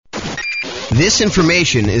This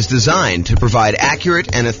information is designed to provide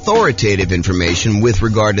accurate and authoritative information with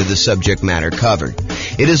regard to the subject matter covered.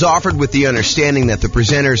 It is offered with the understanding that the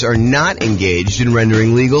presenters are not engaged in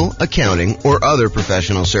rendering legal, accounting, or other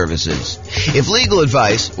professional services. If legal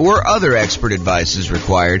advice or other expert advice is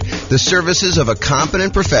required, the services of a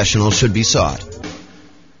competent professional should be sought.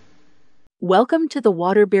 Welcome to the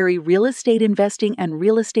Waterbury Real Estate Investing and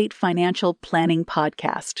Real Estate Financial Planning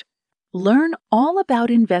Podcast. Learn all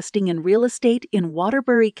about investing in real estate in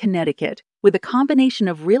Waterbury, Connecticut, with a combination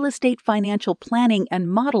of real estate financial planning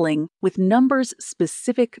and modeling with numbers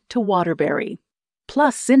specific to Waterbury,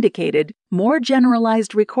 plus syndicated, more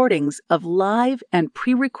generalized recordings of live and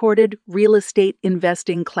pre-recorded real estate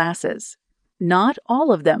investing classes. Not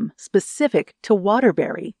all of them specific to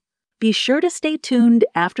Waterbury. Be sure to stay tuned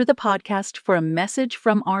after the podcast for a message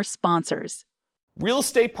from our sponsors. Real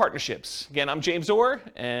estate partnerships. Again, I'm James Orr,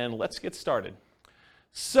 and let's get started.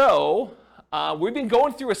 So, we've been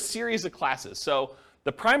going through a series of classes. So,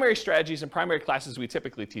 the primary strategies and primary classes we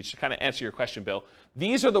typically teach, to kind of answer your question, Bill,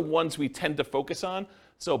 these are the ones we tend to focus on.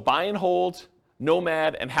 So, buy and hold,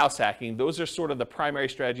 nomad, and house hacking, those are sort of the primary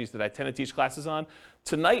strategies that I tend to teach classes on.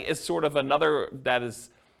 Tonight is sort of another that is,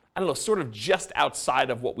 sort of just outside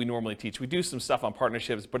of what we normally teach. We do some stuff on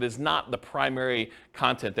partnerships, but it's not the primary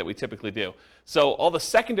content that we typically do. So all the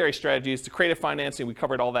secondary strategies to creative financing, we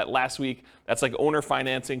covered all that last week. That's like owner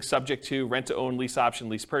financing, subject to, rent to own, lease option,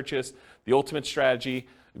 lease purchase, the ultimate strategy,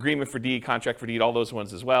 agreement for deed, contract for deed, all those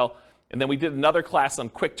ones as well. And then we did another class on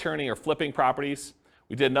quick turning or flipping properties.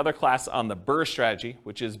 We did another class on the BRRRR strategy,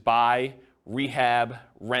 which is buy, rehab,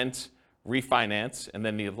 rent, refinance, and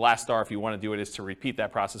then the last star, if you want to do it, is to repeat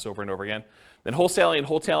that process over and over again. Then wholesaling,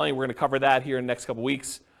 we're going to cover that here in the next couple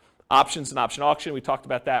weeks. Options and option auction, we talked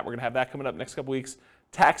about that. We're going to have that coming up next couple weeks.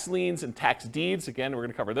 Tax liens and tax deeds, again, we're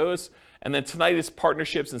going to cover those. And then tonight is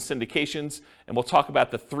partnerships and syndications, and we'll talk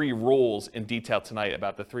about the three roles in detail tonight,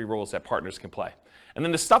 about the three roles that partners can play. And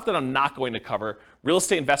then the stuff that I'm not going to cover, real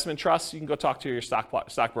estate investment trusts, you can go talk to your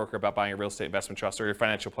stockbroker about buying a real estate investment trust or your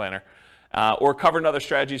financial planner. Or covering other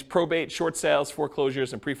strategies, probate, short sales,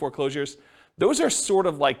 foreclosures, and pre-foreclosures. Those are sort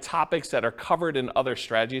of like topics that are covered in other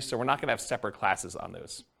strategies, so we're not going to have separate classes on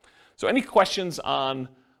those. So any questions on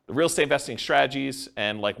the real estate investing strategies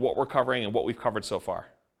and like what we're covering and what we've covered so far?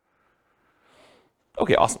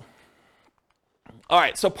 Okay, awesome. All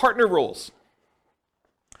right, so partner rules.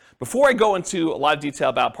 Before I go into a lot of detail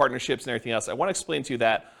about partnerships and everything else, I want to explain to you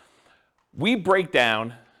that we break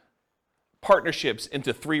down partnerships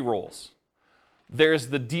into three roles. There's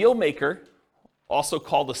the deal maker, also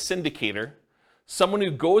called a syndicator, someone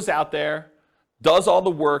who goes out there, does all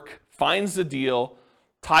the work, finds the deal,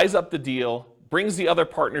 ties up the deal, brings the other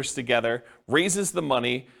partners together, raises the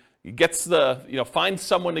money, gets finds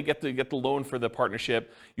someone to get the loan for the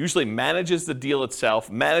partnership, usually manages the deal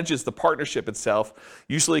itself, manages the partnership itself,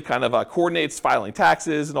 usually kind of coordinates filing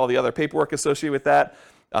taxes and all the other paperwork associated with that.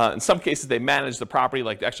 In some cases, they manage the property,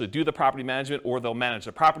 like actually do the property management, or they'll manage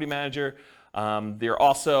the property manager. They're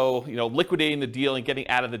also, liquidating the deal and getting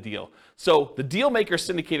out of the deal. So the deal maker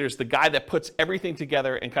syndicator is the guy that puts everything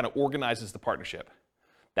together and kind of organizes the partnership.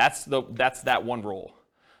 That's that one role.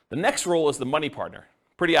 The next role is the money partner.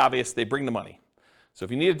 Pretty obvious, they bring the money. So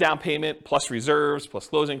if you need a down payment, plus reserves, plus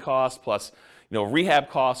closing costs, plus rehab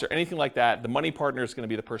costs or anything like that, the money partner is going to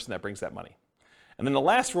be the person that brings that money. And then the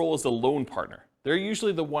last role is the loan partner. They're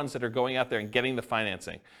usually the ones that are going out there and getting the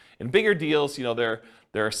financing. In bigger deals,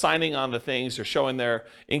 they're signing on the things, they're showing their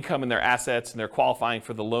income and their assets, and they're qualifying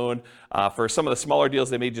for the loan. For some of the smaller deals,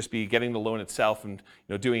 they may just be getting the loan itself and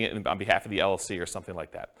doing it on behalf of the LLC or something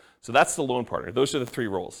like that. So that's the loan partner. Those are the three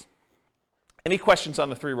roles. Any questions on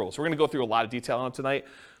the three roles? We're going to go through a lot of detail on them tonight,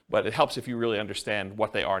 but it helps if you really understand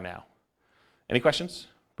what they are now. Any questions?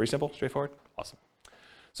 Pretty simple, straightforward? Awesome.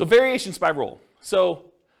 So variations by role. So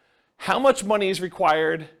how much money is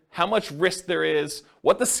required, how much risk there is,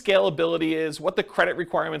 what the scalability is, what the credit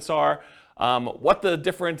requirements are, what the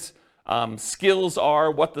different skills are,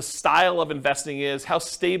 what the style of investing is, how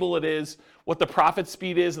stable it is, what the profit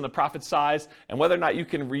speed is and the profit size, and whether or not you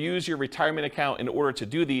can reuse your retirement account in order to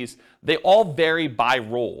do these, they all vary by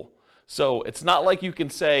role. So it's not like you can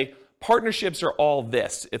say, partnerships are all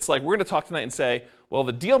this. It's like we're going to talk tonight and say, well,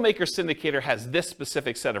 the deal maker syndicator has this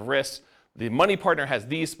specific set of risks, the money partner has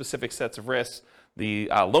these specific sets of risks, the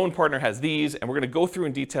loan partner has these, and we're going to go through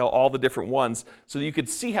in detail all the different ones so that you can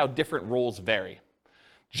see how different roles vary.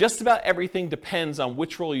 Just about everything depends on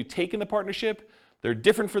which role you take in the partnership. They're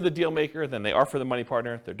different for the deal maker than they are for the money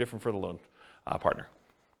partner. They're different for the loan partner.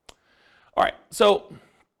 All right, so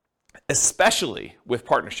especially with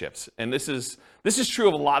partnerships, and this is true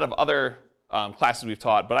of a lot of other classes we've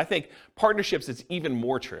taught, but I think partnerships, it's even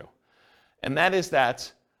more true. And that is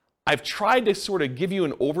that I've tried to sort of give you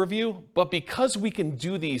an overview, but because we can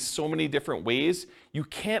do these so many different ways, you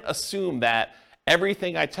can't assume that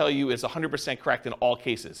everything I tell you is 100% correct in all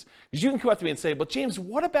cases. Because you can come up to me and say, but James,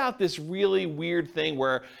 what about this really weird thing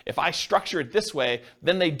where if I structure it this way,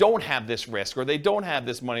 then they don't have this risk, or they don't have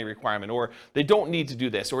this money requirement, or they don't need to do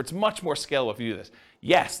this, or it's much more scalable if you do this.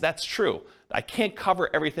 Yes, that's true. I can't cover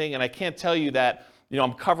everything, and I can't tell you that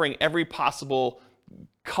I'm covering every possible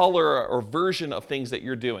color or version of things that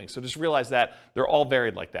you're doing. So just realize that they're all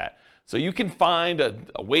varied like that. So you can find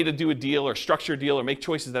a way to do a deal or structure a deal or make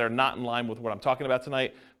choices that are not in line with what I'm talking about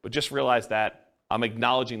tonight, but just realize that I'm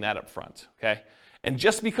acknowledging that up front, okay? And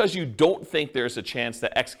just because you don't think there's a chance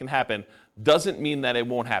that X can happen doesn't mean that it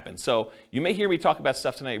won't happen. So you may hear me talk about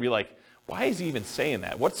stuff tonight and be like, why is he even saying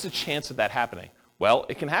that? What's the chance of that happening? Well,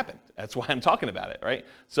 it can happen. That's why I'm talking about it, right?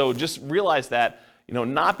 So just realize that,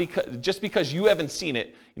 not because, just because you haven't seen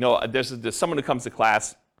it, there's someone who comes to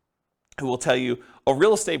class who will tell you,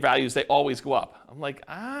 real estate values, they always go up. I'm like,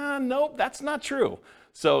 nope, that's not true.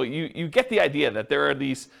 So you get the idea that there are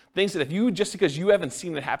these things that just because you haven't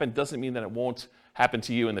seen it happen doesn't mean that it won't happen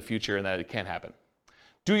to you in the future and that it can happen.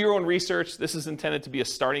 Do your own research. This is intended to be a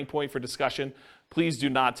starting point for discussion. Please do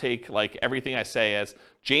not take everything I say as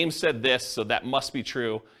James said this, so that must be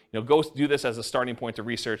true. Go do this as a starting point to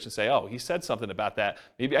research and say, he said something about that.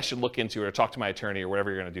 Maybe I should look into it or talk to my attorney or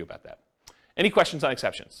whatever you're going to do about that. Any questions on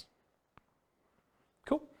exceptions?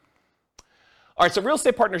 Cool. All right, so real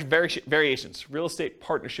estate partnership variations. Real estate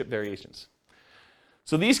partnership variations.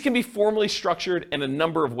 So these can be formally structured in a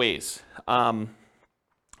number of ways.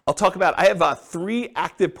 I'll talk about, I have 3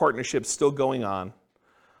 active partnerships still going on.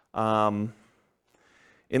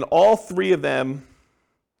 In all 3 of them,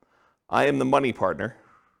 I am the money partner.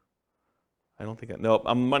 I'm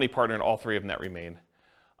the money partner in all 3 of them that remain.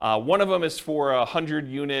 One of them is for a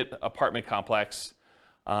 100-unit apartment complex.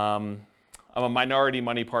 I'm a minority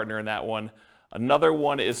money partner in that one. Another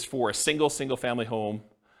one is for a single-family home.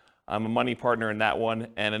 I'm a money partner in that one.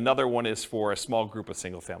 And another one is for a small group of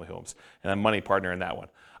single-family homes. And I'm a money partner in that one.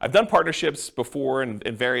 I've done partnerships before in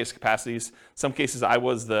various capacities. In some cases, I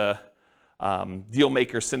was the deal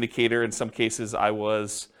maker syndicator. In some cases, I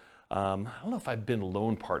was, I don't know if I've been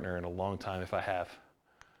loan partner in a long time, if I have.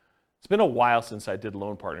 It's been a while since I did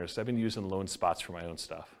loan partners. I've been using loan spots for my own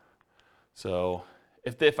stuff. So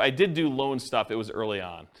if I did do loan stuff, it was early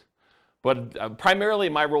on. But primarily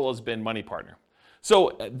my role has been money partner.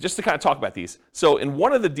 So just to kind of talk about these. So in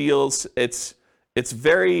one of the deals, it's a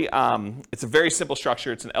very simple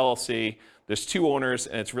structure. It's an LLC. There's 2 owners,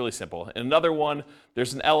 and it's really simple. In another one,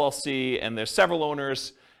 there's an LLC, and there's several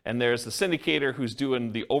owners, and there's the syndicator who's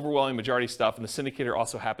doing the overwhelming majority stuff, and the syndicator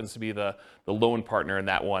also happens to be the loan partner in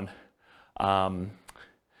that one. And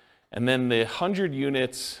then the 100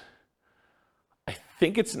 units, I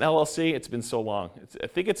think it's an LLC. It's been so long. I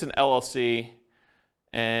think it's an LLC,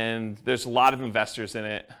 and there's a lot of investors in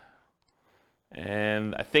it.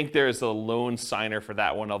 And I think there's a loan signer for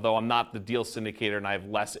that one, although I'm not the deal syndicator and I have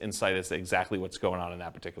less insight as to exactly what's going on in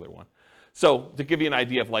that particular one. So to give you an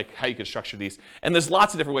idea of how you could structure these, and there's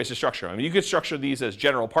lots of different ways to structure them. You could structure these as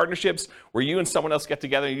general partnerships where you and someone else get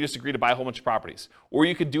together and you just agree to buy a whole bunch of properties. Or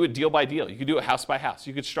you could do it deal by deal. You could do it house by house.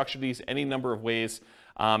 You could structure these any number of ways.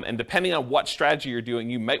 And depending on what strategy you're doing,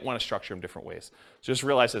 you might want to structure them different ways. So just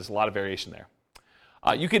realize there's a lot of variation there.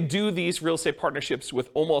 You could do these real estate partnerships with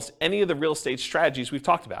almost any of the real estate strategies we've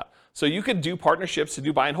talked about. So you could do partnerships to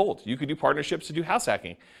do buy and hold. You could do partnerships to do house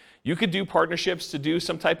hacking. You could do partnerships to do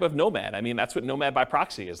some type of nomad. I mean, that's what nomad by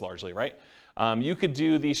proxy is largely, right? You could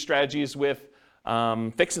do these strategies with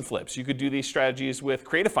fix and flips. You could do these strategies with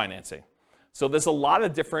creative financing. So there's a lot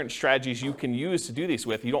of different strategies you can use to do these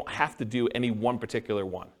with. You don't have to do any one particular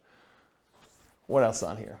one. What else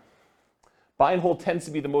on here? Buy and hold tends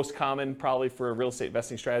to be the most common probably for real estate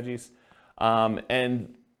investing strategies.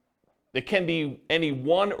 And it can be any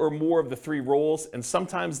one or more of the 3 roles, and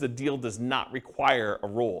sometimes the deal does not require a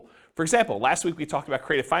role. For example, last week we talked about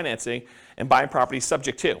creative financing and buying properties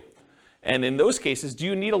subject to. And in those cases, do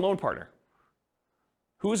you need a loan partner?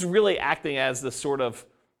 Who's really acting as the sort of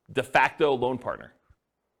de facto loan partner?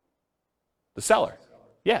 The seller.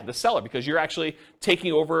 Yeah, the seller, because you're actually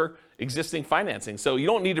taking over existing financing. So you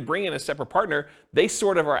don't need to bring in a separate partner. They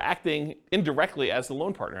sort of are acting indirectly as the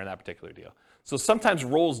loan partner in that particular deal. So sometimes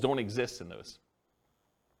roles don't exist in those.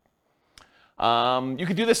 You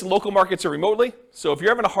could do this in local markets or remotely. So if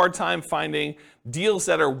you're having a hard time finding deals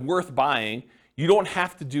that are worth buying, you don't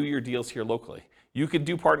have to do your deals here locally. You could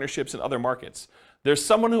do partnerships in other markets. There's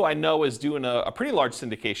someone who I know is doing a pretty large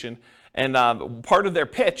syndication, and part of their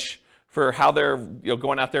pitch for how they're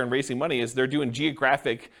going out there and raising money is they're doing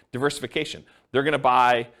geographic diversification. They're going to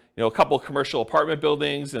buy a couple of commercial apartment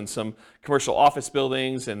buildings and some commercial office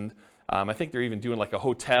buildings, and I think they're even doing like a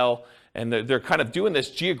hotel, and they're kind of doing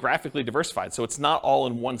this geographically diversified, so it's not all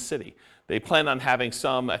in one city. They plan on having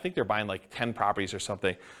I think they're buying like 10 properties or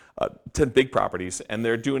something, 10 big properties, and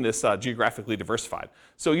they're doing this geographically diversified.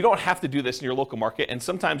 So you don't have to do this in your local market, and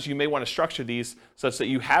sometimes you may want to structure these such that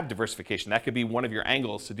you have diversification. That could be one of your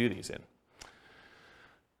angles to do these in.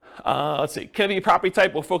 Let's see, can it be a property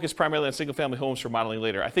type? We'll focus primarily on single family homes for modeling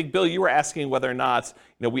later. I think, Bill, you were asking whether or not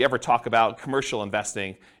we ever talk about commercial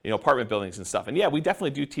investing, apartment buildings and stuff. And yeah, we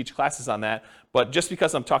definitely do teach classes on that, but just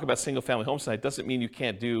because I'm talking about single family homes tonight doesn't mean you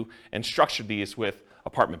can't do and structure these with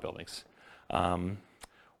apartment buildings.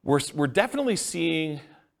 We're definitely seeing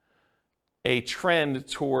a trend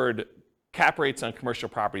toward cap rates on commercial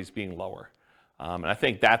properties being lower. And I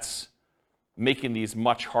think that's making these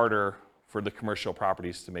much harder for the commercial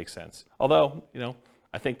properties to make sense. Although,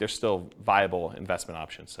 I think they're still viable investment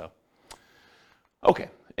options. So, okay,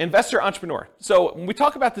 investor entrepreneur. So when we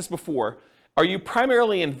talk about this before, are you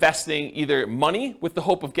primarily investing either money with the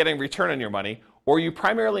hope of getting a return on your money, or are you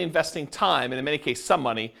primarily investing time, and in many cases some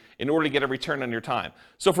money, in order to get a return on your time?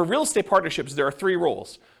 So for real estate partnerships, there are 3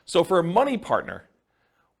 roles. So for a money partner,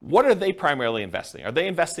 what are they primarily investing? Are they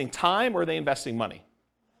investing time or are they investing money?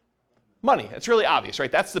 Money. It's really obvious,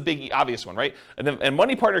 right? That's the big obvious one, right? And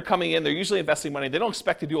money partner coming in, they're usually investing money. They don't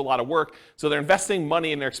expect to do a lot of work, so they're investing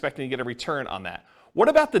money and they're expecting to get a return on that. What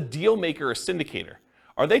about the deal maker or syndicator?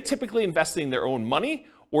 Are they typically investing their own money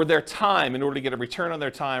or their time in order to get a return on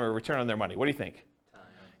their time or a return on their money? What do you think? Time.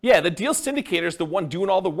 Yeah, the deal syndicator is the one doing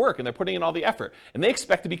all the work and they're putting in all the effort. And they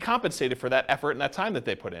expect to be compensated for that effort and that time that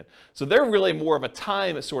they put in. So they're really more of a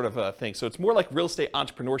time sort of a thing. So it's more like real estate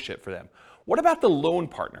entrepreneurship for them. What about the loan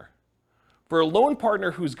partner? For a loan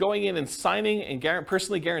partner who's going in and signing and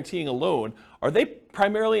personally guaranteeing a loan, are they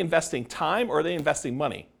primarily investing time or are they investing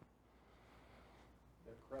money?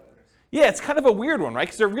 Yeah, it's kind of a weird one, right?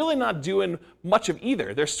 Because they're really not doing much of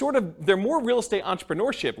either. They're more real estate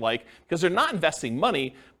entrepreneurship-like because they're not investing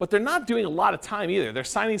money, but they're not doing a lot of time either. They're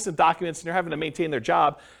signing some documents and they're having to maintain their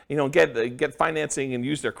job, get financing and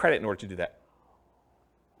use their credit in order to do that.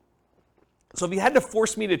 So if you had to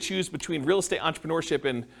force me to choose between real estate entrepreneurship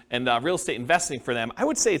and real estate investing for them, I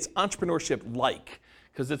would say it's entrepreneurship-like,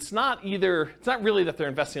 because it's not really that they're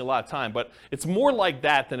investing a lot of time, but it's more like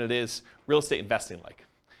that than it is real estate investing-like.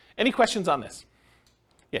 Any questions on this?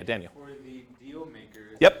 Yeah, Daniel. For the deal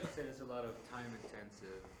makers, yep. You said it's a lot of time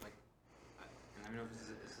intensive. And I know if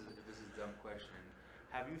this is a dumb question.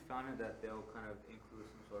 Have you found it that they'll kind of include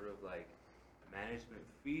some sort of management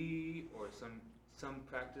fee or some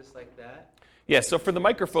practice like that? Yeah, so for the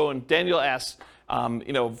microphone, Daniel asks,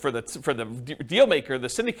 for the deal maker, the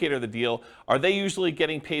syndicator of the deal, are they usually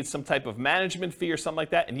getting paid some type of management fee or something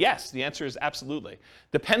like that? And yes, the answer is absolutely.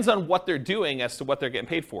 Depends on what they're doing as to what they're getting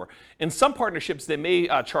paid for. In some partnerships, they may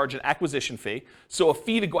charge an acquisition fee, so a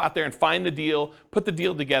fee to go out there and find the deal, put the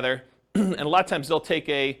deal together, and a lot of times they'll take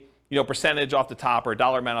a percentage off the top or a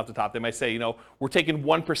dollar amount off the top. They might say, we're taking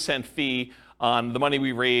 1% fee on the money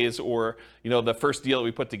we raise, or the first deal that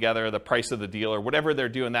we put together, the price of the deal, or whatever they're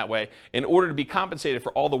doing that way, in order to be compensated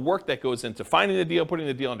for all the work that goes into finding the deal, putting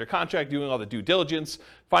the deal under contract, doing all the due diligence,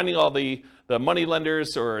 finding all the money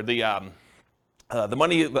lenders or the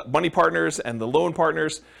money partners and the loan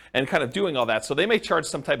partners, and kind of doing all that. So they may charge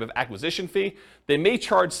some type of acquisition fee. They may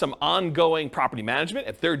charge some ongoing property management.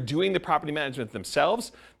 If they're doing the property management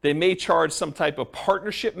themselves, they may charge some type of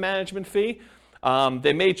partnership management fee.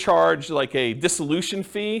 They may charge like a dissolution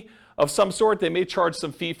fee of some sort. They may charge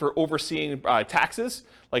some fee for overseeing taxes,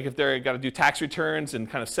 like if they're got to do tax returns and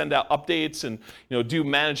kind of send out updates and do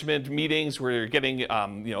management meetings where you're getting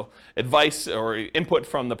advice or input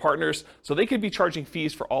from the partners. So they could be charging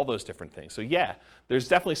fees for all those different things. So yeah, there's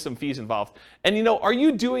definitely some fees involved. And are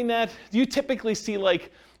you doing that? Do you typically see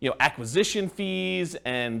acquisition fees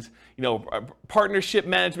and partnership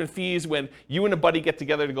management fees when you and a buddy get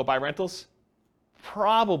together to go buy rentals?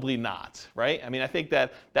 Probably not, right? I mean, I think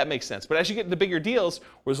that makes sense. But as you get into bigger deals,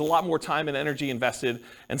 where there's a lot more time and energy invested,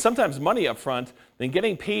 and sometimes money up front, then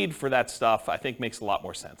getting paid for that stuff, I think, makes a lot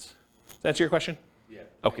more sense. Does that answer your question? Yeah.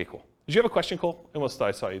 Okay, cool. Did you have a question, Cole? Almost thought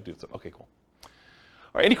I saw you do something. Okay, cool. All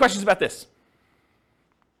right, any questions about this?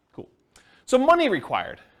 Cool. So money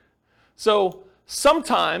required. So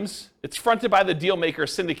sometimes it's fronted by the deal maker or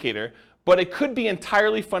syndicator, but it could be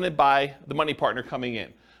entirely funded by the money partner coming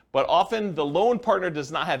in. But often the loan partner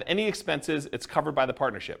does not have any expenses. It's covered by the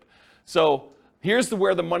partnership. So here's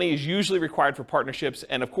where the money is usually required for partnerships.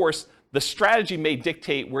 And of course, the strategy may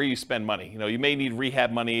dictate where you spend money. You may need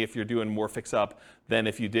rehab money if you're doing more fix-up than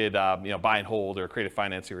if you did buy and hold or creative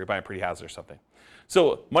financing, or you're buying pretty houses or something.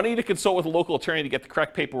 So money to consult with a local attorney to get the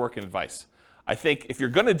correct paperwork and advice. I think if you're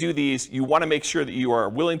going to do these, you want to make sure that you are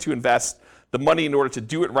willing to invest the money in order to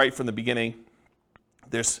do it right from the beginning.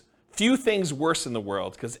 There's few things worse in the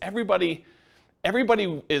world, because everybody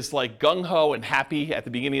is like gung-ho and happy at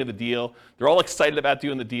the beginning of the deal. They're all excited about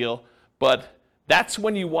doing the deal, but that's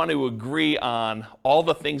when you want to agree on all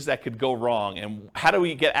the things that could go wrong, and how do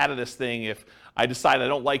we get out of this thing if I decide I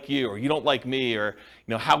don't like you, or you don't like me, or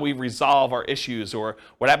how we resolve our issues, or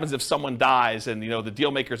what happens if someone dies and the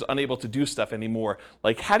deal maker is unable to do stuff anymore.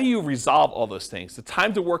 Like, how do you resolve all those things? The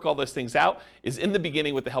time to work all those things out is in the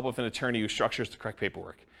beginning with the help of an attorney who structures the correct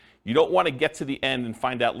paperwork. You don't want to get to the end and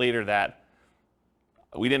find out later that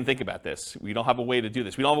we didn't think about this. We don't have a way to do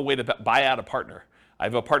this. We don't have a way to buy out a partner. I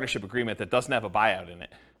have a partnership agreement that doesn't have a buyout in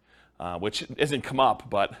it, which isn't come up,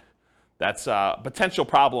 but that's a potential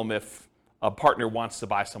problem if a partner wants to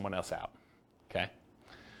buy someone else out, okay?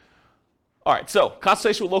 All right, so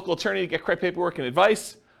consultation with local attorney to get correct paperwork and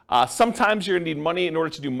advice. Sometimes you're gonna need money in order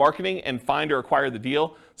to do marketing and find or acquire the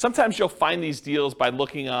deal. Sometimes you'll find these deals by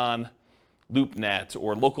looking on LoopNet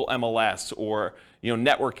or local MLS or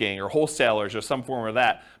networking or wholesalers or some form of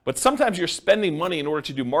that. But sometimes you're spending money in order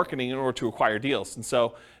to do marketing in order to acquire deals. And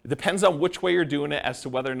so it depends on which way you're doing it as to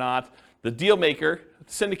whether or not the deal maker,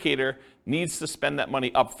 the syndicator, needs to spend that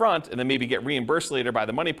money up front and then maybe get reimbursed later by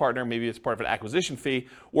the money partner. Maybe it's part of an acquisition fee,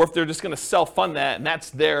 or if they're just going to self-fund that and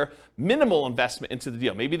that's their minimal investment into the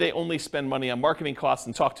deal. Maybe they only spend money on marketing costs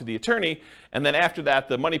and talk to the attorney, and then after that,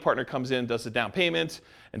 the money partner comes in, does the down payment,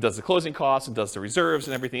 and does the closing costs, and does the reserves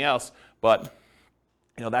and everything else. But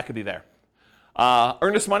that could be there.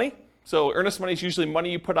 Earnest money. So earnest money is usually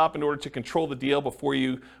money you put up in order to control the deal before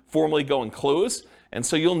you formally go and close. And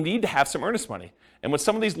so you'll need to have some earnest money. And with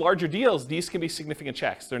some of these larger deals, these can be significant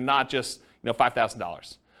checks. They're not just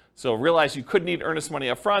 $5,000. So realize you could need earnest money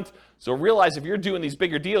up front. So realize if you're doing these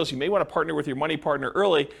bigger deals, you may want to partner with your money partner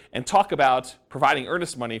early and talk about providing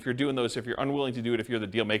earnest money if you're doing those, if you're unwilling to do it, if you're the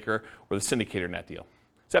deal maker or the syndicator in that deal.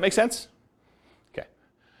 Does that make sense? Okay.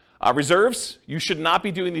 Reserves, you should not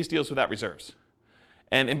be doing these deals without reserves.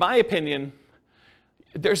 And in my opinion,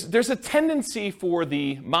 there's a tendency for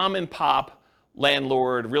the mom and pop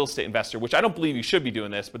landlord real estate investor, which I don't believe you should be doing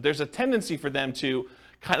this, but there's a tendency for them to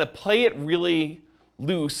kind of play it really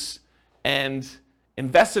loose and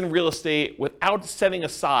invest in real estate without setting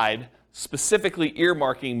aside, specifically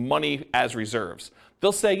earmarking money as reserves.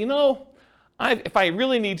 They'll say, if I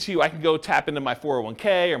really need to, I can go tap into my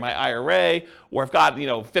 401k or my IRA, or I've got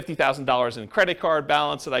 $50,000 in credit card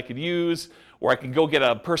balance that I could use, or I can go get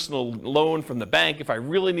a personal loan from the bank if I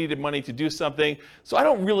really needed money to do something. So I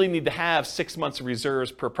don't really need to have 6 months of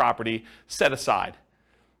reserves per property set aside.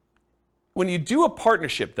 When you do a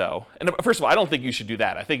partnership, though, and first of all, I don't think you should do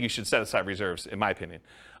that. I think you should set aside reserves, in my opinion.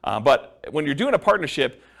 But when you're doing a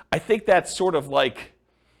partnership, I think that's sort of like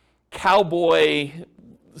cowboy,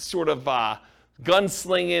 sort of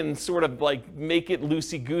gunslinging, sort of like make it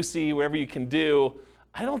loosey-goosey, whatever you can do.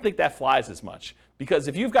 I don't think that flies as much. Because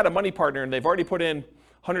if you've got a money partner and they've already put in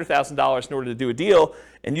 $100,000 in order to do a deal,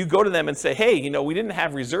 and you go to them and say, hey, we didn't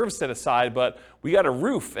have reserves set aside, but we got a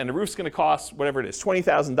roof, and the roof's going to cost whatever it is,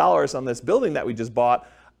 $20,000 on this building that we just bought.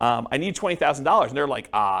 I need $20,000. And they're like,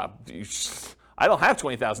 I don't have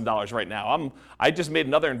 $20,000 right now. I just made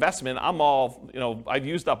another investment. I've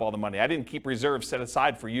used up all the money. I didn't keep reserves set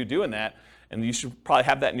aside for you doing that. And you should probably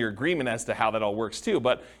have that in your agreement as to how that all works too.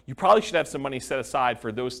 But you probably should have some money set aside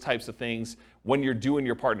for those types of things when you're doing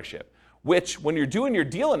your partnership. Which, when you're doing your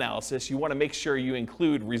deal analysis, you want to make sure you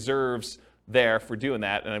include reserves there for doing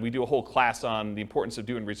that. And we do a whole class on the importance of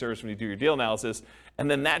doing reserves when you do your deal analysis.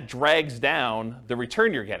 And then that drags down the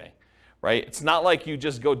return you're getting, right? It's not like you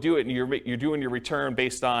just go do it and you're doing your return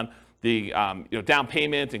based on the down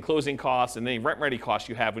payment and closing costs and any rent-ready costs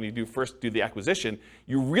you have when you first do the acquisition.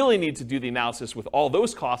 You really need to do the analysis with all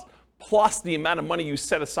those costs plus the amount of money you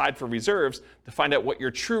set aside for reserves to find out what your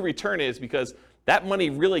true return is, because that money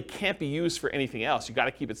really can't be used for anything else. You got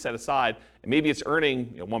to keep it set aside, and maybe it's earning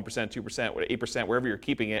 1%, 2%, 8%, wherever you're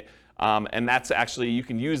keeping it, and that's actually, you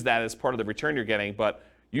can use that as part of the return you're getting, but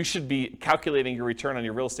you should be calculating your return on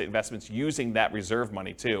your real estate investments using that reserve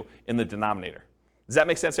money too in the denominator. Does that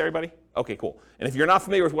make sense to everybody? Okay, cool. And if you're not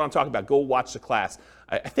familiar with what I'm talking about, go watch the class.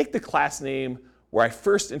 I think the class name where I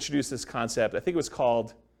first introduced this concept, I think it was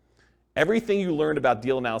called Everything You Learned About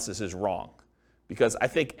Deal Analysis is Wrong. Because I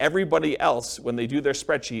think everybody else, when they do their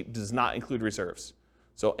spreadsheet, does not include reserves.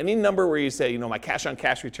 So any number where you say, my cash on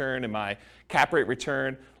cash return and my cap rate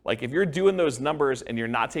return, like if you're doing those numbers and you're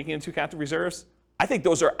not taking into account the reserves, I think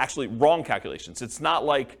those are actually wrong calculations. It's not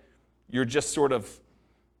like you're just sort of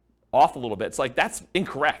off a little bit. It's like that's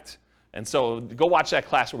incorrect. And so go watch that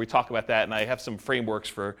class where we talk about that, and I have some frameworks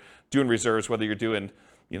for doing reserves, whether you're doing,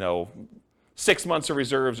 6 months of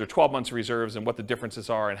reserves or 12 months of reserves and what the differences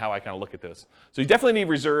are and how I kind of look at those. So you definitely need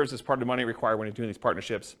reserves as part of the money required when you're doing these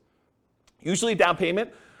partnerships. Usually down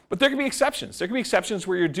payment, but there can be exceptions. There can be exceptions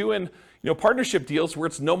where you're doing, partnership deals where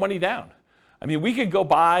it's no money down. I mean, we could go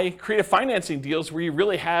buy creative financing deals where you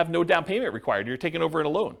really have no down payment required. You're taking over in a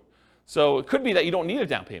loan. So it could be that you don't need a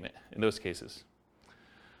down payment in those cases.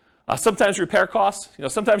 Sometimes repair costs.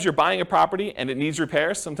 Sometimes you're buying a property and it needs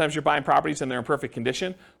repairs. Sometimes you're buying properties and they're in perfect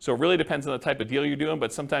condition. So it really depends on the type of deal you're doing,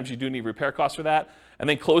 but sometimes you do need repair costs for that. And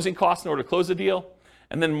then closing costs in order to close the deal.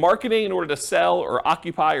 And then marketing in order to sell or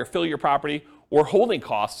occupy or fill your property, or holding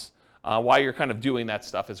costs while you're kind of doing that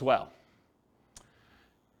stuff as well.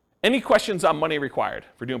 Any questions on money required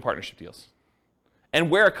for doing partnership deals? And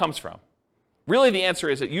where it comes from? Really the answer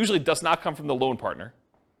is it usually does not come from the loan partner,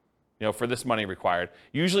 for this money required.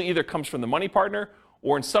 Usually either comes from the money partner,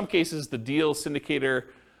 or in some cases the deal syndicator,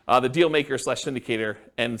 the deal maker / syndicator,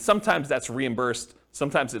 and sometimes that's reimbursed,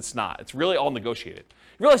 sometimes it's not. It's really all negotiated.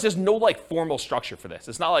 You realize there's no formal structure for this.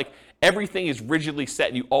 It's not like everything is rigidly set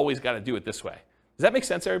and you always got to do it this way. Does that make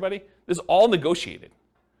sense, everybody? This is all negotiated.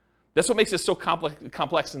 That's what makes it so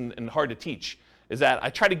complex and hard to teach, is that I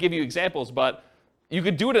try to give you examples, but you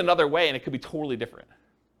could do it another way and it could be totally different.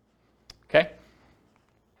 Okay?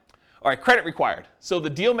 All right, credit required. So the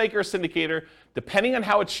deal maker or syndicator, depending on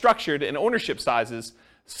how it's structured and ownership sizes,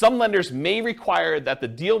 some lenders may require that the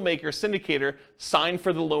deal maker syndicator sign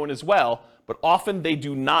for the loan as well, but often they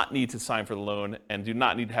do not need to sign for the loan and do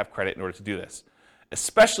not need to have credit in order to do this,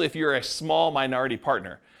 especially if you're a small minority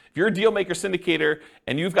partner. If you're a deal maker syndicator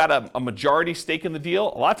and you've got a majority stake in the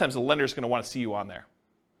deal, a lot of times the lender is going to want to see you on there,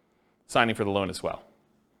 signing for the loan as well.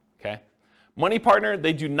 Okay? Money partner,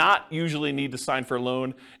 they do not usually need to sign for a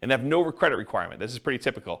loan and have no credit requirement. This is pretty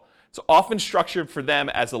typical. It's often structured for them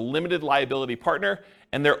as a limited liability partner,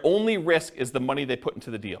 and their only risk is the money they put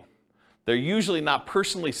into the deal. They're usually not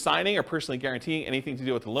personally signing or personally guaranteeing anything to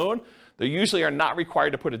do with the loan. They usually are not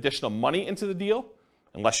required to put additional money into the deal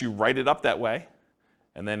unless you write it up that way.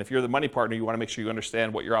 And then if you're the money partner, you want to make sure you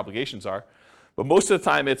understand what your obligations are. But most of the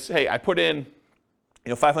time it's, hey, I put in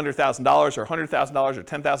 $500,000 or $100,000 or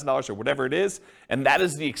 $10,000 or whatever it is, and that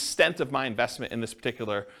is the extent of my investment in this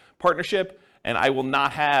particular partnership, and I will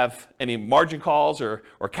not have any margin calls or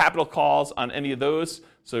capital calls on any of those.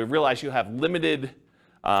 So you realize you have limited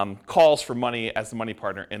calls for money as the money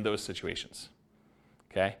partner in those situations.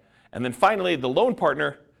 Okay? And then finally, the loan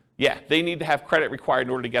partner, they need to have credit required in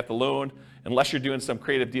order to get the loan, unless you're doing some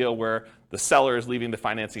creative deal where the seller is leaving the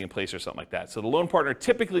financing in place or something like that. So the loan partner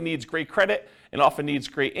typically needs great credit and often needs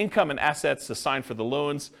great income and assets to sign for the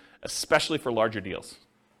loans, especially for larger deals.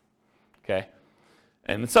 Okay?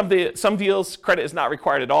 And in some deals, credit is not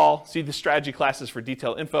required at all. See the strategy classes for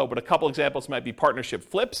detailed info, but a couple examples might be partnership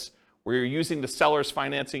flips, where you're using the seller's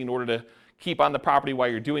financing in order to keep on the property while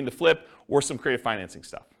you're doing the flip, or some creative financing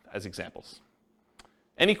stuff as examples.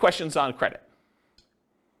 Any questions on credit?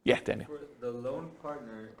 Yeah, Daniel. For the loan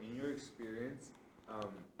partner, in your experience,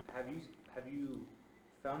 have you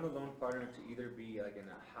found the loan partner to either be like in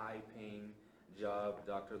a high-paying job,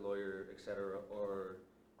 doctor, lawyer, etc., or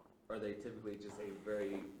are they typically just a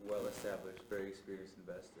very well-established, very experienced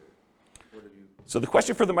investor? What have you? So the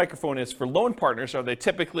question for the microphone is, for loan partners, are they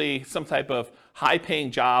typically some type of high-paying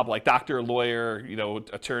job, like doctor, lawyer,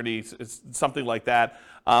 attorney, something like that,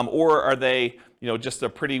 or are they, just a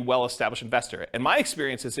pretty well-established investor? And my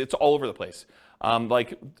experience is it's all over the place.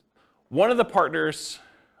 Like one of the partners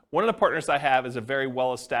I have is a very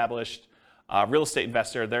well-established real estate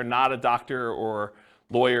investor. They're not a doctor or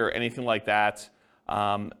lawyer or anything like that.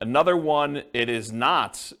 Another one, it is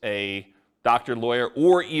not a doctor, lawyer,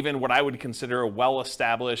 or even what I would consider a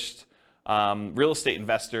well-established real estate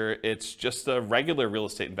investor. It's just a regular real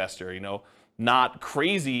estate investor, not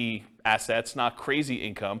crazy assets, not crazy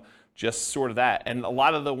income, just sort of that. And a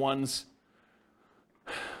lot of the ones,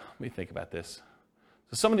 let me think about this.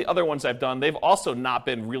 So some of the other ones I've done, they've also not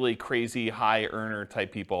been really crazy high earner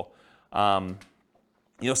type people.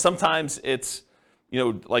 Sometimes it's,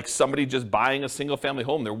 like somebody just buying a single family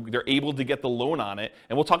home. They're able to get the loan on it.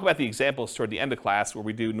 And we'll talk about the examples toward the end of class where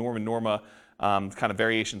we do Norm and Norma kind of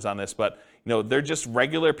variations on this. But they're just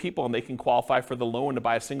regular people and they can qualify for the loan to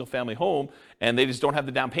buy a single family home, and they just don't have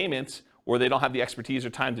the down payment, or they don't have the expertise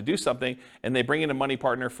or time to do something, and they bring in a money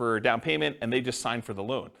partner for down payment and they just sign for the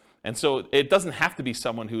loan. And so it doesn't have to be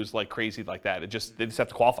someone who's like crazy like that. They just have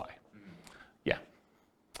to qualify. Yeah.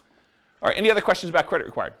 All right, any other questions about credit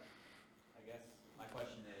required? I guess my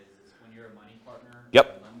question is when you're a money partner Yep. or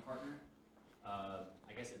a loan partner,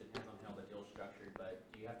 I guess it depends on how the deal's structured, but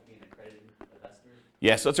do you have to be an accredited investor?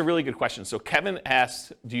 Yeah, so that's a really good question. So Kevin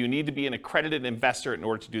asked, do you need to be an accredited investor in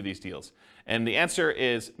order to do these deals? And the answer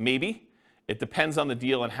is maybe. It depends on the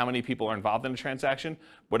deal and how many people are involved in the transaction.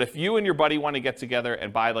 But if you and your buddy want to get together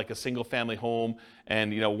and buy like a single family home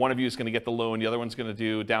and one of you is going to get the loan, the other one's going to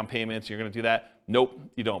do down payments, you're going to do that, nope,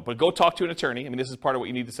 you don't. But go talk to an attorney. I mean, this is part of what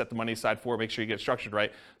you need to set the money aside for, make sure you get it structured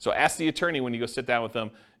right. So ask the attorney when you go sit down with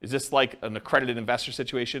them, is this like an accredited investor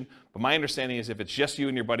situation? But my understanding is if it's just you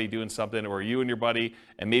and your buddy doing something, or you and your buddy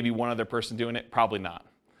and maybe one other person doing it, probably not.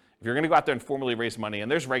 If you're going to go out there and formally raise money,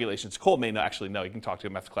 and there's regulations, Cole may actually know, you can talk to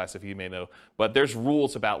him after class if he may know, but there's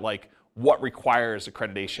rules about like what requires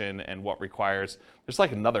accreditation and what requires, there's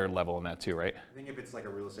like another level in that too, right? I think if it's like a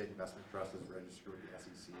real estate investment trust that's registered with the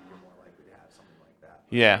SEC, you're more likely to have something like that.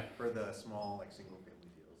 Yeah. For the small, like single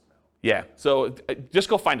family deals, no. Yeah, so just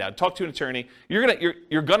go find out. Talk to an attorney.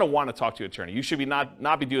 You're gonna want to talk to an attorney. You should be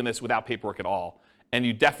not be doing this without paperwork at all. And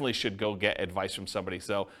you definitely should go get advice from somebody.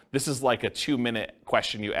 So this is like a 2-minute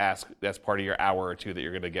question you ask that's part of your hour or two that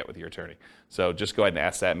you're going to get with your attorney. So just go ahead and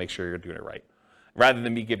ask that and make sure you're doing it right, rather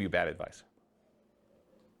than me give you bad advice.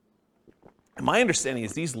 And my understanding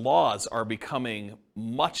is these laws are becoming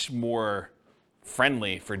much more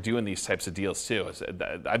friendly for doing these types of deals too.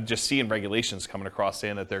 I'm just seeing regulations coming across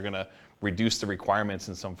saying that they're going to reduce the requirements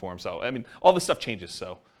in some form. So, I mean, all this stuff changes.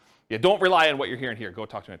 So, yeah, don't rely on what you're hearing here. Go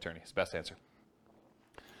talk to an attorney. It's the best answer.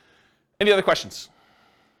 Any other questions?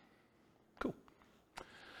 Cool.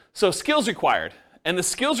 So skills required. And the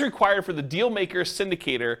skills required for the deal maker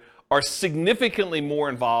syndicator are significantly more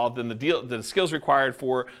involved than the skills required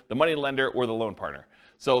for the money lender or the loan partner.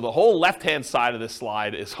 So the whole left-hand side of this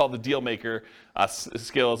slide is all the deal maker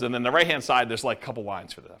skills, and then the right-hand side, there's like a couple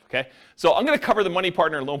lines for that, okay? So I'm gonna cover the money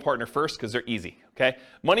partner and loan partner first because they're easy, okay?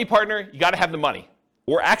 Money partner, you gotta have the money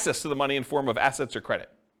or access to the money in form of assets or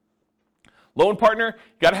credit. Loan partner,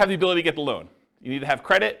 you got to have the ability to get the loan. You need to have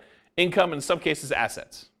credit, income, and in some cases,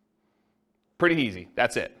 assets. Pretty easy.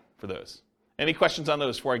 That's it for those. Any questions on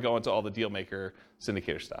those before I go into all the deal maker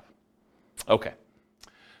syndicator stuff? Okay.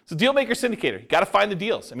 So deal maker syndicator, you got to find the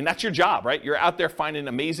deals. I mean, that's your job, right? You're out there finding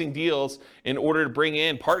amazing deals in order to bring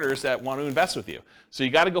in partners that want to invest with you. So you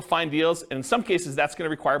got to go find deals, and in some cases, that's going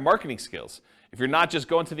to require marketing skills. If you're not just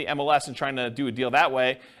going to the MLS and trying to do a deal that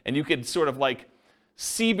way, and you could sort of like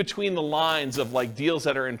see between the lines of like deals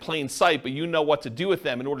that are in plain sight, but you know what to do with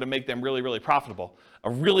them in order to make them really, really profitable. A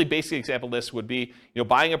really basic example of this would be,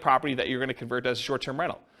 buying a property that you're going to convert as a short-term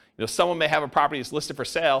rental. Someone may have a property that's listed for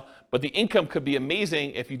sale, but the income could be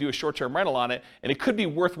amazing if you do a short-term rental on it, and it could be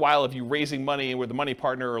worthwhile if you raising money with a money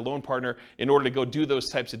partner or a loan partner in order to go do those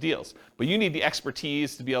types of deals. But you need the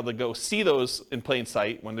expertise to be able to go see those in plain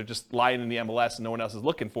sight when they're just lying in the MLS and no one else is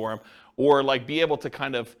looking for them, or like be able to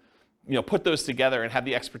kind of put those together and have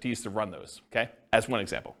the expertise to run those, okay? As one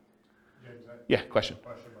example. James, Yeah, question.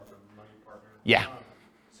 Question about the money partner. Yeah.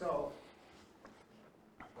 So,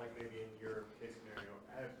 like maybe in your case scenario,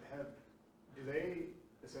 do they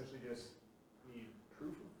essentially just need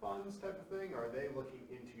proof of funds type of thing, or are they looking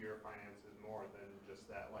into your finances more than just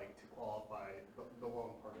that, like to qualify, the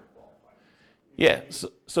loan partner qualify? Yeah,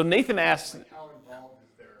 so Nathan asked, Like how involved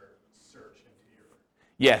is their search into your...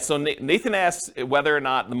 yeah, so Nathan asked whether or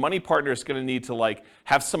not the money partner is going to need to like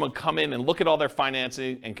have someone come in and look at all their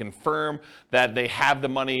financing and confirm that they have the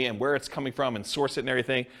money and where it's coming from and source it and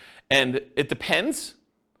everything. And it depends.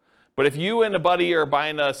 But if you and a buddy are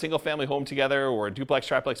buying a single family home together or a duplex,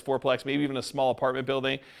 triplex, fourplex, maybe even a small apartment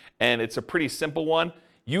building, and it's a pretty simple one,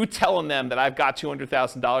 you telling them that I've got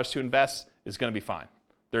 $200,000 to invest is going to be fine.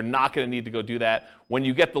 They're not going to need to go do that. When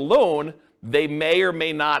you get the loan, they may or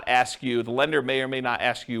may not ask you, the lender may or may not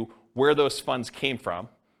ask you where those funds came from,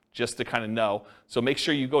 just to kind of know. So make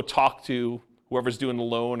sure you go talk to whoever's doing the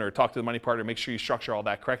loan or talk to the money partner, make sure you structure all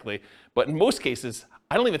that correctly. But in most cases,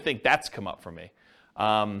 I don't even think that's come up for me.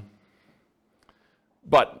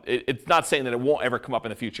 But it's not saying that it won't ever come up in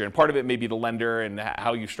the future. And part of it may be the lender and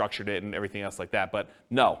how you structured it and everything else like that. But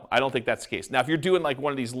no, I don't think that's the case. Now, if you're doing like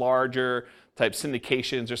one of these larger type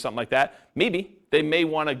syndications or something like that, maybe they may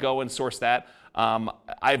want to go and source that.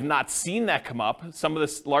 I've not seen that come up. Some of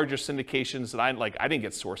the larger syndications that I didn't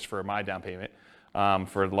get sourced for my down payment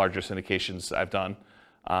for the larger syndications I've done.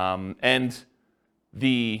 And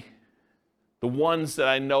the ones that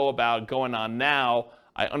I know about going on now,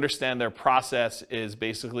 I understand their process is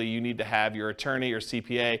basically you need to have your attorney or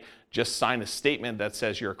CPA just sign a statement that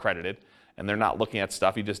says you're accredited. and they're not looking at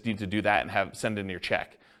stuff. You just need to do that and send in your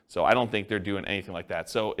check. So I don't think they're doing anything like that.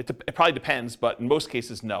 So it probably depends, but in most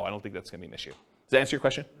cases, no, I don't think that's going to be an issue. Does that answer your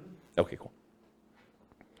question? Okay, cool.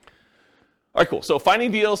 All right, cool. So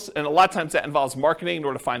finding deals, and a lot of times that involves marketing in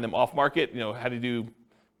order to find them off market. How to do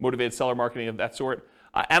motivated seller marketing of that sort.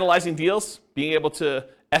 Analyzing deals, being able to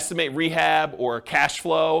estimate rehab or cash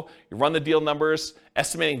flow, you run the deal numbers,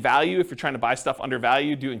 estimating value if you're trying to buy stuff under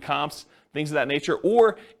value, doing comps, things of that nature.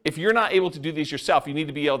 Or if you're not able to do these yourself, you need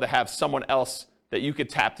to be able to have someone else that you could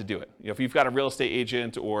tap to do it. If you've got a real estate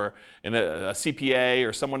agent or a CPA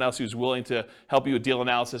or someone else who's willing to help you with deal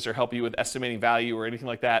analysis or help you with estimating value or anything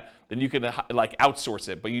like that, then you can outsource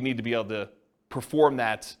it. But you need to be able to perform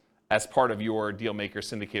that as part of your deal maker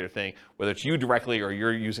syndicator thing, whether it's you directly or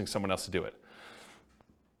you're using someone else to do it.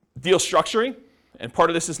 Deal structuring, and part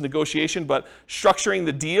of this is negotiation, but structuring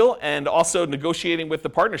the deal and also negotiating with the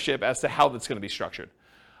partnership as to how that's going to be structured.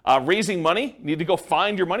 Raising money, you need to go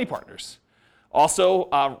find your money partners. Also,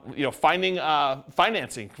 finding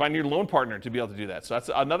financing, finding your loan partner to be able to do that. So that's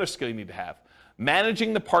another skill you need to have.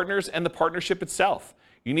 Managing the partners and the partnership itself.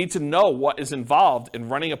 You need to know what is involved in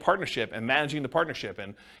running a partnership and managing the partnership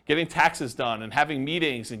and getting taxes done and having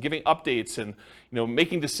meetings and giving updates and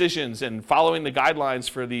making decisions and following the guidelines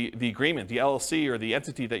for the agreement, the LLC or the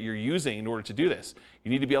entity that you're using in order to do this.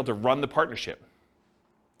 You need to be able to run the partnership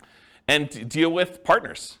and deal with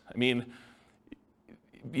partners. I mean,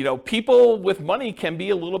 people with money can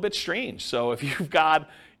be a little bit strange. So if you've got,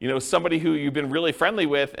 somebody who you've been really friendly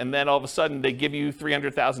with, and then all of a sudden they give you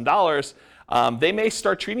 $300,000, they may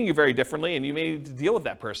start treating you very differently, and you may need to deal with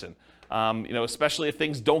that person. Especially if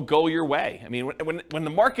things don't go your way. I mean, when the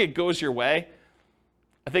market goes your way,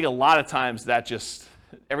 I think a lot of times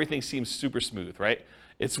everything seems super smooth, right?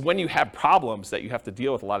 It's when you have problems that you have to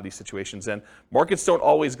deal with a lot of these situations, and markets don't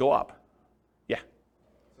always go up. Yeah.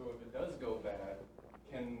 So if it does go bad,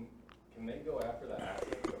 can they go after the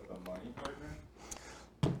assets of the money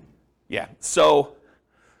partner? Yeah. So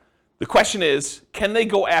the question is, can they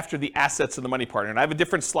go after the assets of the money partner? And I have a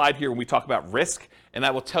different slide here when we talk about risk, and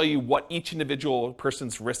I will tell you what each individual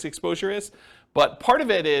person's risk exposure is. But part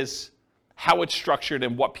of it is how it's structured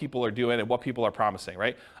and what people are doing and what people are promising,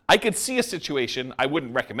 right? I could see a situation, I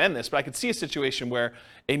wouldn't recommend this, but I could see a situation where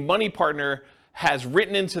a money partner has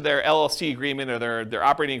written into their LLC agreement or their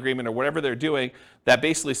operating agreement or whatever they're doing that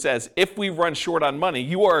basically says, if we run short on money,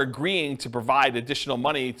 you are agreeing to provide additional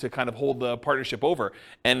money to kind of hold the partnership over.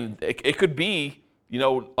 And it could be,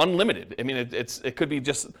 unlimited. I mean, it could be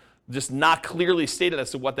just not clearly stated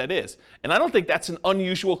as to what that is. And I don't think that's an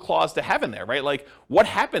unusual clause to have in there, right? Like, what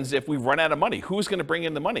happens if we run out of money? Who's going to bring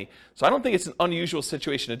in the money? So I don't think it's an unusual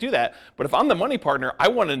situation to do that. But if I'm the money partner, I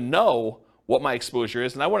want to know what my exposure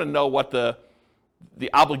is, and I want to know what the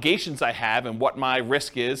obligations I have and what my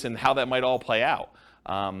risk is and how that might all play out.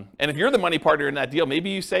 And if you're the money partner in that deal,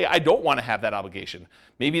 maybe you say, I don't want to have that obligation.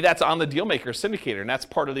 Maybe that's on the deal maker syndicator, and that's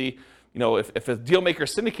part of the, if a deal maker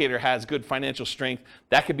syndicator has good financial strength,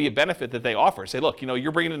 that could be a benefit that they offer. Say, look,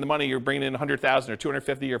 you're bringing in the money, you're bringing in $100,000 or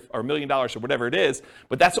 $250,000 or $1 million or whatever it is,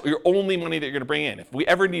 but that's your only money that you're going to bring in. If we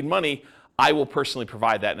ever need money, I will personally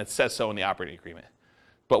provide that, and it says so in the operating agreement.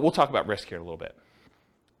 But we'll talk about risk here in a little bit.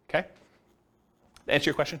 Okay?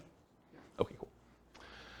 Answer your question? Okay, cool.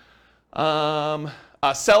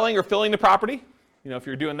 Selling or filling the property, if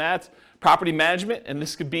you're doing that. Property management, and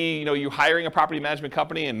this could be, you hiring a property management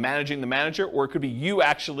company and managing the manager, or it could be you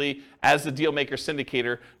actually, as the deal maker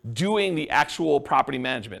syndicator, doing the actual property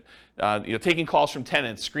management. Taking calls from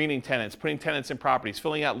tenants, screening tenants, putting tenants in properties,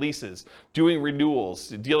 filling out leases, doing renewals,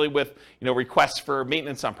 dealing with, requests for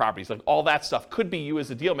maintenance on properties. Like all that stuff could be you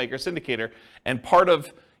as a deal maker syndicator, and part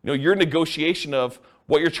of your negotiation of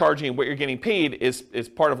what you're charging and what you're getting paid is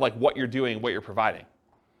part of like what you're doing, what you're providing.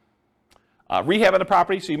 Rehab on the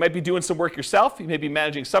property, so you might be doing some work yourself, you may be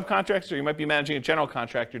managing subcontractors, or you might be managing a general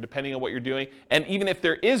contractor depending on what you're doing, and even if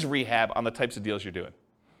there is rehab on the types of deals you're doing.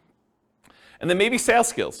 And then maybe sales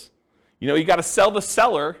skills. You got to sell the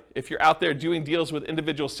seller if you're out there doing deals with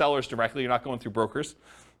individual sellers directly, you're not going through brokers.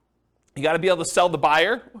 You got to be able to sell the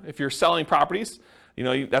buyer if you're selling properties.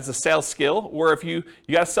 That's a sales skill. Or if you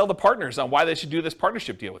got to sell the partners on why they should do this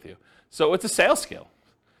partnership deal with you. So it's a sales skill.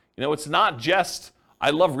 It's not just, I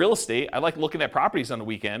love real estate, I like looking at properties on the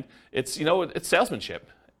weekend. It's, it's salesmanship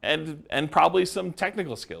and probably some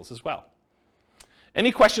technical skills as well.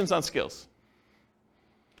 Any questions on skills?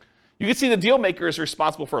 You can see the deal maker is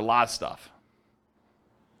responsible for a lot of stuff.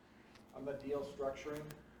 On the deal structuring,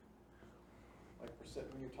 like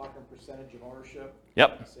when you're talking percentage of ownership.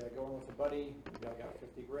 Yep. Say I go in with a buddy, I got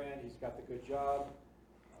 50 grand, he's got the good job.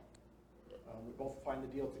 We both find the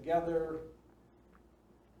deal together.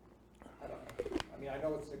 I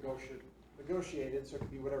know it's negotiated, so it can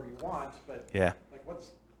be whatever you want, but Yeah. like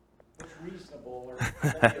what's reasonable? Or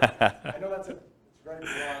I know it's very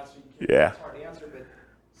broad, so it's hard to answer, but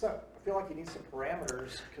I feel like you need some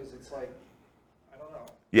parameters because it's like, I don't know.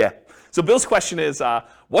 Yeah. So Bill's question is,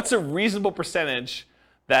 what's a reasonable percentage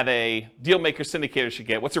that a deal maker syndicator should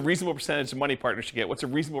get? What's a reasonable percentage the money partner should get? What's a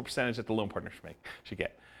reasonable percentage that the loan partner should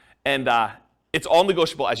get? And it's all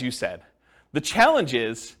negotiable, as you said. The challenge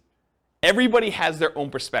is everybody has their own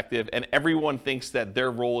perspective, and everyone thinks that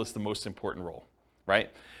their role is the most important role,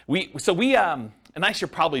 right? And I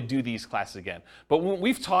should probably do these classes again. But when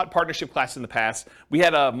we've taught partnership classes in the past, we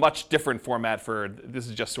had a much different format for, this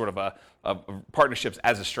is just sort of a partnerships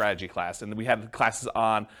as a strategy class. And we had classes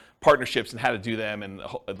on partnerships and how to do them and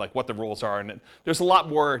like what the roles are. And there's a lot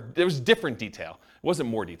more, there was different detail. It wasn't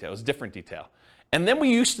more detail, it was different detail. And then we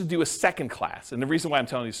used to do a second class. And the reason why I'm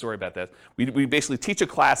telling you a story about that, we basically teach a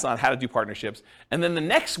class on how to do partnerships. And then the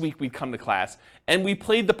next week we'd come to class and we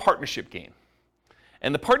played the partnership game.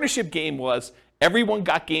 And the partnership game was everyone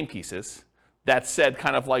got game pieces that said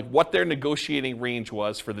kind of like what their negotiating range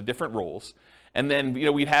was for the different roles. And then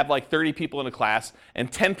we'd have like 30 people in a class, and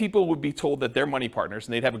 10 people would be told that they're money partners,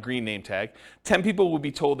 and they'd have a green name tag. 10 people would be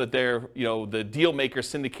told that they're the deal maker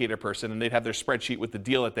syndicator person, and they'd have their spreadsheet with the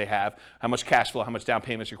deal that they have, how much cash flow, how much down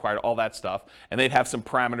payments required, all that stuff. And they'd have some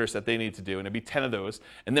parameters that they need to do, and it'd be 10 of those.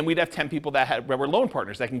 And then we'd have 10 people that were loan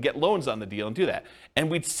partners that can get loans on the deal and do that. And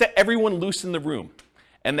we'd set everyone loose in the room.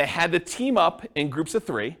 And they had to team up in groups of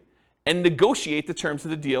 3 and negotiate the terms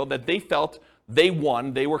of the deal that they felt they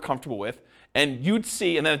were comfortable with. And you'd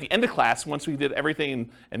see, and then at the end of class, once we did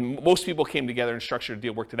everything, and most people came together and structured a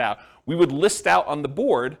deal, worked it out, we would list out on the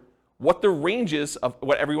board what the ranges of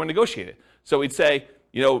what everyone negotiated. So we'd say,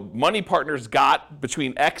 money partners got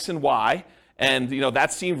between X and Y, and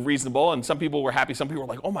that seemed reasonable, and some people were happy. Some people were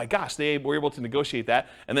like, oh my gosh, they were able to negotiate that.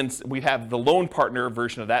 And then we'd have the loan partner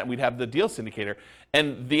version of that, and we'd have the deal syndicator.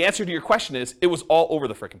 And the answer to your question is, it was all over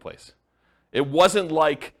the frickin' place. It wasn't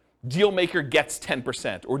like deal maker gets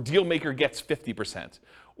 10%, or deal maker gets 50%,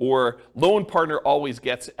 or loan partner always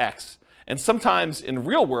gets X. And sometimes in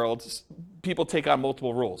real world, people take on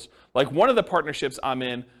multiple roles. Like one of the partnerships I'm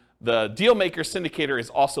in, the deal maker syndicator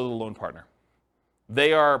is also the loan partner.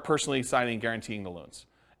 They are personally signing and guaranteeing the loans.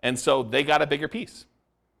 And so they got a bigger piece,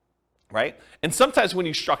 right? And sometimes when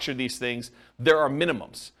you structure these things, there are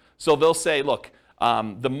minimums. So they'll say, look,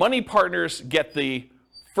 the money partners get the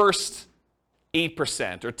first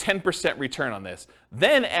 8% or 10% return on this.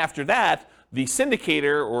 Then after that, the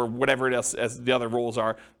syndicator or whatever else as the other roles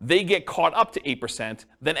are, they get caught up to 8%.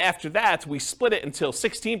 Then after that, we split it until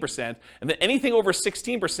 16%. And then anything over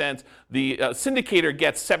 16%, the syndicator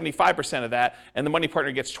gets 75% of that, and the money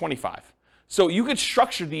partner gets 25%. So you could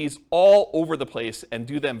structure these all over the place and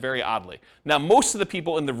do them very oddly. Now, most of the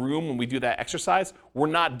people in the room, when we do that exercise, we're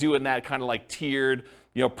not doing that kind of like tiered,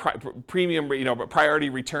 premium, priority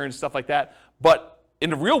returns, stuff like that. But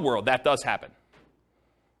in the real world, that does happen.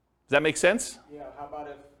 Does that make sense? Yeah, how about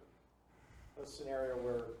if a scenario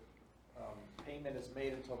where payment is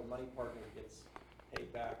made until the money partner gets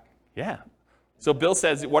paid back? Yeah. So Bill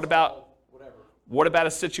says, what about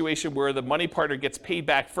a situation where the money partner gets paid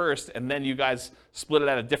back first and then you guys split it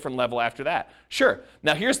at a different level after that? Sure.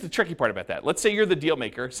 Now here's the tricky part about that. Let's say you're the deal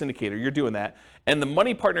maker, syndicator, you're doing that, and the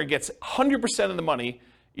money partner gets 100% of the money,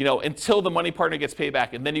 until the money partner gets paid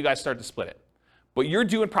back, and then you guys start to split it. But you're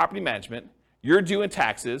doing property management, you're doing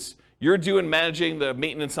taxes, you're doing managing the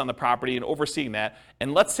maintenance on the property and overseeing that,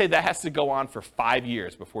 and let's say that has to go on for 5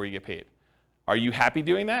 years before you get paid. Are you happy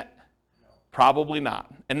doing that? No. Probably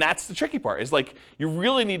not. And that's the tricky part, is like you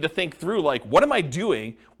really need to think through, like, what am I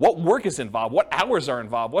doing? What work is involved? What hours are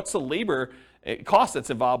involved? What's the labor cost that's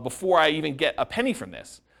involved before I even get a penny from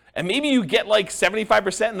this? And maybe you get like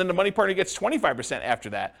 75% and then the money partner gets 25% after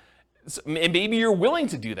that. And maybe you're willing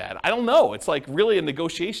to do that. I don't know. It's like really a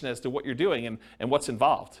negotiation as to what you're doing and what's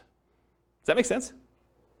involved. Does that make sense?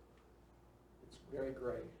 It's very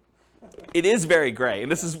gray. It is very gray.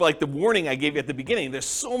 And this is like the warning I gave you at the beginning. There's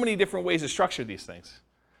so many different ways to structure these things.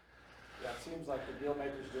 Yeah, it seems like the deal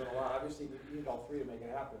maker's doing a lot. Obviously, you need all 3 to make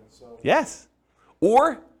it happen. So yes.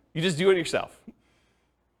 Or you just do it yourself.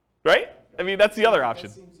 Right? I mean, that's the other option.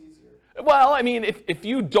 That seems easier. Well, I mean, if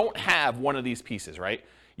you don't have one of these pieces, right?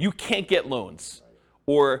 You can't get loans,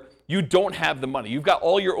 or you don't have the money. You've got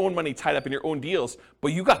all your own money tied up in your own deals,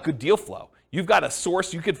 but you got good deal flow. You've got a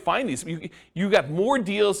source. You could find these. You got more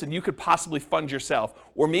deals than you could possibly fund yourself.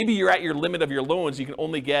 Or maybe you're at your limit of your loans. You can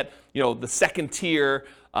only get, the second tier,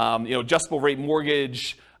 adjustable rate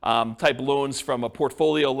mortgage type loans from a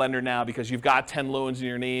portfolio lender now because you've got 10 loans in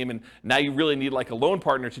your name, and now you really need like a loan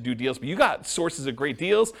partner to do deals. But you got sources of great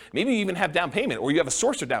deals. Maybe you even have down payment, or you have a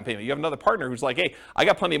source of down payment. You have another partner who's like, hey, I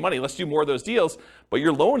got plenty of money. Let's do more of those deals. But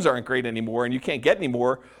your loans aren't great anymore, and you can't get any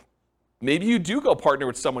more. Maybe you do go partner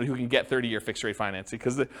with someone who can get 30-year fixed rate financing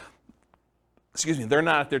because, they're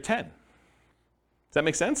not at their 10. Does that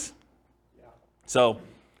make sense? Yeah. So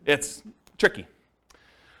it's tricky.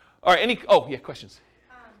 All right, questions?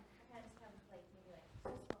 I kind of like maybe like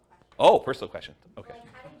personal questions. Oh, personal question. Okay. Like,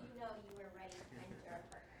 how did you know you were ready to enter a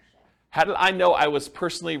partnership? How did I know I was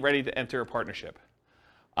personally ready to enter a partnership?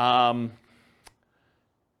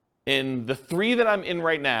 In the 3 that I'm in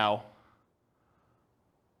right now,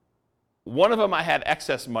 one of them I had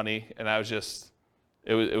excess money, and I was just,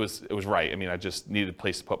 it was right. I mean, I just needed a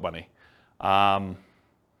place to put money. Another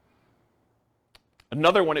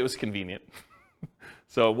one, it was convenient.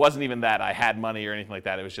 So it wasn't even that I had money or anything like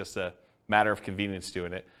that. It was just a matter of convenience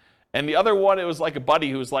doing it. And the other one, it was like a buddy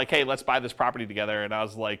who was like, hey, let's buy this property together. And I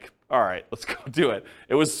was like, all right, let's go do it.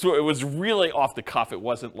 It was really off the cuff. It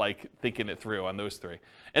wasn't like thinking it through on those 3.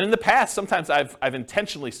 And in the past, sometimes I've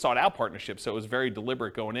intentionally sought out partnerships. So it was very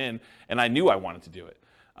deliberate going in, and I knew I wanted to do it.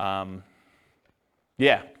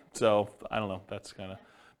 So I don't know. That's kind of,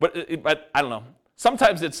 but I don't know.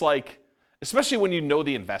 Sometimes it's like, especially when you know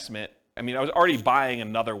the investment. I mean, I was already buying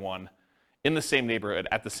another one in the same neighborhood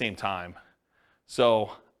at the same time.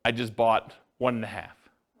 So I just bought 1.5,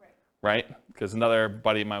 right? Because another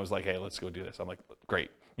buddy of mine was like, hey, let's go do this. I'm like,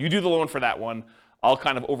 great. You do the loan for that one. I'll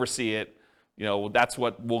kind of oversee it. That's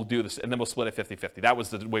what we'll do this. And then we'll split it 50-50. That was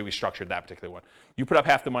the way we structured that particular one. You put up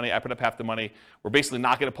half the money. I put up half the money. We're basically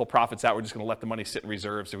not going to pull profits out. We're just going to let the money sit in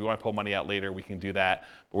reserves. If we want to pull money out later, we can do that.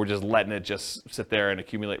 But we're just letting it just sit there and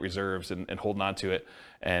accumulate reserves and holding on to it.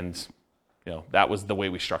 And, that was the way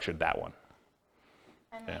we structured that one.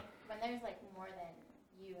 And Yeah. when there's like more than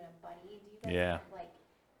you and a buddy, do you guys have like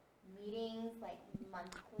meetings like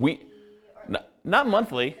monthly not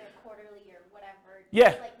monthly. Or quarterly or whatever? Yeah.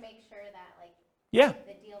 Just, like make sure that like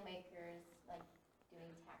the deal maker is like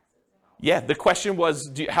doing taxes and all. Yeah, the question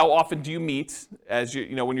was, how often do you meet as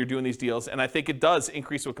when you're doing these deals? And I think it does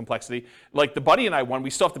increase with complexity. Like the buddy and I one, we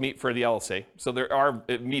still have to meet for the LLC. So there are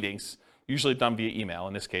meetings, usually done via email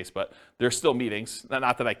in this case, but there's still meetings.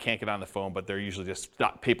 Not that I can't get on the phone, but they're usually just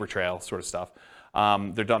not paper trail sort of stuff.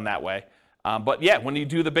 They're done that way. But yeah, when you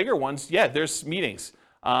do the bigger ones, there's meetings.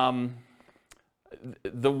 The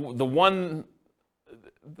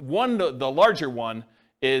larger one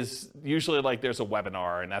is usually like there's a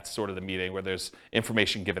webinar, and that's sort of the meeting where there's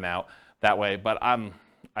information given out that way. But I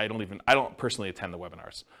don't personally attend the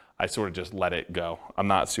webinars. I sort of just let it go. I'm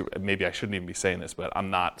not super, maybe I shouldn't even be saying this, but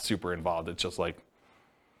I'm not super involved. It's just like,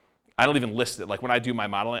 I don't even list it. Like when I do my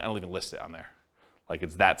modeling, I don't even list it on there. Like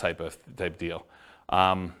it's that type deal.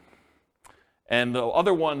 And the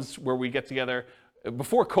other ones where we get together,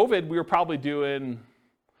 before COVID, we were probably doing,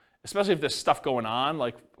 especially if there's stuff going on,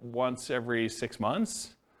 like once every 6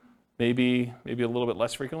 months, maybe a little bit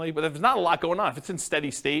less frequently. But if there's not a lot going on, if it's in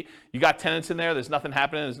steady state, you got tenants in there's nothing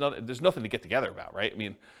happening, there's nothing to get together about, right? I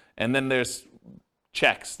mean, and then there's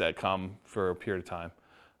checks that come for a period of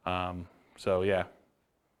time. So yeah. Does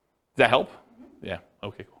that help? Mm-hmm. Yeah.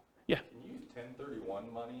 Okay, cool. Yeah. Can you use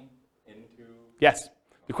 1031 money into? Yes.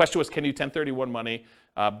 The question was, can you 1031 money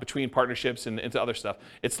between partnerships and into other stuff?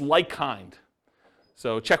 It's like kind.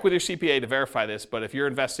 So check with your CPA to verify this, but if you're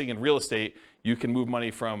investing in real estate, you can move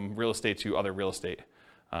money from real estate to other real estate.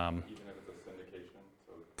 Even if it's a syndication?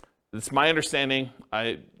 So it's my understanding,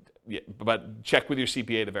 but check with your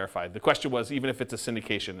CPA to verify. The question was, even if it's a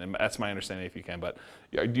syndication, and that's my understanding if you can, but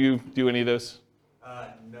do you do any of those?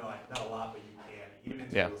 No, not a lot, but you can, even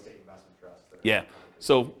into real estate investment trusts. Yeah,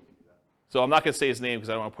 so I'm not going to say his name because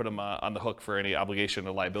I don't want to put him on the hook for any obligation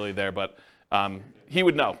or liability there, but he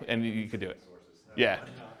would know, and you could do it. Yeah,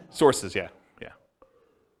 sources, yeah. does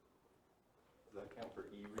that count for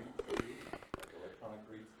e-REITs, like electronic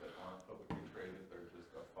REITs that aren't publicly traded? They're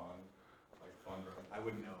just a fund, like fund. I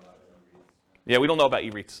wouldn't know about e-REITs. Yeah, we don't know about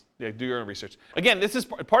e-REITs. Yeah, do your own research. Again, this is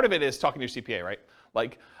part of it is talking to your CPA, right?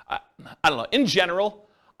 Like, I don't know. In general,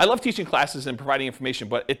 I love teaching classes and providing information,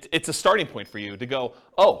 but it's a starting point for you to go,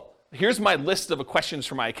 oh, here's my list of questions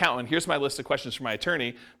for my accountant. Here's my list of questions for my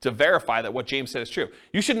attorney to verify that what James said is true.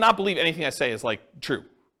 You should not believe anything I say is like true,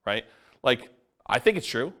 right? Like, I think it's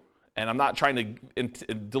true, and I'm not trying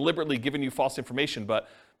to deliberately giving you false information, but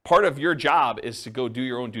Part of your job is to go do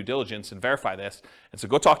your own due diligence and verify this. And so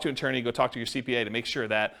go talk to an attorney, go talk to your CPA to make sure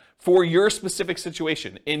that for your specific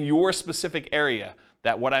situation, in your specific area,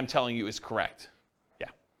 that what I'm telling you is correct. Yeah.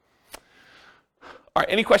 All right,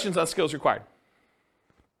 any questions on skills required?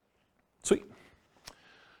 Sweet.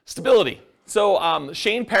 Stability. So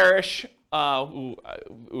Shane Parrish, who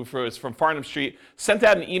is from Farnham Street, sent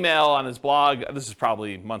out an email on his blog. This is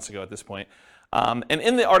probably months ago at this point. And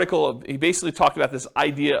in the article, he basically talked about this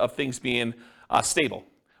idea of things being stable,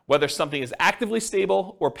 whether something is actively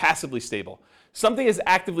stable or passively stable. Something is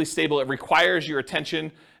actively stable, it requires your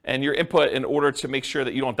attention and your input in order to make sure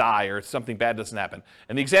that you don't die or something bad doesn't happen.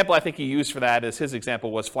 And the example I think he used for that is his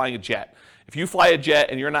example was flying a jet. If you fly a jet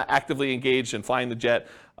and you're not actively engaged in flying the jet,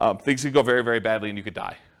 things could go very, very badly and you could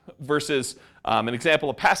die. Versus an example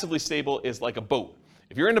of passively stable is like a boat.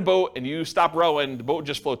 If you're in a boat and you stop rowing, the boat will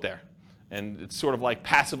just float there. And it's sort of like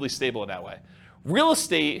passively stable in that way. Real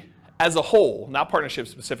estate as a whole, not partnerships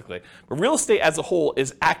specifically, but real estate as a whole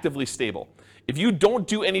is actively stable. If you don't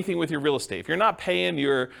do anything with your real estate, if you're not paying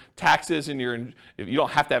your taxes and you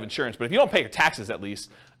don't have to have insurance, but if you don't pay your taxes at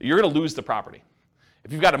least, you're going to lose the property.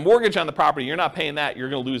 If you've got a mortgage on the property, you're not paying that, you're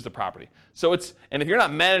going to lose the property. And if you're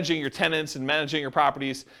not managing your tenants and managing your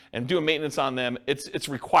properties and doing maintenance on them, it's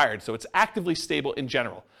required. So it's actively stable in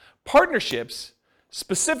general. Partnerships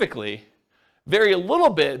specifically vary a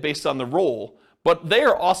little bit based on the role, but they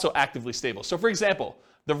are also actively stable. So for example,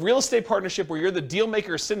 the real estate partnership where you're the deal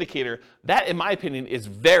maker or syndicator, that in my opinion is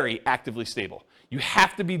very actively stable. You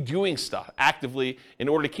have to be doing stuff actively in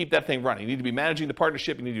order to keep that thing running. You need to be managing the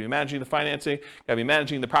partnership, you need to be managing the financing, you gotta be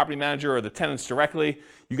managing the property manager or the tenants directly.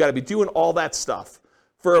 You gotta be doing all that stuff.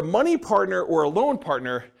 For a money partner or a loan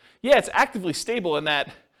partner, yeah, it's actively stable in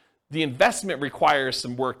that the investment requires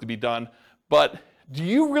some work to be done, but do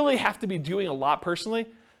you really have to be doing a lot personally?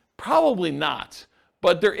 Probably not,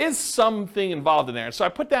 but there is something involved in there. And so I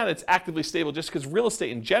put down it's actively stable just because real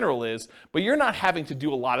estate in general is, but you're not having to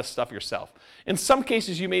do a lot of stuff yourself. In some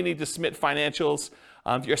cases, you may need to submit financials,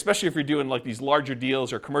 especially if you're doing like these larger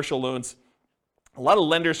deals or commercial loans. A lot of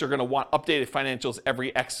lenders are going to want updated financials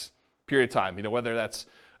every X period of time, whether that's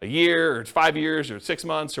a year or 5 years or 6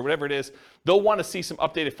 months or whatever it is. They'll want to see some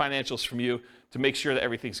updated financials from you to make sure that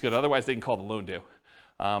everything's good. Otherwise, they can call the loan due.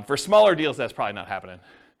 For smaller deals, that's probably not happening.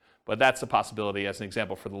 But that's a possibility as an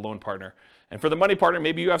example for the loan partner. And for the money partner,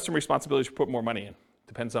 maybe you have some responsibility to put more money in.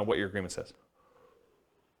 Depends on what your agreement says.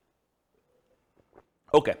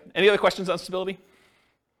 Okay, any other questions on stability?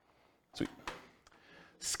 Sweet.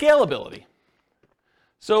 Scalability.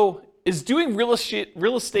 So is doing real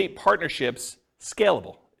estate partnerships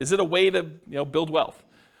scalable? Is it a way to build wealth?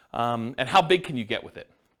 And how big can you get with it?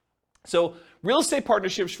 So real estate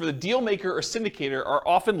partnerships for the deal maker or syndicator are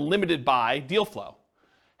often limited by deal flow.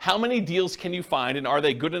 How many deals can you find, and are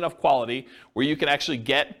they good enough quality where you can actually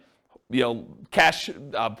get cash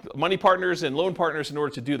money partners and loan partners in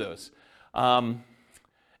order to do those? And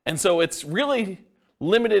so it's really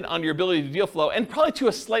limited on your ability to deal flow, and probably to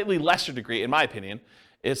a slightly lesser degree, in my opinion,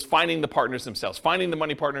 is finding the partners themselves, finding the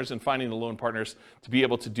money partners and finding the loan partners to be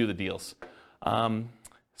able to do the deals.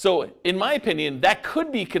 So in my opinion, that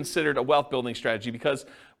could be considered a wealth building strategy because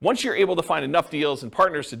once you're able to find enough deals and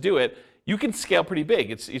partners to do it, you can scale pretty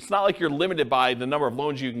big. It's not like you're limited by the number of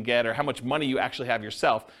loans you can get or how much money you actually have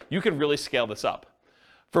yourself. You can really scale this up.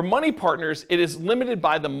 For money partners, it is limited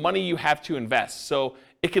by the money you have to invest. So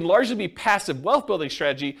it can largely be passive wealth building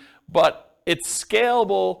strategy, but it's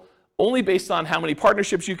scalable only based on how many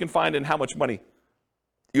partnerships you can find and how much money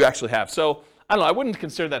you actually have. So I don't know, I wouldn't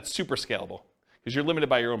consider that super scalable because you're limited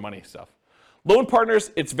by your own money stuff. Loan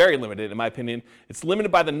partners, it's very limited in my opinion. It's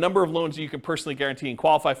limited by the number of loans that you can personally guarantee and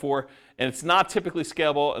qualify for, and it's not typically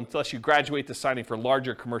scalable unless you graduate to signing for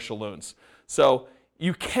larger commercial loans. So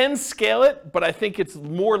you can scale it, but I think it's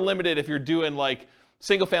more limited if you're doing like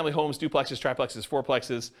single family homes, duplexes, triplexes,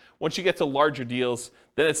 fourplexes. Once you get to larger deals,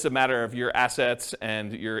 then it's a matter of your assets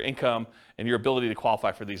and your income and your ability to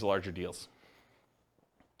qualify for these larger deals.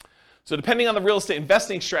 So depending on the real estate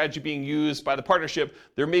investing strategy being used by the partnership,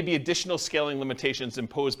 there may be additional scaling limitations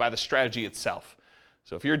imposed by the strategy itself.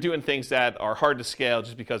 So if you're doing things that are hard to scale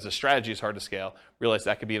just because the strategy is hard to scale, realize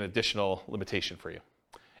that could be an additional limitation for you.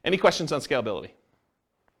 Any questions on scalability?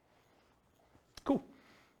 Cool.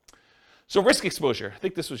 So risk exposure. I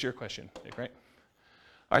think this was your question, Nick, right?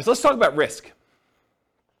 All right, so let's talk about risk.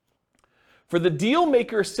 For the deal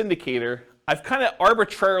maker syndicator, I've kind of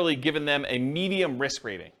arbitrarily given them a medium risk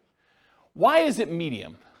rating. Why is it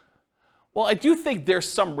medium? Well, I do think there's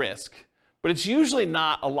some risk, but it's usually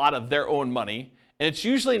not a lot of their own money, And it's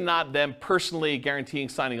usually not them personally guaranteeing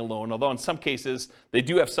signing a loan, although in some cases they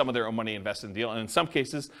do have some of their own money invested in the deal. And in some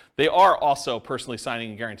cases, they are also personally signing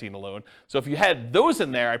and guaranteeing the loan. So if you had those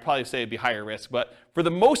in there, I'd probably say it'd be higher risk. But for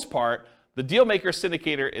the most part, the deal maker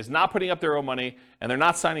syndicator is not putting up their own money and they're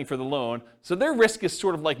not signing for the loan. So their risk is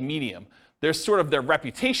sort of like medium. There's sort of their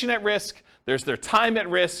reputation at risk, there's their time at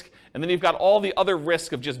risk, and then you've got all the other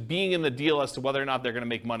risk of just being in the deal as to whether or not they're going to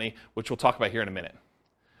make money, which we'll talk about here in a minute.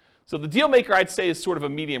 So the deal maker, I'd say, is sort of a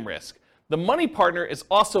medium risk. The money partner is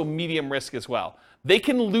also medium risk as well. They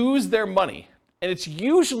can lose their money, and it's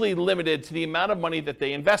usually limited to the amount of money that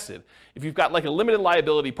they invested. If you've got like a limited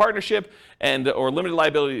liability partnership or limited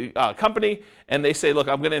liability company, and they say, look,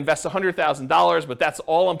 I'm going to invest $100,000, but that's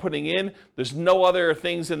all I'm putting in. There's no other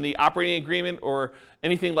things in the operating agreement or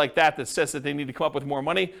anything like that that says that they need to come up with more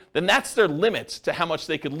money, then that's their limit to how much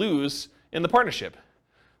they could lose in the partnership.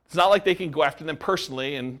 It's not like they can go after them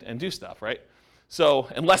personally and do stuff, right? So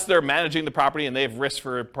unless they're managing the property and they have risk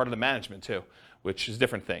for part of the management too, which is a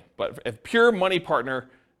different thing. But a pure money partner,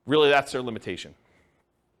 really that's their limitation.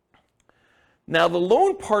 Now the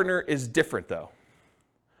loan partner is different though.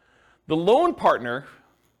 The loan partner,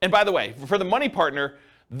 and by the way, for the money partner,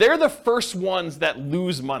 they're the first ones that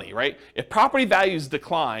lose money, right? If property values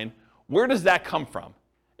decline, where does that come from?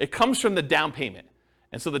 It comes from the down payment.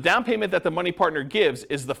 And so the down payment that the money partner gives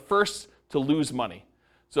is the first to lose money.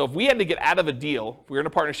 So if we had to get out of a deal, if we were in a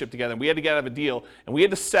partnership together and we had to get out of a deal and we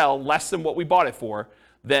had to sell less than what we bought it for,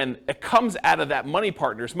 then it comes out of that money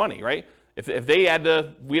partner's money, right? If we had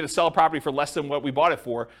to sell a property for less than what we bought it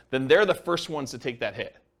for, then they're the first ones to take that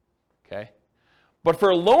hit, okay? But for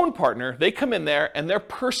a loan partner, they come in there and they're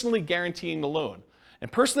personally guaranteeing the loan.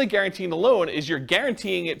 And personally guaranteeing the loan is you're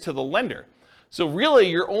guaranteeing it to the lender. So really,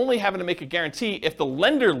 you're only having to make a guarantee if the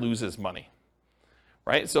lender loses money,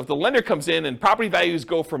 right? So if the lender comes in and property values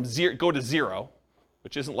go to zero,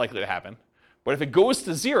 which isn't likely to happen, but if it goes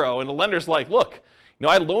to zero and the lender's like, look,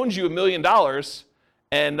 I loaned you $1 million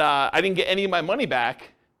and I didn't get any of my money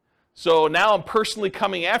back, so now I'm personally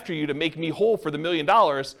coming after you to make me whole for the $1 million,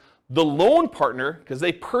 the loan partner, because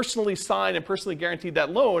they personally signed and personally guaranteed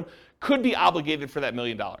that loan, could be obligated for that $1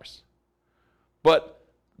 million. But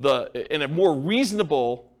in a more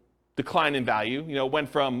reasonable decline in value, went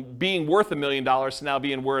from being worth $1 million to now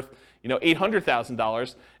being worth,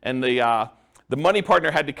 $800,000, and the money partner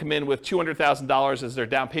had to come in with $200,000 as their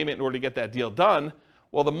down payment in order to get that deal done.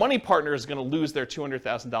 Well, the money partner is going to lose their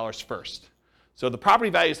 $200,000 first. So the property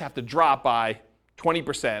values have to drop by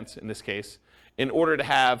 20% in this case in order to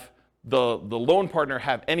have the loan partner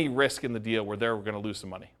have any risk in the deal where they're going to lose some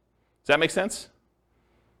money. Does that make sense?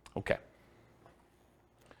 Okay.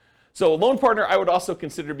 So a loan partner I would also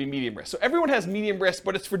consider to be medium risk. So everyone has medium risk,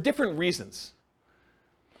 but it's for different reasons.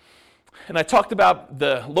 And I talked about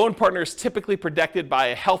the loan partner is typically protected by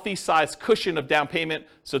a healthy size cushion of down payment.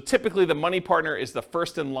 So typically the money partner is the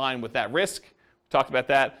first in line with that risk. We talked about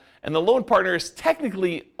that. And the loan partner is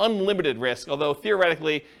technically unlimited risk, although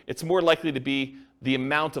theoretically it's more likely to be the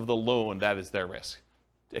amount of the loan that is their risk.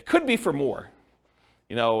 It could be for more.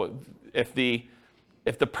 If the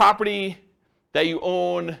property that you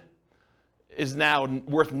own is now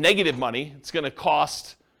worth negative money, it's going to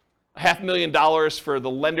cost $500,000 for the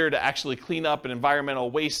lender to actually clean up an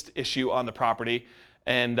environmental waste issue on the property,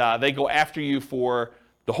 and they go after you for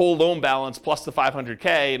the whole loan balance plus the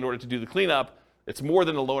 $500K in order to do the cleanup. It's more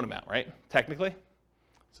than the loan amount, right? Technically.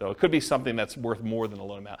 So it could be something that's worth more than the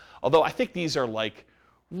loan amount. Although I think these are like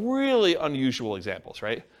really unusual examples,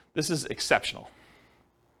 right? This is exceptional.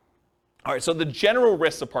 All right, so the general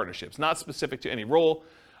risks of partnerships, not specific to any role.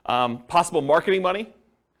 Possible marketing money,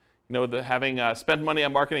 having spent money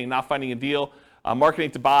on marketing and not finding a deal, marketing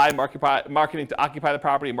to buy, marketing to occupy the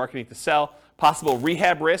property, marketing to sell. Possible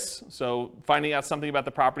rehab risks, so finding out something about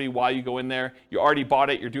the property while you go in there. You already bought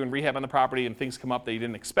it, you're doing rehab on the property, and things come up that you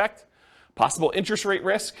didn't expect. Possible interest rate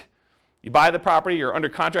risk. You buy the property, you're under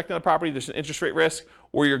contract on the property, there's an interest rate risk,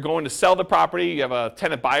 or you're going to sell the property, you have a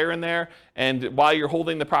tenant buyer in there, and while you're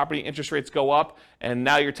holding the property, interest rates go up, and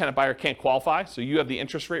now your tenant buyer can't qualify, so you have the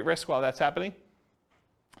interest rate risk while that's happening.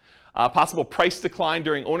 Possible price decline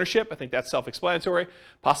during ownership, I think that's self-explanatory.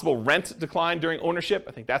 Possible rent decline during ownership,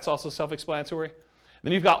 I think that's also self-explanatory.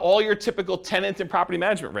 Then you've got all your typical tenant and property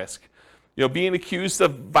management risk. Being accused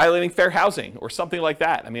of violating fair housing or something like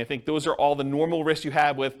that. I think those are all the normal risks you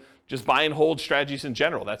have with just buy and hold strategies in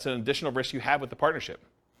general. That's an additional risk you have with the partnership.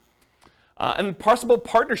 And possible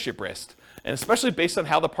partnership risk, and especially based on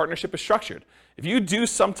how the partnership is structured. If you do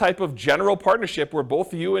some type of general partnership where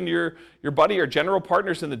both you and your buddy are general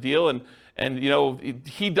partners in the deal, and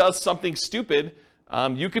he does something stupid,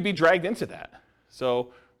 you could be dragged into that.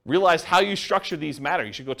 So realize how you structure these matter.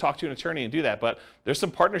 You should go talk to an attorney and do that. But there's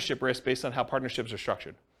some partnership risk based on how partnerships are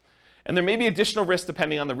structured. And there may be additional risk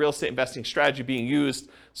depending on the real estate investing strategy being used.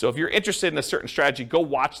 So if you're interested in a certain strategy, go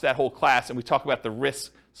watch that whole class, and we talk about the risks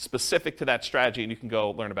specific to that strategy, and you can go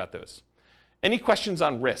learn about those. Any questions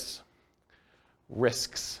on risks?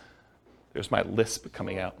 Risks. There's my lisp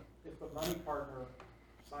coming out. If the money partner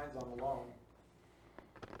signs on the loan,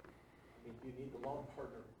 you need the loan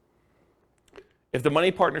partner. If the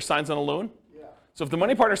money partner signs on a loan? Yeah. So if the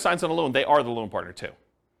money partner signs on a loan, they are the loan partner too. Right.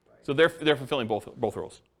 So they're fulfilling both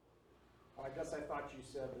rules. Well, I guess I thought you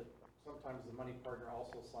said that sometimes the money partner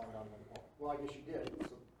also signed on the loan. Well, I guess you did.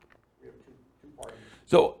 So we have two parties.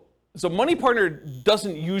 So money partner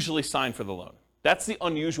doesn't usually sign for the loan. That's the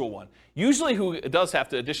unusual one. Usually who does have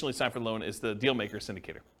to additionally sign for the loan is the deal maker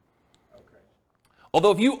syndicator. Okay.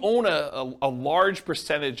 Although if you own a large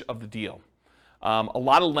percentage of the deal, a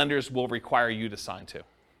lot of lenders will require you to sign too,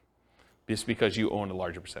 just because you own a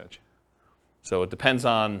larger percentage. So it depends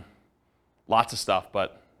on lots of stuff,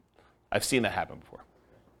 but I've seen that happen before.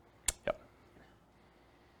 Yep.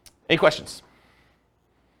 Any questions?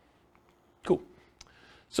 Cool.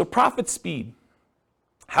 So profit speed.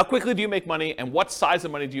 How quickly do you make money, and what size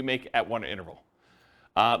of money do you make at one interval?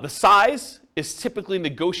 The size is typically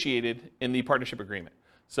negotiated in the partnership agreement.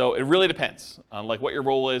 So it really depends on like what your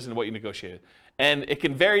role is and what you negotiated. And it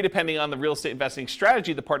can vary depending on the real estate investing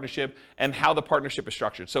strategy of the partnership and how the partnership is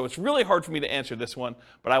structured. So it's really hard for me to answer this one,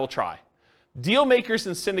 but I will try. Deal makers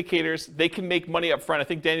and syndicators, they can make money up front. I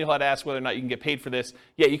think Daniel had asked whether or not you can get paid for this.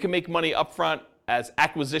 Yeah, you can make money up front as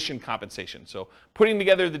acquisition compensation. So putting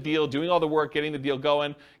together the deal, doing all the work, getting the deal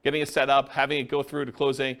going, getting it set up, having it go through to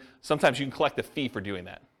closing. Sometimes you can collect a fee for doing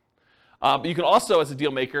that. But you can also, as a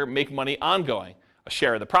deal maker, make money ongoing. A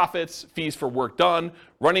share of the profits, fees for work done,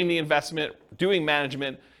 running the investment, doing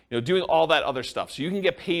management, doing all that other stuff. So you can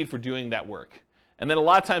get paid for doing that work. And then a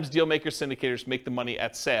lot of times deal makers, syndicators make the money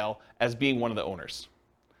at sale as being one of the owners.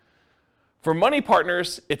 For money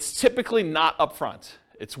partners, it's typically not upfront.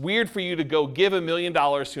 It's weird for you to go give $1 million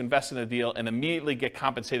to invest in a deal and immediately get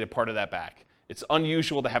compensated part of that back. It's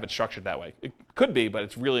unusual to have it structured that way. It could be, but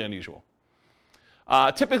it's really unusual.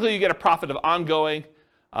 Typically, you get a profit of ongoing,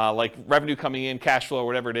 like revenue coming in, cash flow,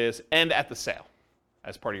 whatever it is, and at the sale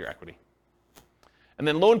as part of your equity. And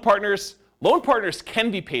then loan partners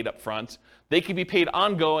can be paid up front. They can be paid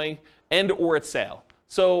ongoing and or at sale.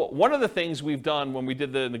 So one of the things we've done when we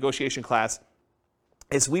did the negotiation class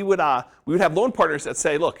is we would have loan partners that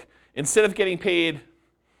say, look, instead of getting paid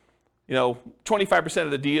 25%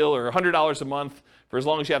 of the deal or $100 a month for as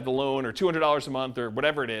long as you have the loan, or $200 a month, or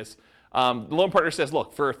whatever it is, the loan partner says,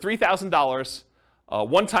 look, for $3,000,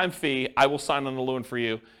 one-time fee, I will sign on the loan for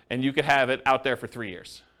you, and you could have it out there for 3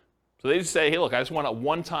 years. So they just say, hey, look, I just want a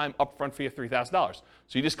one-time upfront fee of $3,000. So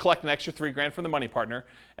you just collect an extra $3,000 from the money partner,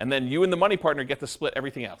 and then you and the money partner get to split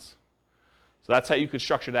everything else. So that's how you could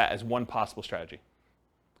structure that as one possible strategy.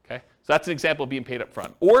 Okay? So that's an example of being paid up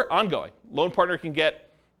front. Or ongoing. Loan partner can get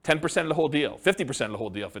 10% of the whole deal, 50% of the whole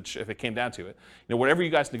deal if it came down to it. Whatever you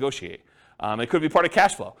guys negotiate. It could be part of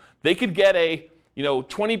cash flow. They could get a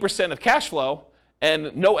 20% of cash flow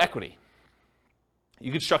and no equity.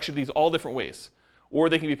 You could structure these all different ways. Or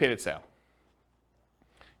they can be paid at sale.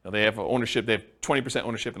 They have ownership, they have 20%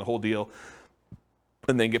 ownership in the whole deal,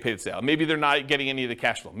 and then get paid at sale. Maybe they're not getting any of the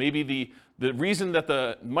cash flow. Maybe the reason that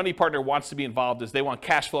the money partner wants to be involved is they want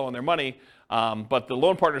cash flow on their money, but the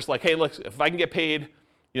loan partner's like, hey, look, if I can get paid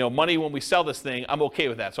money when we sell this thing, I'm okay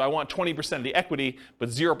with that. So I want 20% of the equity, but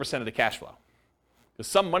 0% of the cash flow. Because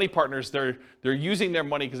some money partners, they're using their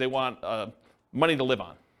money because they want money to live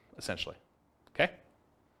on, essentially. Okay?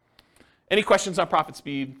 Any questions on profit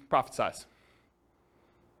speed, profit size?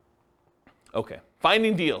 Okay.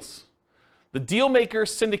 Finding deals. The deal maker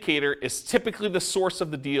syndicator is typically the source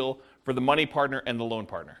of the deal for the money partner and the loan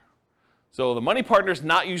partner. So the money partner is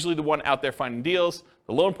not usually the one out there finding deals.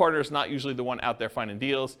 The loan partner is not usually the one out there finding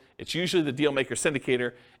deals. It's usually the deal maker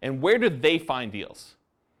syndicator. And where do they find deals?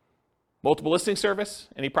 Multiple listing service,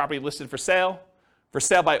 any property listed for sale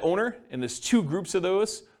by owner, and there's two groups of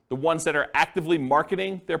those. The ones that are actively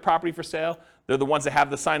marketing their property for sale, they're the ones that have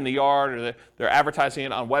the sign in the yard, or they're advertising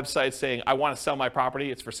it on websites saying, I want to sell my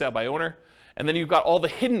property, it's for sale by owner. And then you've got all the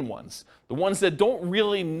hidden ones, the ones that don't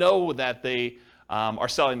really know that they are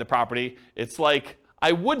selling the property. It's like,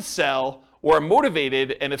 I would sell, or I'm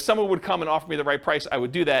motivated, and if someone would come and offer me the right price, I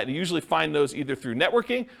would do that. And you usually find those either through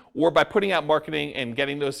networking or by putting out marketing and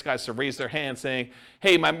getting those guys to raise their hand saying,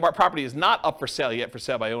 hey, my property is not up for sale yet for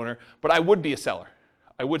sale by owner, but I would be a seller.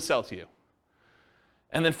 I would sell to you.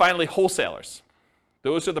 And then finally, wholesalers.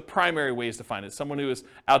 Those are the primary ways to find it. Someone who is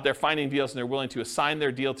out there finding deals and they're willing to assign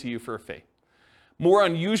their deal to you for a fee. More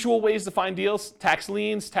unusual ways to find deals: tax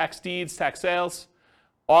liens, tax deeds, tax sales,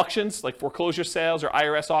 auctions like foreclosure sales or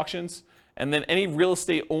IRS auctions, and then any real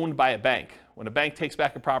estate owned by a bank. When a bank takes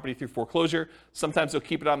back a property through foreclosure, sometimes they'll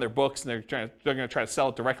keep it on their books and they're going to try to sell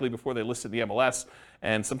it directly before they list it in the MLS,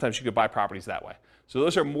 and sometimes you could buy properties that way. So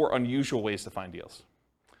those are more unusual ways to find deals.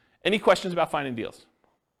 Any questions about finding deals?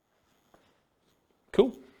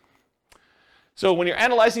 Cool. So when you're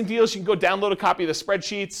analyzing deals, you can go download a copy of the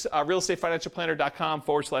spreadsheets,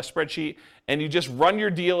 realestateFinancialPlanner.com/spreadsheet, and you just run your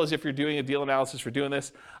deal as if you're doing a deal analysis for doing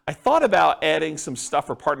this. I thought about adding some stuff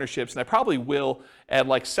for partnerships, and I probably will add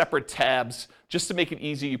like separate tabs just to make it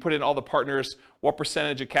easy. You put in all the partners, what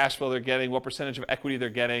percentage of cash flow they're getting, what percentage of equity they're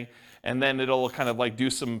getting, and then it'll kind of like do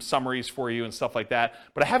some summaries for you and stuff like that.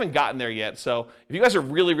 But I haven't gotten there yet. So if you guys are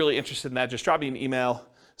really, really interested in that, just drop me an email,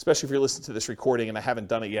 especially if you're listening to this recording and I haven't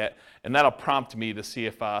done it yet, and that'll prompt me to see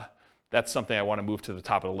if that's something I want to move to the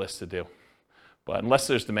top of the list to do. But unless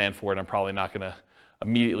there's demand for it, I'm probably not going to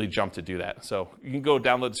immediately jump to do that. So you can go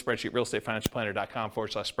download the spreadsheet,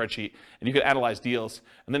 realestateFinancialPlanner.com/spreadsheet, and you can analyze deals,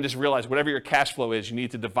 and then just realize whatever your cash flow is, you need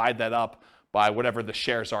to divide that up by whatever the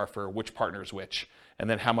shares are for which partner is which, and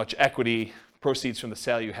then how much equity proceeds from the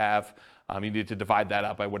sale you have, you need to divide that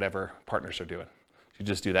up by whatever partners are doing. You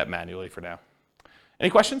just do that manually for now. Any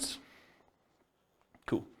questions?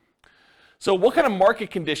 Cool. So what kind of market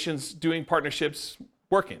conditions doing partnerships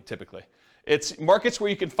work in typically? It's markets where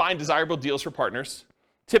you can find desirable deals for partners,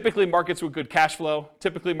 typically markets with good cash flow,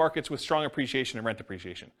 typically markets with strong appreciation and rent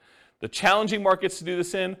appreciation. The challenging markets to do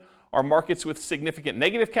this in are markets with significant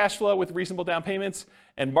negative cash flow with reasonable down payments,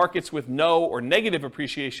 and markets with no or negative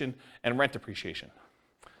appreciation and rent appreciation.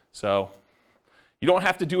 So you don't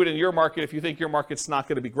have to do it in your market. If you think your market's not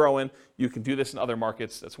going to be growing, you can do this in other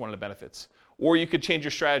markets. That's one of the benefits. Or you could change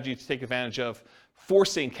your strategy to take advantage of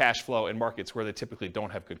forcing cash flow in markets where they typically don't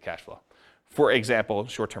have good cash flow. For example,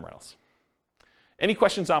 short-term rentals. Any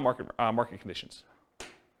questions on market conditions?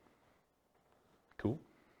 Cool.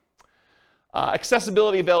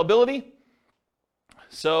 Accessibility, availability.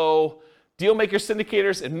 So deal makers,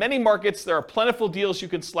 syndicators. In many markets, there are plentiful deals you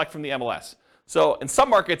can select from the MLS. So in some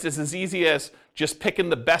markets, it's as easy as just picking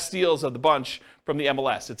the best deals of the bunch from the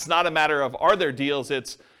MLS. It's not a matter of are there deals,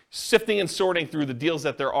 it's sifting and sorting through the deals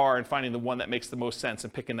that there are and finding the one that makes the most sense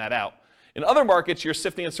and picking that out. In other markets, you're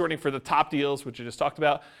sifting and sorting for the top deals, which I just talked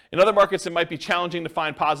about. In other markets, it might be challenging to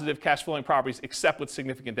find positive cash flowing properties except with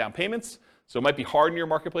significant down payments. So it might be hard in your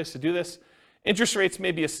marketplace to do this. Interest rates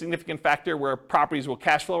may be a significant factor where properties will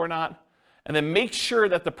cash flow or not. And then make sure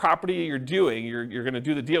that the property you're going to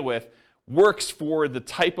do the deal with, works for the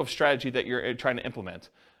type of strategy that you're trying to implement.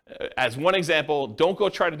 As one example, don't go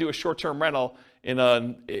try to do a short-term rental in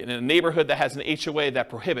a neighborhood that has an HOA that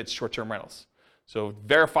prohibits short-term rentals. So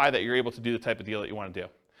verify that you're able to do the type of deal that you want to do.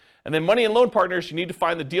 And then money and loan partners, you need to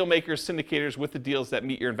find the deal makers, syndicators with the deals that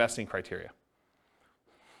meet your investing criteria.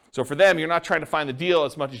 So for them, you're not trying to find the deal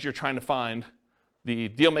as much as you're trying to find the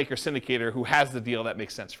deal maker syndicator who has the deal that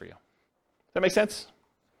makes sense for you. Does that make sense?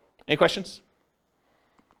 Any questions?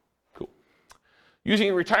 Cool.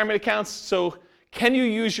 Using retirement accounts. So can you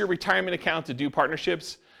use your retirement account to do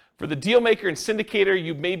partnerships? For the deal maker and syndicator,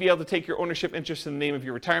 you may be able to take your ownership interest in the name of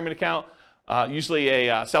your retirement account, usually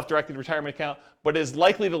a self-directed retirement account, but is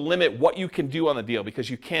likely to limit what you can do on the deal because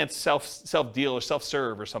you can't self-deal or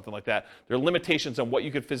self-serve or something like that. There are limitations on what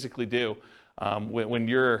you could physically do when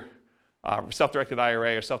your self-directed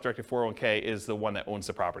IRA or self-directed 401k is the one that owns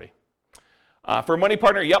the property. For a money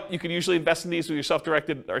partner, yep, you could usually invest in these with your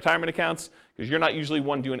self-directed retirement accounts because you're not usually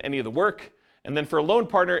one doing any of the work. And then for a loan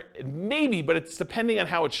partner, maybe, but it's depending on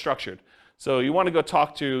how it's structured. So you want to go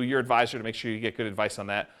talk to your advisor to make sure you get good advice on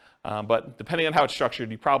that. But depending on how it's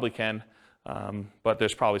structured, you probably can, but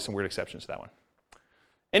there's probably some weird exceptions to that one.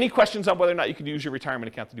 Any questions on whether or not you can use your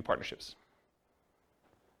retirement account to do partnerships?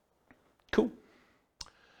 Cool.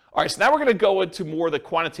 All right, so now we're going to go into more of the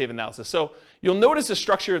quantitative analysis. So you'll notice the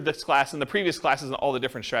structure of this class and the previous classes and all the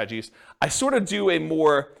different strategies. I sort of do a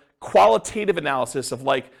more qualitative analysis of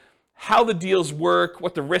like how the deals work,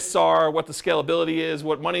 what the risks are, what the scalability is,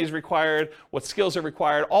 what money is required, what skills are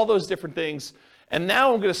required, all those different things. And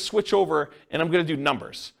now I'm going to switch over and I'm going to do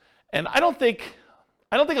numbers. And I don't think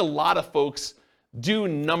a lot of folks do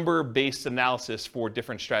number-based analysis for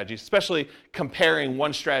different strategies, especially comparing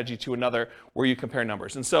one strategy to another where you compare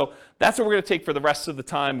numbers. And so that's what we're going to take for the rest of the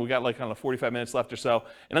time. We got like 45 minutes left or so.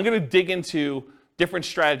 And I'm going to dig into different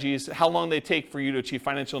strategies, how long they take for you to achieve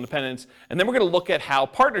financial independence. And then we're going to look at how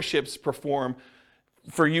partnerships perform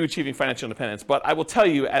for you achieving financial independence. But I will tell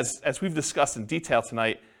you, as we've discussed in detail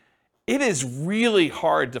tonight, it is really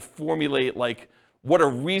hard to formulate like what a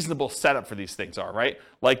reasonable setup for these things are, right?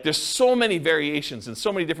 Like there's so many variations and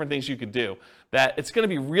so many different things you could do that it's going to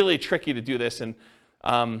be really tricky to do this. And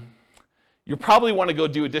you probably want to go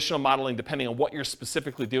do additional modeling depending on what you're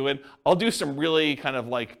specifically doing. I'll do some really kind of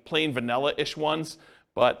like plain vanilla-ish ones,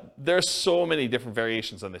 but there's so many different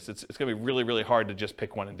variations on this. It's going to be really, really hard to just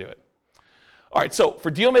pick one and do it. All right, so for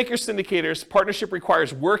deal makers, syndicators, partnership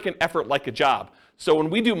requires work and effort like a job. So when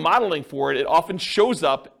we do modeling for it, it often shows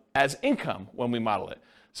up as income when we model it.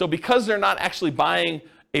 So because they're not actually buying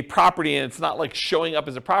a property and it's not like showing up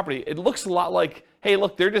as a property, it looks a lot like, hey,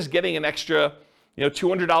 look, they're just getting an extra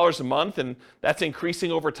 $200 a month, and that's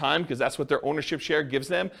increasing over time because that's what their ownership share gives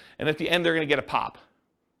them. And at the end, they're going to get a pop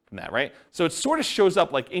from that, right? So it sort of shows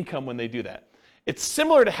up like income when they do that. It's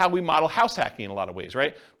similar to how we model house hacking in a lot of ways,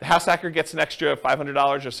 right? The house hacker gets an extra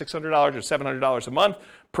 $500 or $600 or $700 a month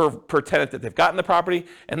per tenant that they've got in the property,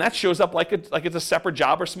 and that shows up like it's a separate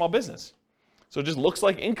job or small business. So it just looks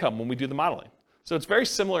like income when we do the modeling. So it's very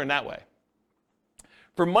similar in that way.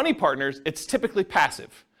 For money partners, it's typically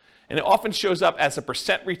passive, and it often shows up as a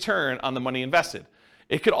 % return on the money invested.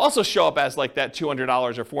 It could also show up as like that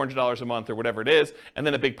 $200 or $400 a month or whatever it is, and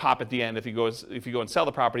then a big pop at the end if you go and sell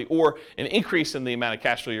the property, or an increase in the amount of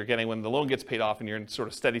cash flow you're getting when the loan gets paid off and you're in sort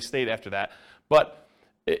of steady state after that. But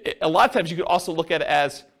a lot of times you could also look at it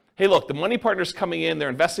as, hey, look, the money partner's coming in, they're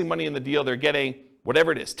investing money in the deal, they're getting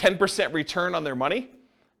whatever it is, 10% return on their money,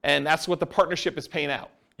 and that's what the partnership is paying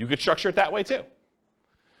out. You could structure it that way too.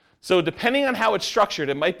 So depending on how it's structured,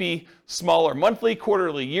 it might be smaller monthly,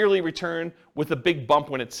 quarterly, yearly return with a big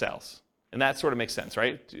bump when it sells. And that sort of makes sense,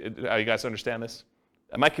 right? How you guys understand this?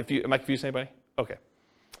 Am I confusing anybody? Okay.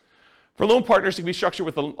 For loan partners, it can be structured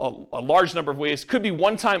with a large number of ways. It could be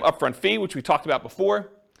one-time upfront fee, which we talked about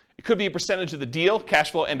before. It could be a percentage of the deal,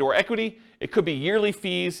 cash flow and or equity. It could be yearly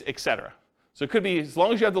fees, etc. So it could be, as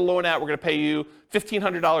long as you have the loan out, we're going to pay you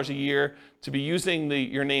 $1,500 a year to be using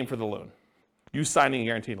your name for the loan. You signing and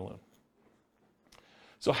guaranteeing a loan.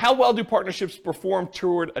 So how well do partnerships perform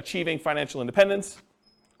toward achieving financial independence?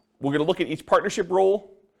 We're going to look at each partnership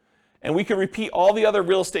role, and we can repeat all the other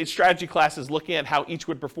real estate strategy classes looking at how each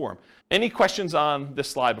would perform. Any questions on this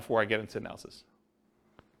slide before I get into analysis?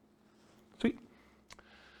 Sweet.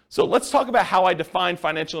 So let's talk about how I define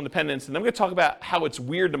financial independence, and then we're going to talk about how it's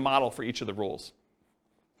weird to model for each of the roles.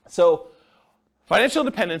 So financial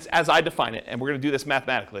independence, as I define it, and we're going to do this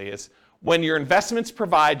mathematically, is when your investments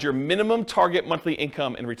provide your minimum target monthly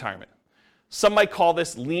income in retirement. Some might call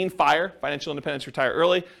this lean FIRE, financial independence, retire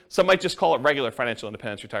early. Some might just call it regular financial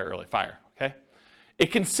independence, retire early, FIRE, okay?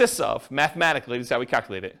 It consists of, mathematically, this is how we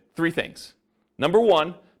calculate it, 3 things. Number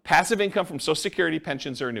 1, passive income from Social Security,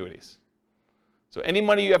 pensions, or annuities. So any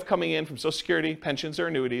money you have coming in from Social Security, pensions, or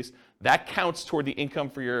annuities, that counts toward the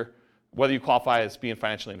income for whether you qualify as being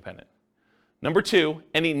financially independent. Number 2,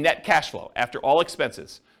 any net cash flow after all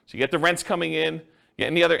expenses. So you get the rents coming in, you get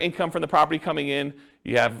any other income from the property coming in,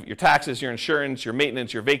 you have your taxes, your insurance, your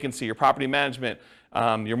maintenance, your vacancy, your property management,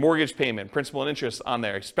 your mortgage payment, principal and interest on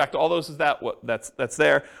there. Expect all those as that's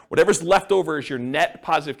there. Whatever's left over is your net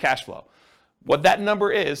positive cash flow. What that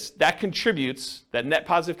number is, that contributes, that net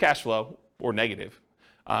positive cash flow, or negative,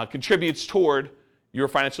 contributes toward your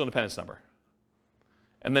financial independence number.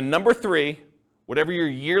 And then number 3, whatever your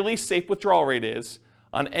yearly safe withdrawal rate is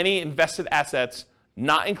on any invested assets,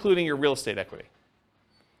 not including your real estate equity.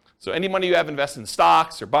 So any money you have invested in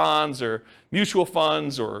stocks or bonds or mutual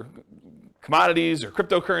funds or commodities or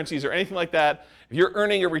cryptocurrencies or anything like that, if you're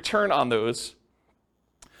earning a return on those,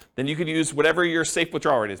 then you could use whatever your safe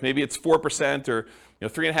withdrawal rate is. Maybe it's 4% or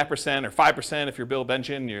 3.5% or 5% if you're Bill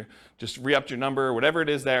Benjamin, you just re-upped your number, whatever it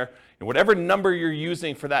is there. And whatever number you're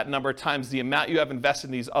using for that number times the amount you have invested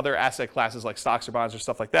in these other asset classes like stocks or bonds or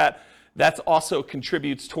stuff like that, that also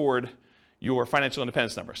contributes toward your financial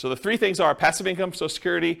independence number. So the 3 things are passive income, Social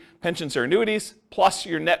Security, pensions or annuities, plus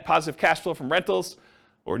your net positive cash flow from rentals,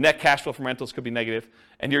 or net cash flow from rentals could be negative,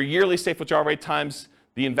 and your yearly safe withdrawal rate times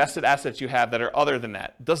the invested assets you have that are other than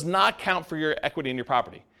that. Does not count for your equity in your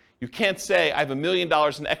property. You can't say I have $1 million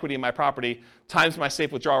in equity in my property times my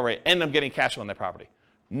safe withdrawal rate and I'm getting cash flow on that property.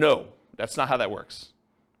 No, that's not how that works.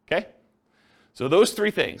 Okay? So those 3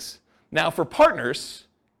 things. Now for partners,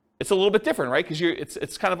 it's a little bit different, right? Because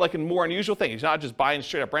it's kind of like a more unusual thing. You're not just buying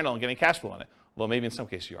straight up rental and getting cash flow on it, although maybe in some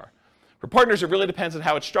cases you are. For partners, it really depends on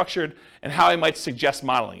how it's structured and how I might suggest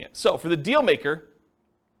modeling it. So for the deal maker,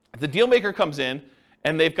 if the deal maker comes in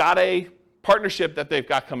and they've got a partnership that they've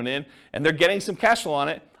got coming in and they're getting some cash flow on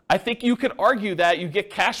it, I think you could argue that you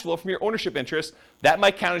get cash flow from your ownership interest. That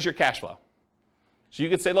might count as your cash flow. So you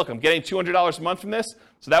could say, look, I'm getting $200 a month from this,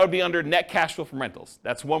 so that would be under net cash flow from rentals.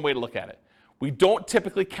 That's one way to look at it. We don't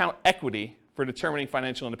typically count equity for determining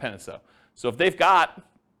financial independence, though. So if they've got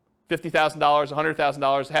 $50,000, $100,000,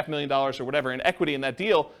 $500,000, or whatever in equity in that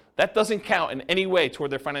deal, that doesn't count in any way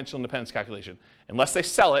toward their financial independence calculation. Unless they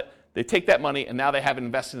sell it, they take that money and now they have it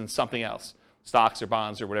invested in something else, stocks or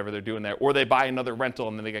bonds or whatever they're doing there, or they buy another rental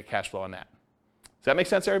and then they get cash flow on that. Does that make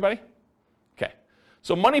sense, everybody? Okay.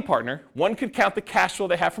 So money partner, one could count the cash flow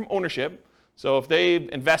they have from ownership. So if they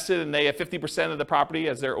invested and they have 50% of the property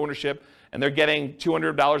as their ownership and they're getting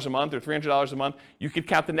 $200 a month or $300 a month, you could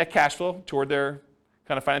count the net cash flow toward their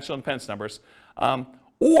kind of financial independence numbers.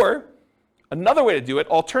 Or another way to do it,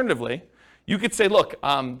 alternatively, you could say, look,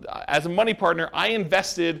 as a money partner, I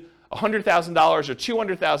invested $100,000 or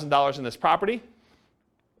 $200,000 in this property,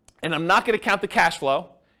 and I'm not going to count the cash flow.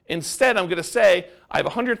 Instead, I'm going to say I have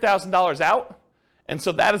 $100,000 out, and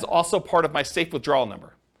so that is also part of my safe withdrawal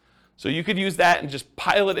number. So you could use that and just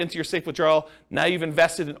pile it into your safe withdrawal. Now you've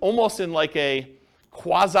invested in almost in like a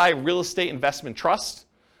quasi real estate investment trust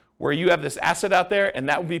where you have this asset out there, and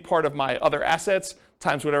that would be part of my other assets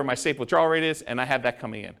times whatever my safe withdrawal rate is, and I have that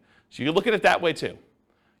coming in. So you look at it that way too.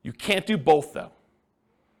 You can't do both though.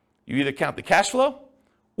 You either count the cash flow,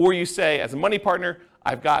 or you say, as a money partner,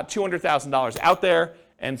 I've got $200,000 out there,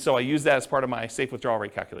 and so I use that as part of my safe withdrawal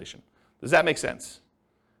rate calculation. Does that make sense?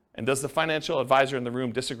 And does the financial advisor in the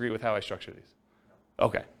room disagree with how I structure these?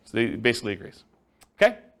 Okay, so he basically agrees.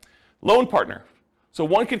 Okay? Loan partner. So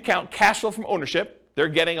one could count cash flow from ownership. They're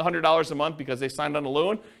getting $100 a month because they signed on a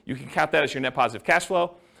loan. You can count that as your net positive cash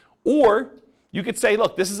flow. Or you could say,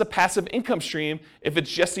 look, this is a passive income stream if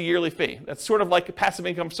it's just a yearly fee. That's sort of like a passive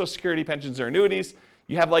income, Social Security, pensions, or annuities.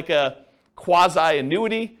 You have like a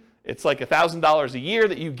quasi-annuity. It's like $1,000 a year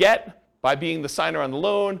that you get by being the signer on the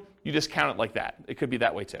loan. You just count it like that. It could be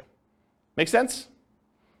that way too. Make sense?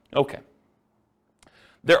 Okay.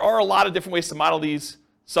 There are a lot of different ways to model these,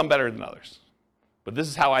 some better than others. But this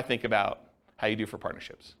is how I think about how you do for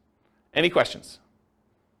partnerships. Any questions?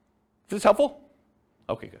 Is this helpful?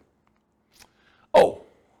 Okay, good. Oh,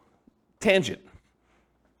 tangent.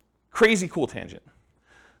 Crazy cool tangent.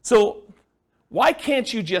 So why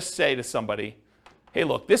can't you just say to somebody, hey,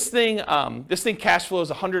 look, this thing cash flow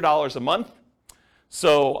is $100 a month.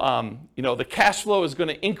 So the cash flow is going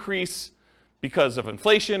to increase because of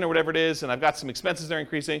inflation or whatever it is, and I've got some expenses that are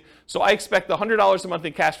increasing. So I expect the $100 a month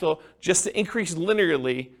in cash flow just to increase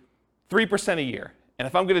linearly 3% a year. And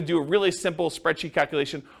if I'm going to do a really simple spreadsheet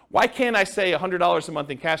calculation, why can't I say $100 a month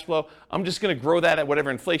in cash flow? I'm just going to grow that at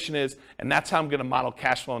whatever inflation is, and that's how I'm going to model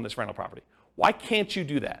cash flow in this rental property. Why can't you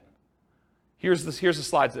do that? Here's the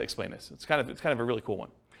slides that explain this. It's kind of a really cool one.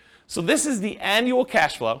 So this is the annual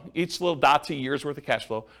cash flow, each little dot's a year's worth of cash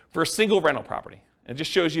flow, for a single rental property. And it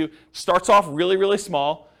just shows you, starts off really, really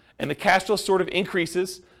small, and the cash flow sort of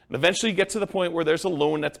increases, and eventually you get to the point where there's a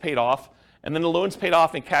loan that's paid off, and then the loan's paid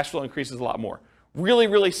off and cash flow increases a lot more. Really,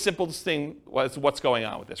 really simple thing was what's going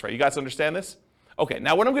on with this, right? You guys understand this? Okay,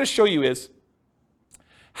 now what I'm going to show you is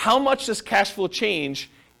how much does cash flow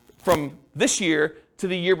change from this year to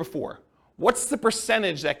the year before? What's the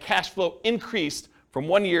percentage that cash flow increased from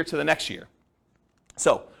one year to the next year?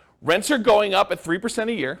 So rents are going up at 3%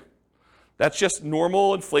 a year. That's just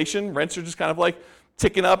normal inflation. Rents are just kind of like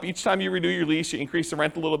ticking up. Each time you renew your lease, you increase the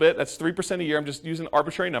rent a little bit. That's 3% a year. I'm just using an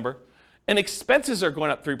arbitrary number. And expenses are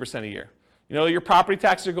going up 3% a year. You know, your property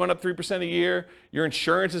taxes are going up 3% a year. Your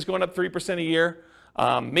insurance is going up 3% a year.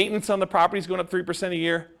 Maintenance on the property is going up 3% a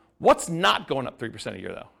year. What's not going up 3% a year,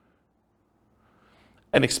 though?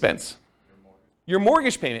 An expense. Your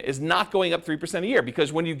mortgage payment is not going up 3% a year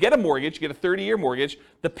because when you get a mortgage, you get a 30-year mortgage,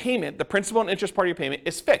 the payment, the principal and interest part of your payment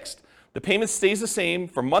is fixed. The payment stays the same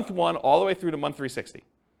from month 1 all the way through to month 360.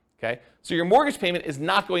 Okay? So your mortgage payment is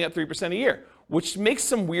not going up 3% a year, which makes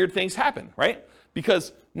some weird things happen, right?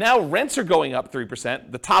 Because now rents are going up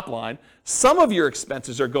 3%, the top line. Some of your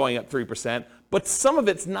expenses are going up 3%, but some of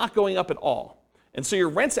it's not going up at all. And so your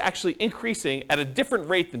rent's actually increasing at a different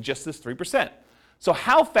rate than just this 3%. So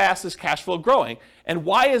how fast is cash flow growing? And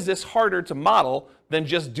why is this harder to model than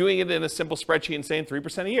just doing it in a simple spreadsheet and saying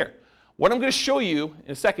 3% a year? What I'm going to show you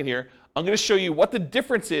in a second here, I'm going to show you what the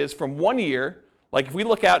difference is from one year, like if we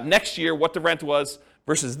look out next year what the rent was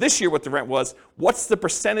versus this year what the rent was, what's the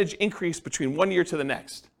percentage increase between one year to the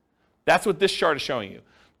next? That's what this chart is showing you.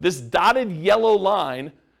 This dotted yellow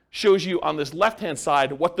line shows you on this left-hand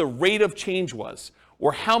side what the rate of change was,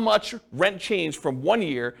 or how much rent changed from one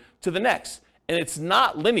year to the next. And it's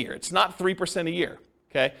not linear. It's not 3% a year.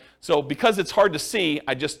 Okay? So because it's hard to see,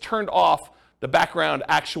 I just turned off the background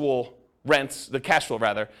actual rents, the cash flow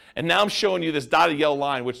rather, and now I'm showing you this dotted yellow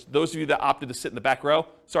line, which those of you that opted to sit in the back row,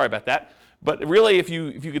 sorry about that. But really, if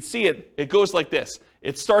you could see it, it goes like this.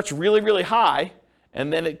 It starts really, really high,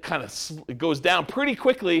 and then it kind of it goes down pretty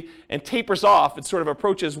quickly and tapers off. It sort of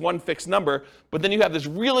approaches one fixed number, but then you have this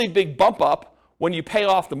really big bump up when you pay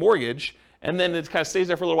off the mortgage, and then it kind of stays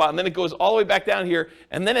there for a little while, and then it goes all the way back down here,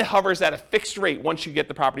 and then it hovers at a fixed rate once you get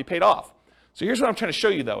the property paid off. So here's what I'm trying to show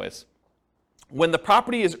you, though, is when the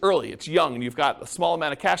property is early, it's young, and you've got a small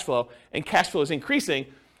amount of cash flow, and cash flow is increasing,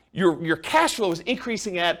 your cash flow is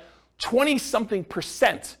increasing at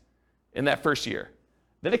 20-something% in that first year.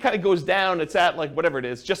 Then it kind of goes down, it's at like whatever it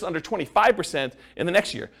is, just under 25% in the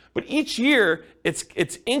next year. But each year, it's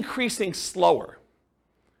increasing slower,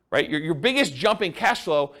 right? Your biggest jump in cash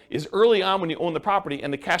flow is early on when you own the property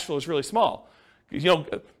and the cash flow is really small.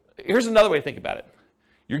 Here's another way to think about it.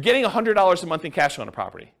 You're getting $100 a month in cash flow on a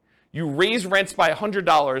property. You raise rents by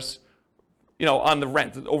 $100, on the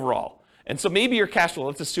rent overall. And so maybe your cash flow,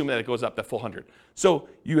 let's assume that it goes up that full 100. So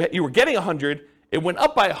you were getting 100, it went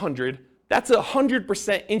up by 100, that's a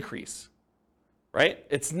 100% increase, right?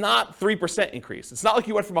 It's not 3% increase. It's not like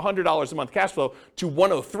you went from $100 a month cash flow to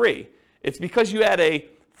 103. It's because you had a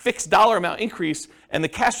fixed dollar amount increase and the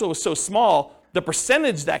cash flow was so small, the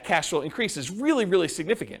percentage that cash flow increase is really, really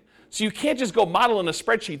significant. So you can't just go model in a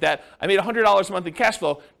spreadsheet that I made $100 a month in cash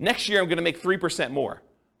flow, next year I'm going to make 3% more.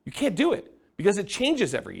 You can't do it because it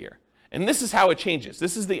changes every year. And this is how it changes.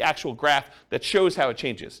 This is the actual graph that shows how it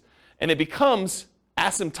changes. And it becomes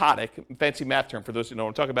asymptotic, fancy math term for those who know what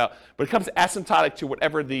I'm talking about, but it becomes asymptotic to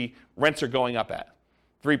whatever the rents are going up at,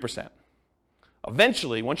 3%.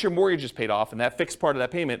 Eventually, once your mortgage is paid off and that fixed part of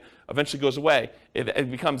that payment eventually goes away, it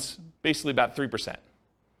becomes basically about 3%.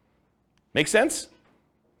 Make sense?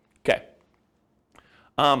 Okay.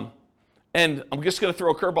 And I'm just going to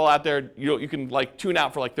throw a curveball out there. You can tune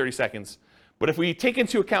out for 30 seconds. But if we take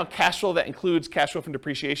into account cash flow that includes cash flow from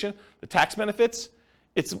depreciation, the tax benefits,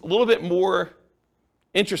 it's a little bit more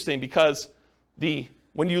interesting because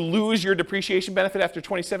when you lose your depreciation benefit after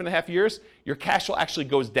 27.5 years, your cash flow actually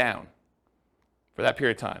goes down for that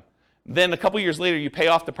period of time. Then a couple years later, you pay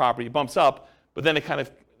off the property, it bumps up, but then it kind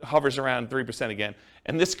of hovers around 3% again.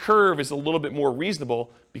 And this curve is a little bit more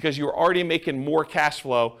reasonable because you're already making more cash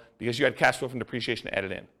flow because you had cash flow from depreciation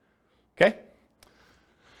added in. Okay?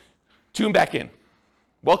 Tune back in.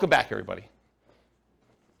 Welcome back, everybody.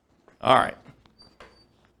 All right.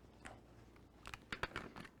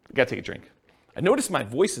 I gotta take a drink. I noticed my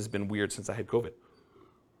voice has been weird since I had COVID.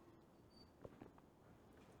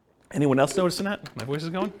 Anyone else noticing that? My voice is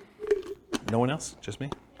going? No one else? Just me?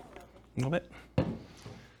 A little bit?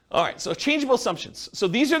 All right, so changeable assumptions. So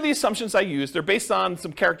these are the assumptions I use. They're based on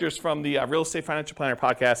some characters from the Real Estate Financial Planner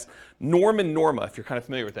podcast, Norm and Norma, if you're kind of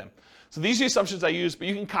familiar with them. So these are the assumptions I use, but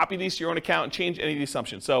you can copy these to your own account and change any of the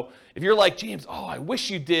assumptions. So if you're like, James, I wish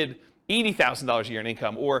you did $80,000 a year in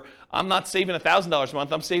income, or I'm not saving $1,000 a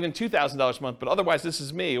month, I'm saving $2,000 a month, but otherwise this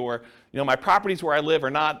is me, or my properties where I live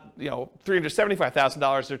are not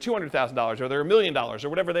 $375,000, they're $200,000, or they're $1 million, or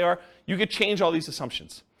whatever they are. You could change all these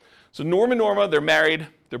assumptions. So Norm and Norma, they're married,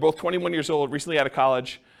 they're both 21 years old, recently out of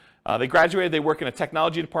college. They graduated, they work in a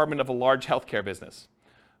technology department of a large healthcare business.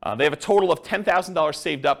 They have a total of $10,000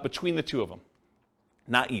 saved up between the two of them,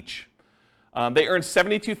 not each. They earn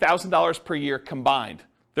 $72,000 per year combined,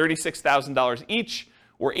 $36,000 each,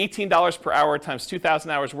 or $18 per hour times 2,000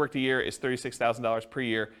 hours worked a year is $36,000 per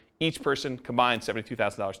year. Each person combined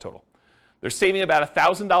 $72,000 total. They're saving about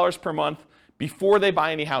 $1,000 per month before they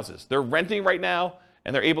buy any houses. They're renting right now,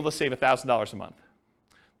 and they're able to save $1,000 a month.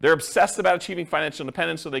 They're obsessed about achieving financial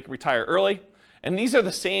independence so they can retire early. And these are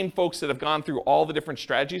the same folks that have gone through all the different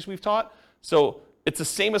strategies we've taught. So it's the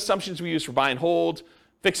same assumptions we use for buy and hold,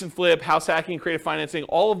 fix and flip, house hacking, creative financing.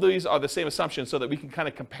 All of these are the same assumptions so that we can kind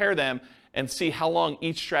of compare them and see how long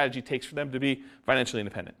each strategy takes for them to be financially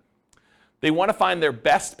independent. They want to find their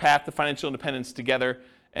best path to financial independence together.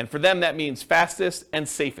 And for them, that means fastest and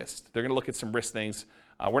safest. They're going to look at some risk things.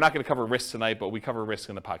 We're not going to cover risks tonight, but we cover risk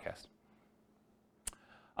in the podcast.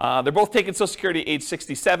 They're both taking Social Security at age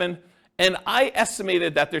 67. And I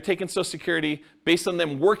estimated that they're taking Social Security based on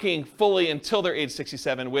them working fully until they're age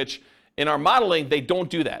 67, which in our modeling, they don't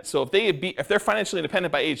do that. So if they're financially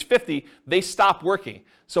independent by age 50, they stop working.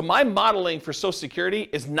 So my modeling for Social Security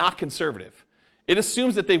is not conservative. It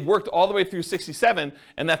assumes that they've worked all the way through 67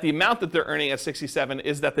 and that the amount that they're earning at 67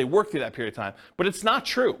 is that they worked through that period of time. But it's not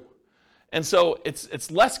true. And so it's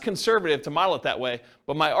less conservative to model it that way.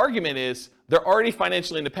 But my argument is they're already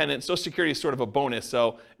financially independent. Social Security is sort of a bonus,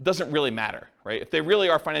 so it doesn't really matter, right? If they really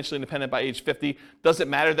are financially independent by age 50, does it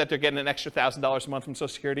matter that they're getting an extra $1,000 a month from Social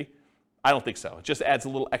Security? I don't think so. It just adds a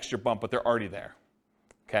little extra bump, but they're already there.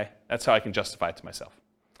 Okay? That's how I can justify it to myself.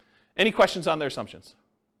 Any questions on their assumptions?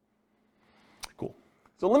 Cool.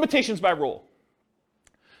 So limitations by rule.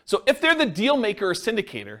 So if they're the deal maker or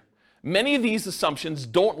syndicator, many of these assumptions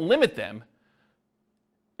don't limit them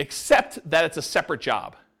except that it's a separate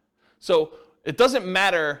job. So it doesn't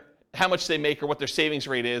matter how much they make or what their savings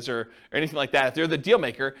rate is or anything like that. If they're the deal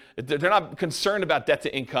maker, they're not concerned about debt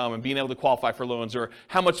to income and being able to qualify for loans or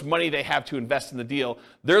how much money they have to invest in the deal.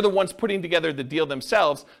 They're the ones putting together the deal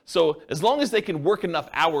themselves. So as long as they can work enough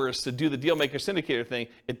hours to do the deal maker syndicator thing,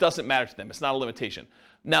 it doesn't matter to them. It's not a limitation.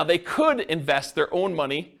 Now, they could invest their own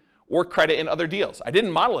money or credit in other deals. I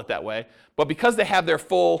didn't model it that way, but because they have their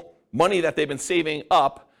full money that they've been saving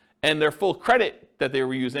up and their full credit that they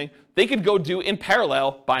were using, they could go do in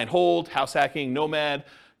parallel buy and hold, house hacking, nomad,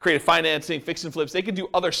 creative financing, fix and flips. They could do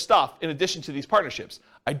other stuff in addition to these partnerships.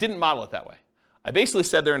 I didn't model it that way. I basically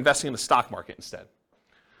said they're investing in the stock market instead.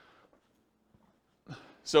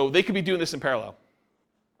 So they could be doing this in parallel.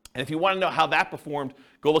 And if you want to know how that performed,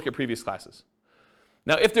 go look at previous classes.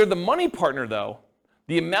 Now, if they're the money partner, though,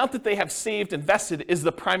 the amount that they have saved invested is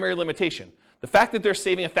the primary limitation. The fact that they're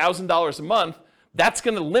saving $1,000 a month, that's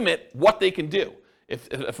going to limit what they can do. If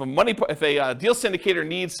a deal syndicator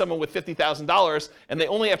needs someone with $50,000 and they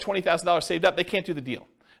only have $20,000 saved up, they can't do the deal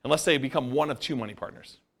unless they become one of two money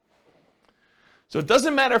partners. So it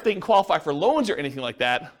doesn't matter if they can qualify for loans or anything like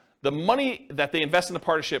that. The money that they invest in the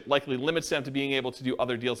partnership likely limits them to being able to do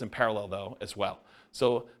other deals in parallel, though, as well.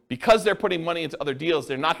 So because they're putting money into other deals,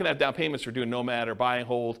 they're not going to have down payments for doing nomad or buy and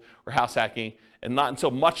hold or house hacking, and not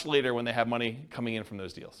until much later when they have money coming in from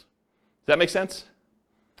those deals. Does that make sense?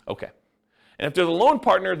 Okay. And if they're the loan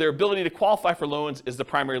partner, their ability to qualify for loans is the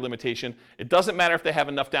primary limitation. It doesn't matter if they have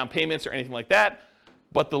enough down payments or anything like that,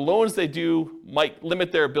 but the loans they do might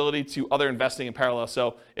limit their ability to other investing in parallel.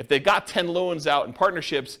 So if they've got 10 loans out in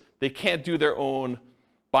partnerships, they can't do their own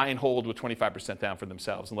buy and hold with 25% down for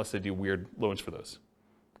themselves unless they do weird loans for those.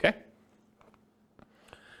 Okay?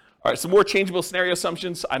 All right, some more changeable scenario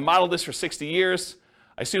assumptions. I modeled this for 60 years.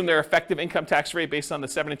 I assume their effective income tax rate based on the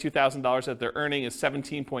 $72,000 that they're earning is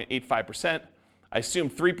 17.85%. I assume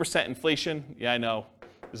 3% inflation. Yeah, I know.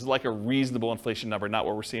 This is like a reasonable inflation number, not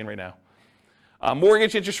what we're seeing right now.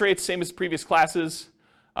 Mortgage interest rates, same as previous classes.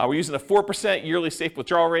 We're using a 4% yearly safe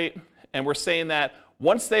withdrawal rate, and we're saying that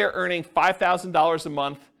once they are earning $5,000 a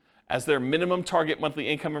month as their minimum target monthly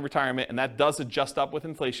income in retirement, and that does adjust up with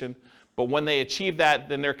inflation, but when they achieve that,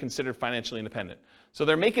 then they're considered financially independent. So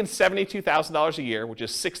they're making $72,000 a year, which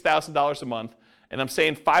is $6,000 a month, and I'm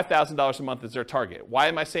saying $5,000 a month is their target. Why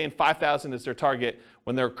am I saying $5,000 is their target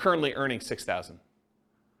when they're currently earning $6,000?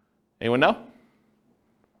 Anyone know?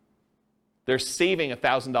 They're saving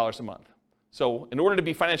 $1,000 a month. So in order to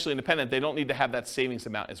be financially independent, they don't need to have that savings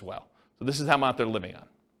amount as well. So this is how much they're living on.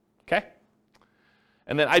 Okay?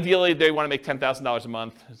 And then ideally, they want to make $10,000 a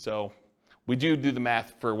month. So we do the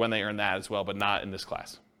math for when they earn that as well, but not in this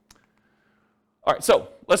class. All right, so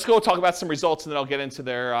let's go talk about some results, and then I'll get into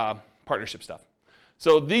their partnership stuff.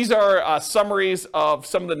 So these are summaries of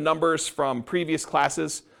some of the numbers from previous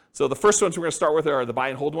classes. So the first ones we're going to start with are the buy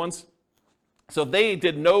and hold ones. So they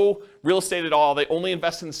did no real estate at all. They only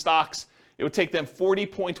invested in stocks. It would take them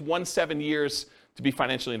 40.17 years to be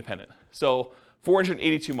financially independent. So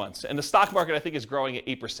 482 months. And the stock market, I think, is growing at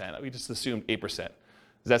 8%. We just assumed 8%. Does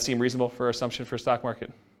that seem reasonable for assumption for a stock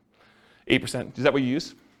market? 8%. Is that what you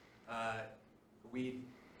use? We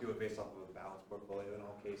do it based off of a balanced portfolio in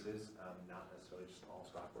all cases, not necessarily just an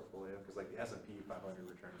all-stock portfolio, because like the S&P 500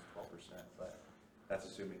 return is 12%, but that's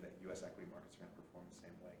assuming that U.S. equity markets are going to perform the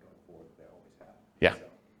same way going forward that they always have. Yeah.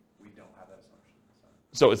 So we don't have that assumption.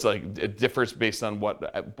 So it's like it differs based on what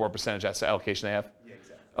percentage asset allocation they have? Yeah,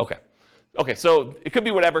 exactly. Okay. Okay, so it could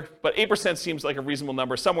be whatever, but 8% seems like a reasonable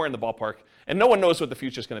number, somewhere in the ballpark. And no one knows what the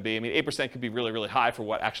future is going to be. I mean, 8% could be really, really high for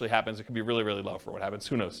what actually happens. It could be really, really low for what happens.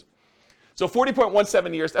 Who knows? So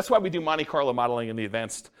 40.17 years, that's why we do Monte Carlo modeling in the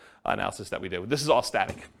advanced analysis that we do. This is all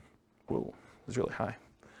static. Whoa, this is really high.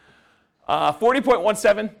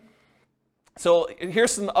 40.17. So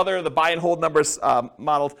here's some other, the buy and hold numbers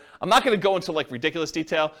modeled. I'm not going to go into like ridiculous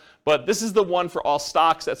detail, but this is the one for all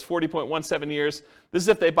stocks. That's 40.17 years. This is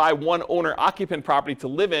if they buy one owner-occupant property to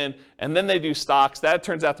live in, and then they do stocks. That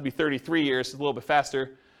turns out to be 33 years, it's a little bit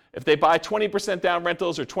faster. If they buy 20% down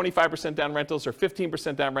rentals or 25% down rentals or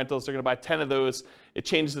 15% down rentals, they're going to buy 10 of those. It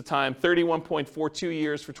changes the time. 31.42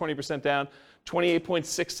 years for 20% down,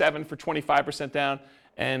 28.67 for 25% down,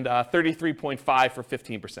 and 33.5 for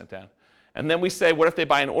 15% down. And then we say, what if they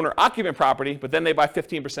buy an owner-occupant property, but then they buy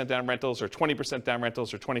 15% down rentals or 20% down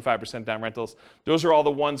rentals or 25% down rentals? Those are all the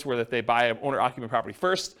ones where that they buy an owner-occupant property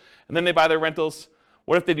first, and then they buy their rentals.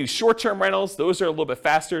 What if they do short-term rentals? Those are a little bit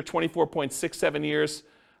faster, 24.67 years,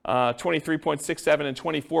 23.67 and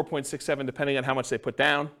 24.67, depending on how much they put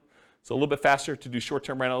down. So a little bit faster to do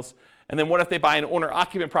short-term rentals. And then what if they buy an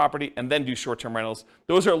owner-occupant property and then do short-term rentals?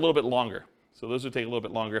 Those are a little bit longer. So those would take a little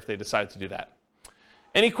bit longer if they decide to do that.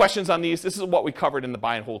 Any questions on these? This is what we covered in the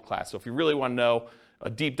buy and hold class. So if you really want to know a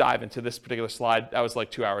deep dive into this particular slide, that was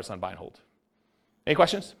like 2 hours on buy and hold. Any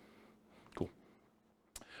questions? Cool.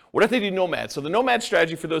 What if they do nomad? So the nomad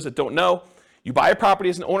strategy, for those that don't know, you buy a property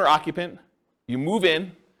as an owner-occupant, you move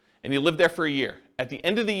in, and you live there for a year. At the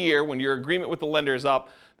end of the year, when your agreement with the lender is up,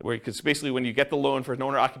 because basically when you get the loan for an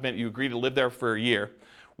owner-occupant, you agree to live there for a year.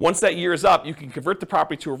 Once that year is up, you can convert the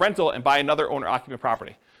property to a rental and buy another owner-occupant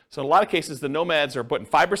property. So in a lot of cases, the nomads are putting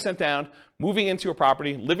 5% down, moving into a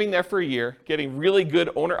property, living there for a year, getting really good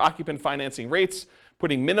owner-occupant financing rates,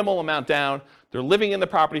 putting minimal amount down. They're living in the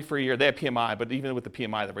property for a year. They have PMI, but even with the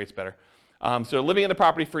PMI, the rate's better. So they're living in the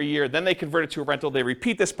property for a year, then they convert it to a rental. They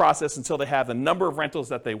repeat this process until they have the number of rentals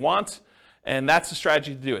that they want, and that's the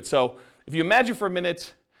strategy to do it. So if you imagine for a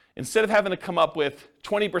minute, instead of having to come up with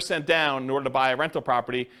 20% down in order to buy a rental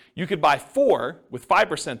property, you could buy 4 with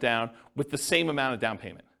 5% down with the same amount of down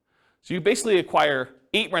payment. So you basically acquire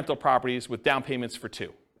 8 rental properties with down payments for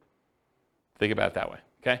 2. Think about it that way,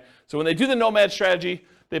 okay? So when they do the nomad strategy,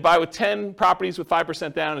 they buy with 10 properties with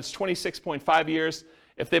 5% down. It's 26.5 years.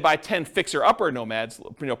 If they buy 10 fixer-upper nomads,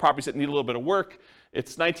 properties that need a little bit of work,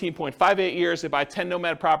 it's 19.58 years. They buy 10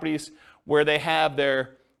 nomad properties where they have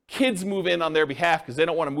their kids move in on their behalf because they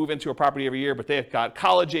don't want to move into a property every year, but they've got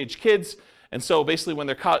college-age kids. And so basically when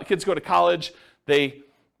their kids go to college, they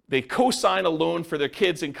co-sign a loan for their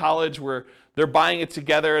kids in college where they're buying it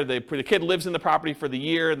together. The kid lives in the property for the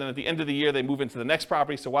year, and then at the end of the year, they move into the next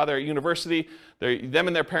property. So while they're at university, them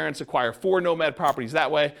and their parents acquire 4 nomad properties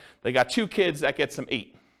that way. They got 2 kids, that gets them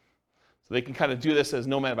 8. So they can kind of do this as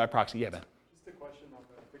nomad by proxy. Yeah, Ben? Just a question on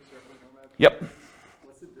the fixer-upper nomad. Yep.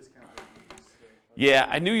 What's the discount rate you use? Yeah,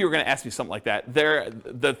 I knew you were going to ask me something like that.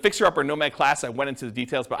 The fixer-upper nomad class, I went into the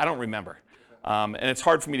details, but I don't remember. And it's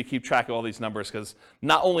hard for me to keep track of all these numbers because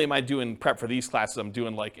not only am I doing prep for these classes, I'm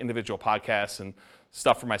doing like individual podcasts and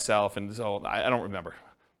stuff for myself, and so I don't remember.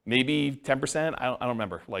 Maybe 10%? I don't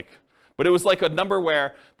remember. But it was like a number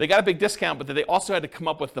where they got a big discount, but then they also had to come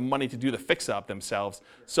up with the money to do the fix-up themselves.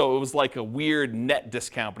 So it was like a weird net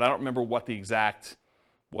discount, but I don't remember what the exact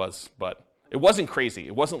was. But it wasn't crazy.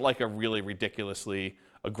 It wasn't like a really ridiculously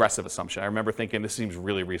aggressive assumption. I remember thinking this seems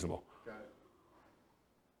really reasonable.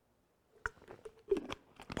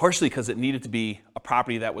 Partially because it needed to be a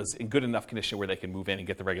property that was in good enough condition where they could move in and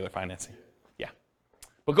get the regular financing. Yeah.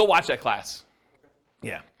 But go watch that class.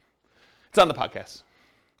 Yeah. It's on the podcast.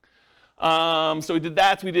 So we did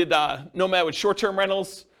that. We did nomad with short-term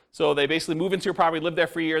rentals. So they basically move into a property, live there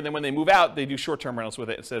for a year, and then when they move out, they do short-term rentals with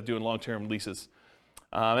it instead of doing long-term leases.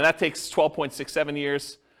 And that takes 12.67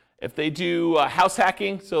 years. If they do house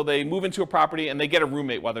hacking, so they move into a property and they get a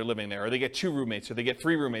roommate while they're living there, or they get 2 roommates, or they get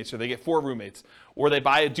 3 roommates, or they get 4 roommates, or they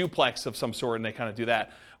buy a duplex of some sort and they kind of do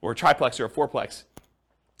that, or a triplex or a fourplex.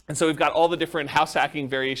 And so we've got all the different house hacking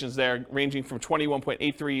variations there, ranging from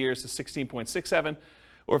 21.83 years to 16.67.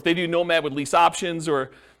 Or if they do nomad with lease options,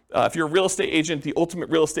 or if you're a real estate agent, the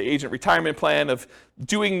ultimate real estate agent retirement plan of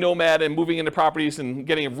doing nomad and moving into properties and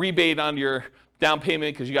getting a rebate on your down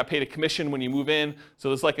payment because you got paid a commission when you move in. So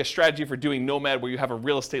there's like a strategy for doing nomad where you have a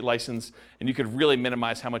real estate license and you could really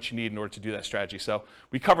minimize how much you need in order to do that strategy. So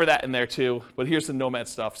we cover that in there too, but here's the nomad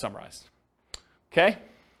stuff summarized. Okay?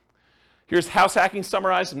 Here's house hacking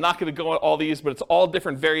summarized. I'm not going to go on all these, but it's all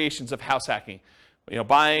different variations of house hacking.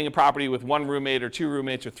 Buying a property with 1 roommate or 2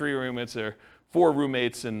 roommates or 3 roommates or 4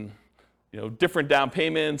 roommates and different down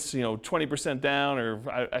payments, 20% down,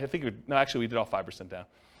 or I think we did all 5% down.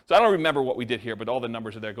 So I don't remember what we did here, but all the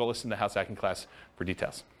numbers are there. Go listen to the house hacking class for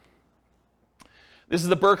details. This is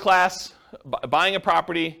the BRRRR class, buying a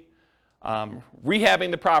property,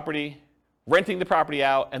 rehabbing the property, renting the property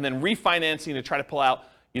out, and then refinancing to try to pull out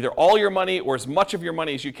either all your money or as much of your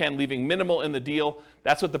money as you can, leaving minimal in the deal.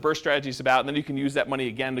 That's what the BRRRR strategy is about, and then you can use that money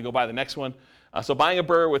again to go buy the next one. So buying a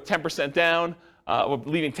BRRRR with 10% down,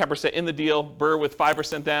 leaving 10% in the deal, BRRRR with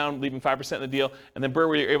 5% down, leaving 5% in the deal, and then BRRRR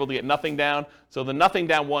where you're able to get nothing down. So the nothing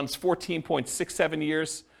down one's 14.67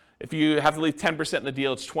 years. If you have to leave 10% in the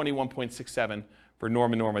deal, it's 21.67 for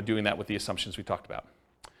Norma doing that with the assumptions we talked about.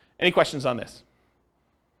 Any questions on this?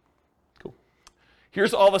 Cool.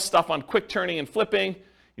 Here's all the stuff on quick turning and flipping.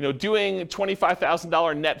 doing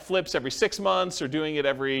 $25,000 net flips every 6 months, or doing it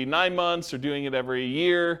every 9 months, or doing it every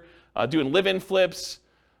year, doing live-in flips.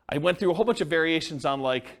 I went through a whole bunch of variations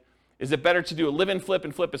on is it better to do a live-in flip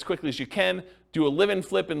and flip as quickly as you can, do a live-in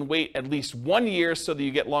flip and wait at least 1 year so that you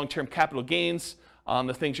get long-term capital gains on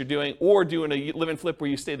the things you're doing, or doing a live-in flip where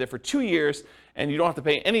you stay there for 2 years and you don't have to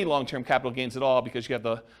pay any long-term capital gains at all because you have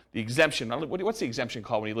the exemption. What's the exemption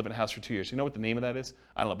called when you live in a house for 2 years? You know what the name of that is?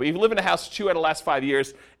 I don't know. But if you live in a house 2 out of the last 5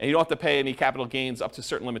 years and you don't have to pay any capital gains up to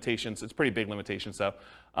certain limitations, it's pretty big limitations though,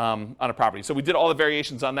 on a property. So we did all the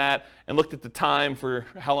variations on that and looked at the time for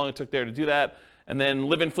how long it took there to do that. And then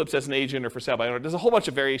live-in flips as an agent or for sale by owner. There's a whole bunch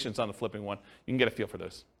of variations on the flipping one. You can get a feel for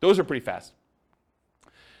those. Those are pretty fast.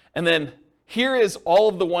 And then here is all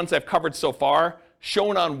of the ones I've covered so far,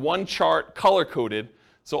 shown on one chart, color-coded.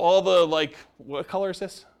 So all the, what color is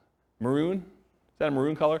this? Maroon? Is that a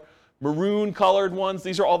maroon color? Maroon-colored ones,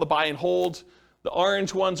 these are all the buy and hold. The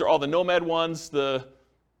orange ones are all the Nomad ones. The,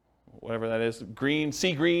 whatever that is, green,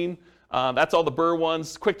 sea green. That's all the Burr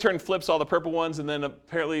ones. Quick turn flips, all the purple ones, and then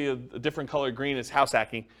apparently a different color green is house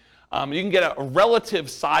hacking. You can get a relative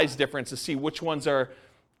size difference to see which ones are,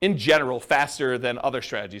 in general, faster than other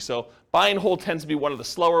strategies. So buy and hold tends to be one of the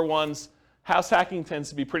slower ones. House hacking tends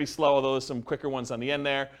to be pretty slow, although there's some quicker ones on the end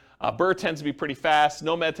there. Burr tends to be pretty fast.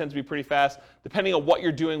 Nomad tends to be pretty fast. Depending on what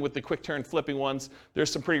you're doing with the quick turn flipping ones,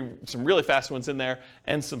 there's some really fast ones in there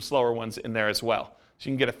and some slower ones in there as well. So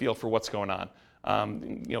you can get a feel for what's going on.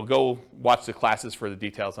 Go watch the classes for the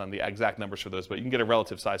details on the exact numbers for those, but you can get a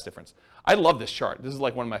relative size difference. I love this chart. This is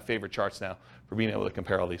one of my favorite charts now for being able to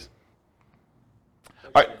compare all these.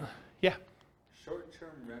 All right, yeah. Short-term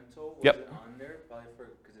rental, was Yep. it on there? Probably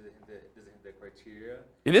because it doesn't hit the criteria.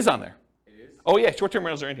 It is on there. It is? Oh yeah, short-term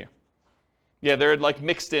rentals are in here. Yeah, they're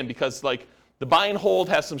mixed in because the buy and hold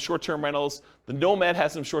has some short-term rentals. The Nomad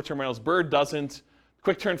has some short-term rentals. Bird doesn't.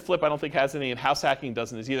 Quick turn flip I don't think has any, and house hacking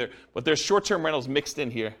doesn't either. But there's short-term rentals mixed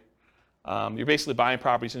in here. You're basically buying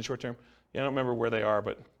properties in short-term. Yeah, I don't remember where they are,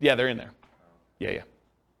 but yeah, they're in there. Yeah.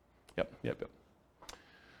 Yep.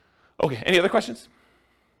 Okay, any other questions?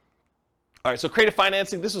 All right, so creative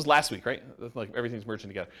financing, this was last week, right? Everything's merging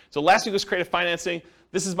together. So last week was creative financing.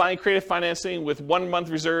 This is buying creative financing with 1 month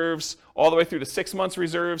reserves all the way through to 6 months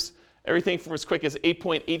reserves. Everything from as quick as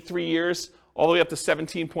 8.83 years all the way up to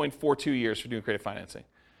 17.42 years for doing creative financing.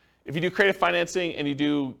 If you do creative financing and you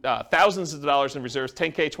do thousands of dollars in reserves,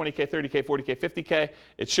 10K, 20K, 30K, 40K, 50K,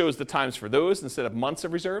 it shows the times for those instead of months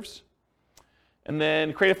of reserves. And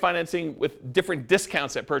then creative financing with different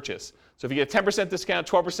discounts at purchase. So if you get a 10% discount,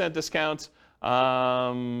 12% discount,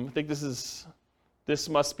 I think this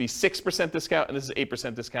must be 6% discount, and this is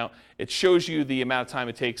 8% discount. It shows you the amount of time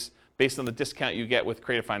it takes based on the discount you get with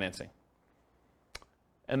creative financing.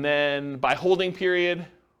 And then by holding period,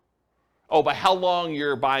 by how long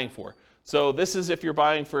you're buying for. So this is if you're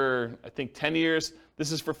buying for, I think, 10 years.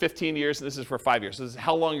 This is for 15 years, and this is for 5 years. So this is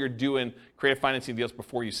how long you're doing creative financing deals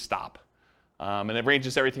before you stop. And it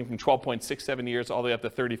ranges everything from 12.67 years all the way up to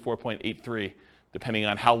 34.83, depending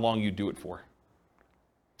on how long you do it for.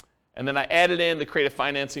 And then I added in the creative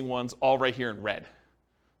financing ones all right here in red.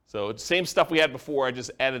 So it's the same stuff we had before, I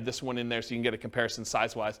just added this one in there so you can get a comparison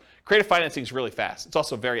size-wise. Creative financing is really fast. It's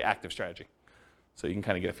also a very active strategy. So you can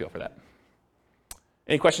kind of get a feel for that.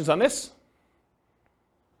 Any questions on this?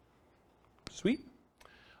 Sweet.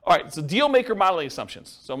 All right, so deal maker modeling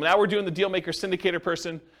assumptions. So now we're doing the deal maker syndicator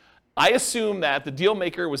person. I assume that the deal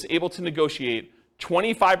maker was able to negotiate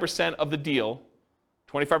 25% of the deal,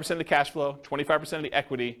 25% of the cash flow, 25% of the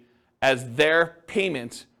equity as their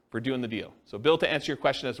payment for doing the deal. So Bill, to answer your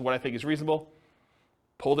question as to what I think is reasonable,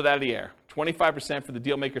 pulled it out of the air. 25% for the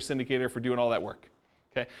deal maker syndicator for doing all that work.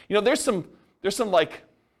 Okay. There's some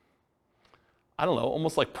I don't know,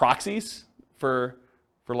 almost like proxies for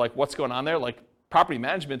what's going on there. Property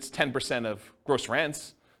management's 10% of gross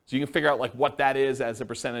rents. So you can figure out what that is as a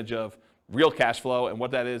percentage of real cash flow and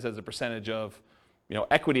what that is as a percentage of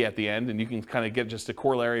equity at the end, and you can kind of get just a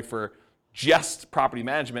corollary for just property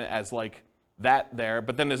management as that there.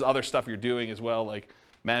 But then there's other stuff you're doing as well, like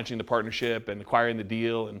managing the partnership and acquiring the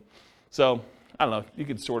deal. And so I don't know, you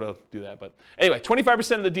could sort of do that. But anyway,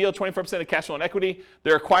 25% of the deal, 25% of cash flow and equity.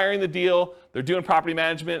 They're acquiring the deal. They're doing property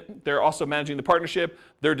management. They're also managing the partnership.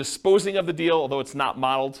 They're disposing of the deal, although it's not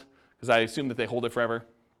modeled, because I assume that they hold it forever.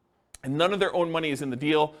 And none of their own money is in the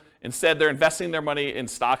deal. Instead, they're investing their money in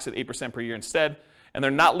stocks at 8% per year instead. And they're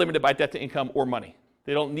not limited by debt to income or money.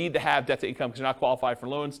 They don't need to have debt to income because they're not qualified for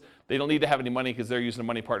loans. They don't need to have any money because they're using a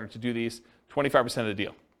money partner to do these. 25% of the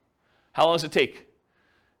deal. How long does it take?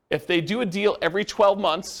 If they do a deal every 12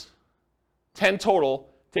 months, 10 total,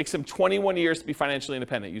 it takes them 21 years to be financially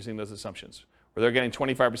independent using those assumptions. where they're getting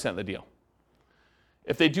 25% of the deal.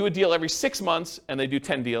 If they do a deal every 6 months and they do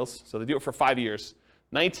 10 deals, so they do it for 5 years,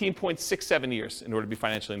 19.67 years in order to be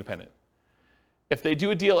financially independent. If they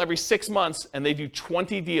do a deal every 6 months and they do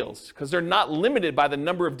 20 deals, because they're not limited by the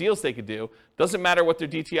number of deals they could do, doesn't matter what their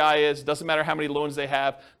DTI is, doesn't matter how many loans they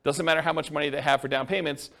have, doesn't matter how much money they have for down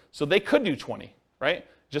payments, so they could do 20, right?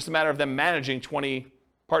 Just a matter of them managing 20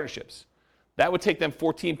 partnerships. That would take them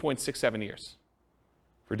 14.67 years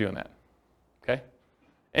for doing that, okay?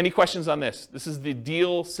 Any questions on this? This is the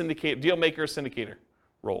deal maker syndicator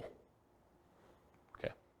role.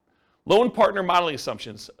 Okay. Loan partner modeling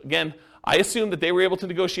assumptions. Again, I assume that they were able to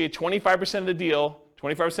negotiate 25% of the deal,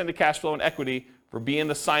 25% of the cash flow and equity for being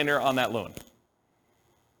the signer on that loan.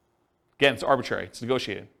 Again, it's arbitrary. It's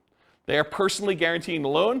negotiated. They are personally guaranteeing the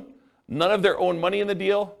loan. None of their own money in the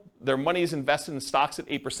deal. Their money is invested in stocks at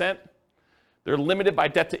 8%. They're limited by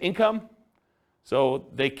debt to income, so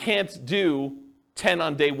they can't do 10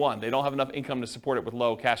 on day one. They don't have enough income to support it with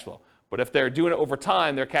low cash flow. But if they're doing it over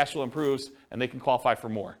time, their cash flow improves and they can qualify for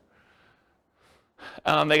more.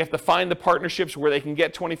 They have to find the partnerships where they can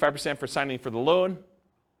get 25% for signing for the loan.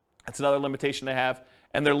 That's another limitation they have.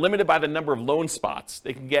 And they're limited by the number of loan spots.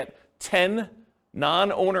 They can get 10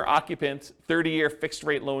 non-owner occupant 30-year fixed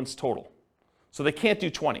rate loans total. So they can't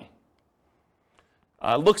do 20.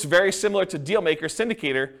 Looks very similar to Dealmaker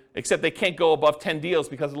Syndicator, except they can't go above 10 deals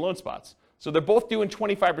because of the loan spots. So they're both doing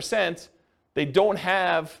 25%. They don't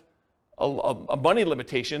have a money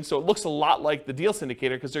limitation, so it looks a lot like the Deal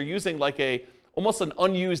Syndicator because they're using like almost an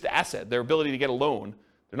unused asset, their ability to get a loan.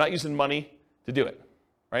 They're not using money to do it,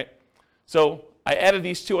 right? So I added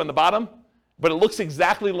these two on the bottom, but it looks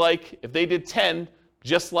exactly like if they did 10,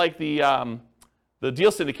 just like the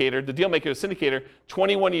Deal Syndicator, the Dealmaker Syndicator,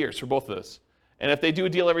 21 years for both of those. And if they do a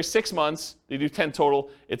deal every 6 months, they do 10 total,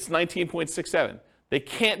 it's 19.67. They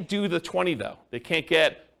can't do the 20 though. They can't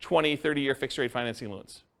get 20, 30-year fixed rate financing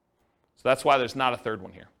loans. So that's why there's not a third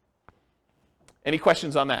one here. Any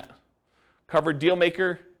questions on that? Covered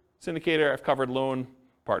Dealmaker Syndicator, I've covered loan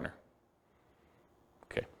partner.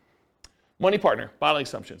 Okay. Money partner, modeling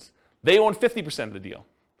assumptions. They own 50% of the deal.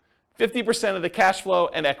 50% of the cash flow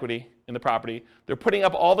and equity in the property. They're putting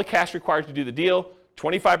up all the cash required to do the deal,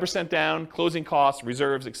 25% down, closing costs,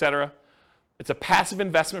 reserves, etc. It's a passive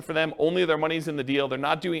investment for them. Only their money's in the deal. They're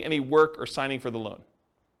not doing any work or signing for the loan.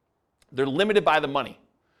 They're limited by the money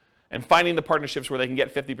and finding the partnerships where they can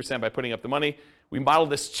get 50% by putting up the money. We modeled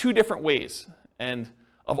this 2 different ways. And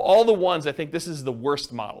of all the ones, I think this is the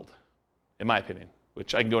worst modeled, in my opinion,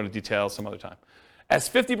 which I can go into detail some other time. As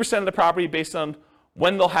 50% of the property based on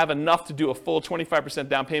when they'll have enough to do a full 25%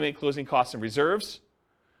 down payment, closing costs, and reserves.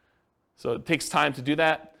 So it takes time to do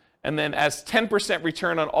that. And then as 10%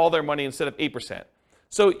 return on all their money instead of 8%.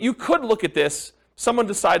 So you could look at this, someone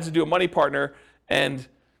decides to do a money partner, and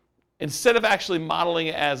instead of actually modeling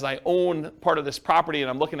it as I own part of this property and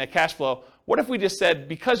I'm looking at cash flow, what if we just said,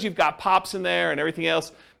 because you've got POPs in there and everything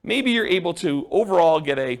else, maybe you're able to overall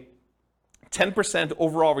get a 10%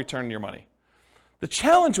 overall return on your money. The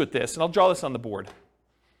challenge with this, and I'll draw this on the board,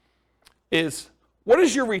 is what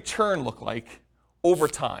does your return look like over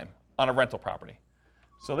time on a rental property?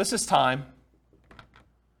 So this is time,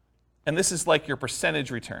 and this is like your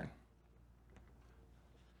percentage return.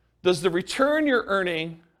 Does the return you're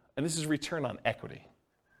earning, and this is return on equity,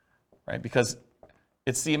 right? Because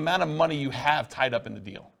it's the amount of money you have tied up in the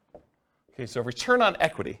deal. Okay, so return on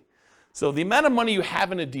equity. So the amount of money you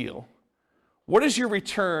have in a deal, what is your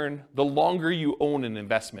return the longer you own an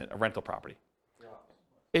investment, a rental property?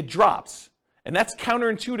 It drops. And that's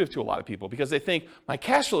counterintuitive to a lot of people because they think my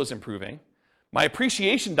cash flow is improving, my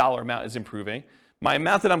appreciation dollar amount is improving, my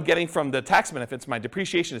amount that I'm getting from the tax benefits, my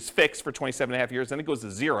depreciation is fixed for 27 and a half years, then it goes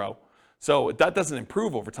to 0. So that doesn't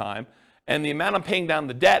improve over time. And the amount I'm paying down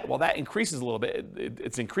the debt, well, that increases a little bit.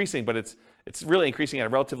 It's increasing, but it's really increasing at a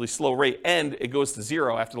relatively slow rate, and it goes to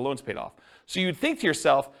 0 after the loan's paid off. So you'd think to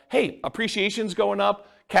yourself, hey, appreciation's going up,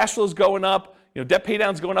 cash flow's going up, debt pay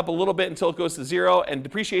down's going up a little bit until it goes to 0, and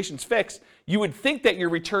depreciation's fixed. You would think that your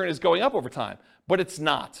return is going up over time, but it's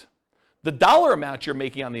not. The dollar amount you're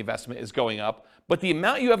making on the investment is going up, but the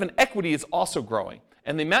amount you have in equity is also growing.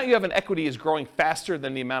 And the amount you have in equity is growing faster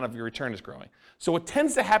than the amount of your return is growing. So what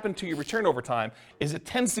tends to happen to your return over time is it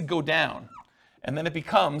tends to go down, and then it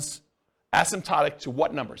becomes asymptotic to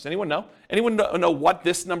what numbers? Anyone know? Anyone know what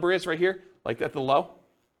this number is right here, like at the low?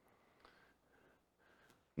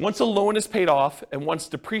 Once a loan is paid off and once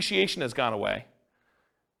depreciation has gone away,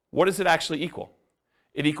 what does it actually equal?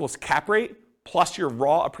 It equals cap rate plus your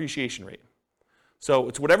raw appreciation rate. So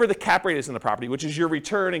it's whatever the cap rate is in the property, which is your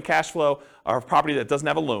return and cash flow of a property that doesn't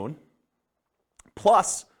have a loan,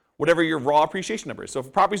 plus whatever your raw appreciation number is. So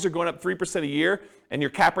if properties are going up 3% a year and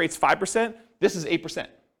your cap rate's 5%, this is 8%.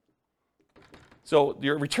 So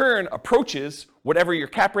your return approaches whatever your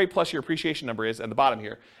cap rate plus your appreciation number is at the bottom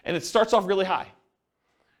here. And it starts off really high.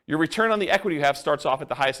 Your return on the equity you have starts off at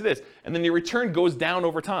the highest it is. And then your return goes down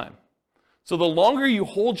over time. So the longer you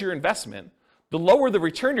hold your investment, the lower the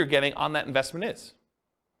return you're getting on that investment is.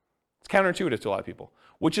 It's counterintuitive to a lot of people,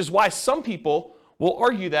 which is why some people will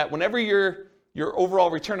argue that whenever your overall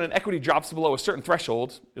return on equity drops below a certain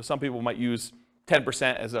threshold, some people might use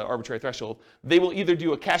 10% as an arbitrary threshold, they will either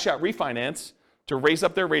do a cash out refinance to raise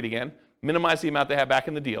up their rate again, minimize the amount they have back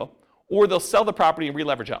in the deal, or they'll sell the property and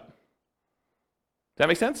re-leverage up. Does that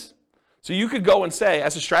make sense? So you could go and say,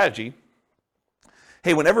 as a strategy,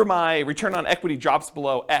 hey, whenever my return on equity drops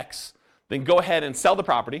below X, then go ahead and sell the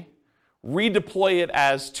property, redeploy it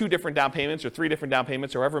as 2 different down payments or 3 different down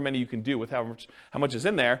payments or however many you can do with how much is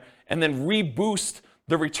in there, and then reboost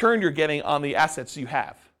the return you're getting on the assets you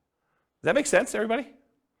have. Does that make sense, everybody?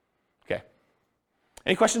 Okay.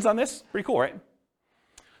 Any questions on this? Pretty cool, right?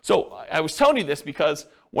 So I was telling you this because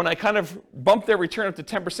when I kind of bumped their return up to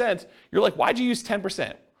 10%, you're like, why'd you use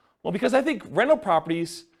 10%? Well, because I think rental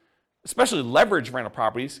properties, especially leverage rental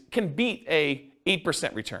properties, can beat a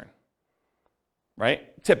 8% return,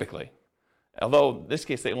 right? Typically. Although in this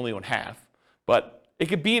case they only own half, but it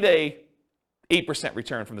could beat a 8%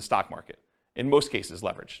 return from the stock market, in most cases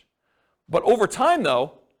leveraged. But over time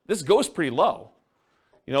though, this goes pretty low.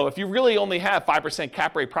 You know, if you really only have 5%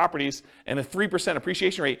 cap rate properties and a 3%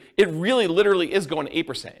 appreciation rate, it really literally is going to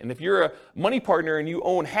 8%. And if you're a money partner and you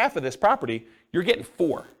own half of this property, you're getting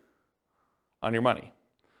 4 on your money.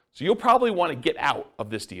 So you'll probably want to get out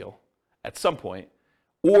of this deal at some point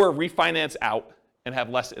or refinance out and have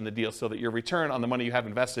less in the deal so that your return on the money you have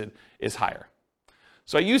invested is higher.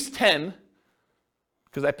 So I used 10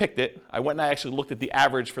 because I picked it. I went and I actually looked at the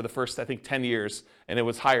average for the first, I think, 10 years, and it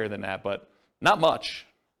was higher than that, but not much.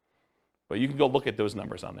 But you can go look at those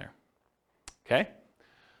numbers on there. Okay?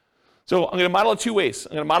 So I'm going to model it 2 ways.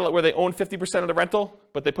 I'm going to model it where they own 50% of the rental,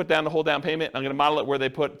 but they put down the whole down payment. I'm going to model it where they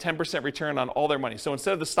put 10% return on all their money. So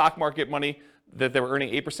instead of the stock market money that they were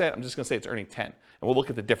earning 8%, I'm just going to say it's earning 10. And we'll look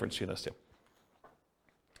at the difference between those two.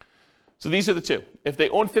 So these are the two. If they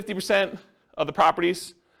own 50% of the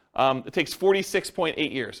properties, it takes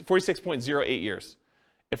 46.8 years, 46.08 years.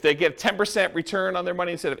 If they get 10% return on their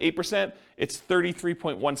money instead of 8%, it's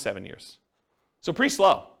 33.17 years. So pretty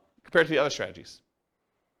slow compared to the other strategies.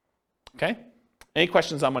 Okay? Any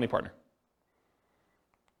questions on Money Partner?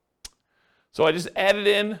 So I just added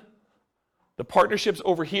in the partnerships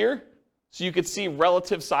over here so you could see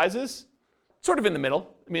relative sizes, sort of in the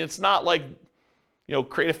middle. I mean, it's not like, you know,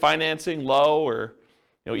 creative financing low or,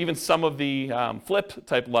 you know, even some of the flip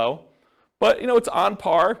type low, but, you know, it's on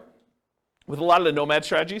par with a lot of the nomad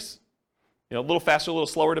strategies. You know, a little faster, a little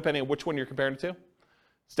slower, depending on which one you're comparing it to.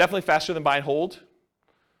 It's definitely faster than buy and hold,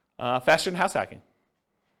 faster than house hacking.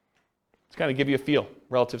 To kind of give you a feel,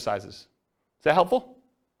 relative sizes. Is that helpful?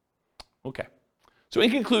 Okay. So in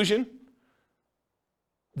conclusion,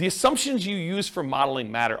 the assumptions you use for modeling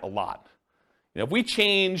matter a lot. You know, if we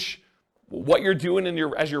change what you're doing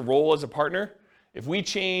as your role as a partner, if we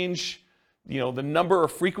change, you know, the number or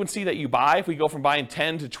frequency that you buy, if we go from buying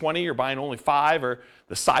 10 to 20 or buying only 5, or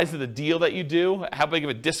the size of the deal that you do, how big of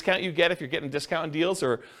a discount you get if you're getting discount on deals,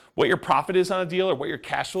 or what your profit is on a deal, or what your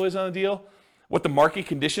cash flow is on a deal, what the market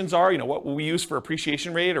conditions are, you know, what we use for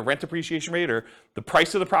appreciation rate or rent appreciation rate, or the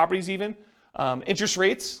price of the properties even, interest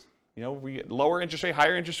rates, you know, we get lower interest rate,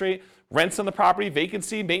 higher interest rate, rents on the property,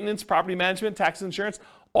 vacancy, maintenance, property management, taxes, insurance.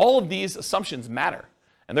 All of these assumptions matter,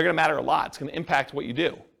 and they're going to matter a lot. It's going to impact what you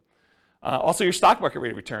do. Also, your stock market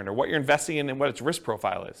rate of return, or what you're investing in and what its risk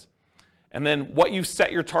profile is. And then what you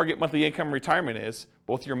set your target monthly income retirement is,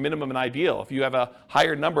 both your minimum and ideal. If you have a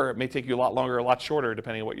higher number, it may take you a lot longer or a lot shorter,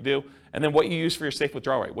 depending on what you do. And then what you use for your safe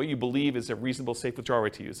withdrawal rate, what you believe is a reasonable safe withdrawal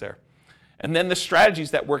rate to use there. And then the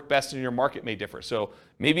strategies that work best in your market may differ. So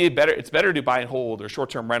maybe it's better to buy and hold, or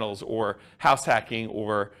short-term rentals, or house hacking,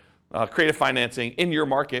 or creative financing in your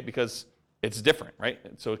market because it's different, right?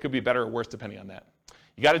 So it could be better or worse depending on that.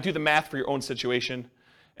 You got to do the math for your own situation.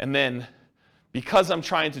 And then because I'm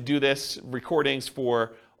trying to do this recordings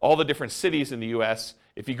for all the different cities in the US,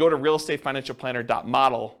 if you go to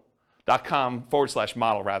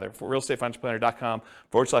realestatefinancialplanner.com/model rather, for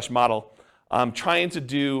realestatefinancialplanner.com/model, I'm trying to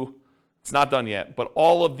do, it's not done yet, but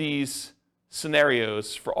all of these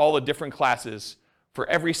scenarios for all the different classes for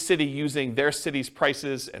every city using their city's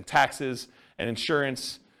prices and taxes and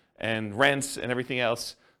insurance and rents and everything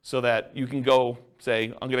else, so that you can go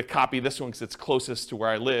say, I'm going to copy this one because it's closest to where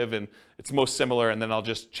I live and it's most similar, and then I'll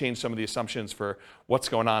just change some of the assumptions for what's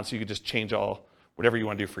going on, so you can just change whatever you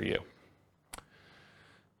want to do for you.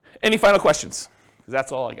 Any final questions? Because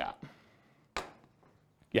that's all I got.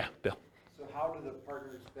 Yeah, Bill. So how do the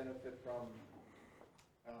partners benefit from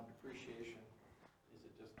depreciation? Is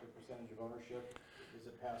it just the percentage of ownership? Is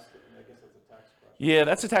it passed? I guess that's a tax question. Yeah,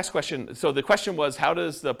 that's a tax question. So the question was, how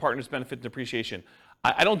does the partners benefit in depreciation?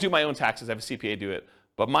 I don't do my own taxes. I have a CPA do it.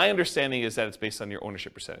 But my understanding is that it's based on your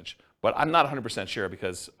ownership percentage. But I'm not 100% sure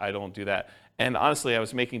because I don't do that. And honestly, I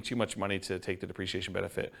was making too much money to take the depreciation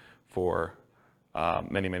benefit for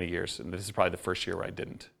many, many years. And this is probably the first year where I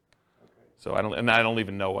didn't. Okay. So I don't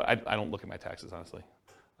even know. I don't look at my taxes, honestly.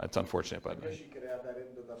 It's unfortunate. But I guess you could add that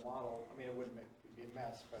into the model. I mean, it wouldn't be a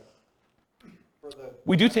mess, but for the...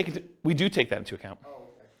 we do take that into account. Oh,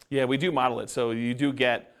 okay. Yeah, we do model it. So you do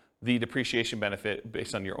get the depreciation benefit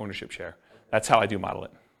based on your ownership share. Okay. That's how I do model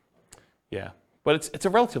it. Okay. Yeah, but it's a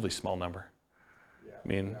relatively small number. Yeah. I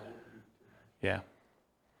mean, yeah.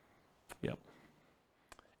 Yep.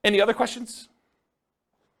 Any other questions? Is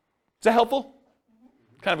that helpful?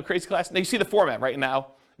 Kind of a crazy class. Now you see the format right now.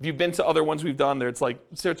 If you've been to other ones we've done, there it's like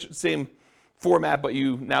same format, but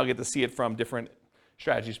you now get to see it from different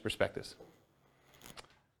strategies, perspectives.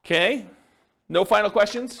 Okay. No final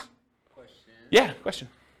questions? Question. Yeah, question.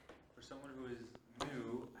 For someone who is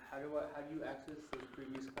new, how do you access those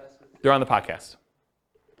previous classes? They're on the podcast.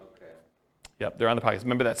 Okay. Yep, they're on the podcast.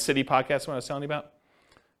 Remember that city podcast one I was telling you about?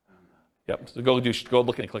 Yep. So go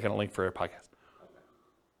look and click on a link for a podcast. Okay.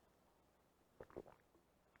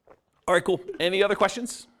 All right, cool. Any other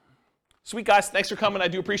questions? Sweet, guys. Thanks for coming. I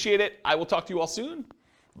do appreciate it. I will talk to you all soon.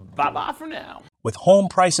 Bye-bye for now. With home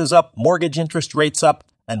prices up, mortgage interest rates up,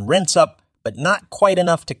 and rents up, but not quite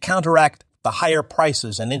enough to counteract the higher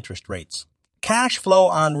prices and interest rates, cash flow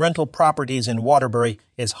on rental properties in Waterbury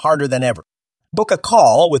is harder than ever. Book a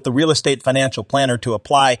call with the Real Estate Financial Planner to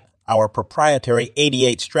apply our proprietary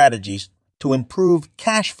 88 strategies to improve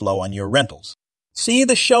cash flow on your rentals. See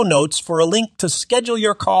the show notes for a link to schedule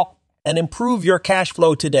your call and improve your cash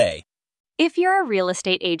flow today. If you're a real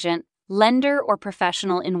estate agent, lender, or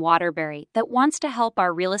professional in Waterbury that wants to help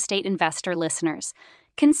our real estate investor listeners,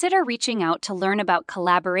 consider reaching out to learn about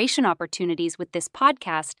collaboration opportunities with this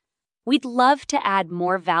podcast. We'd love to add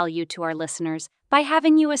more value to our listeners by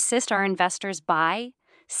having you assist our investors buy,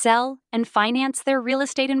 sell, and finance their real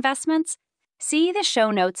estate investments. See the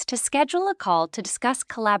show notes to schedule a call to discuss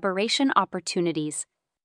collaboration opportunities.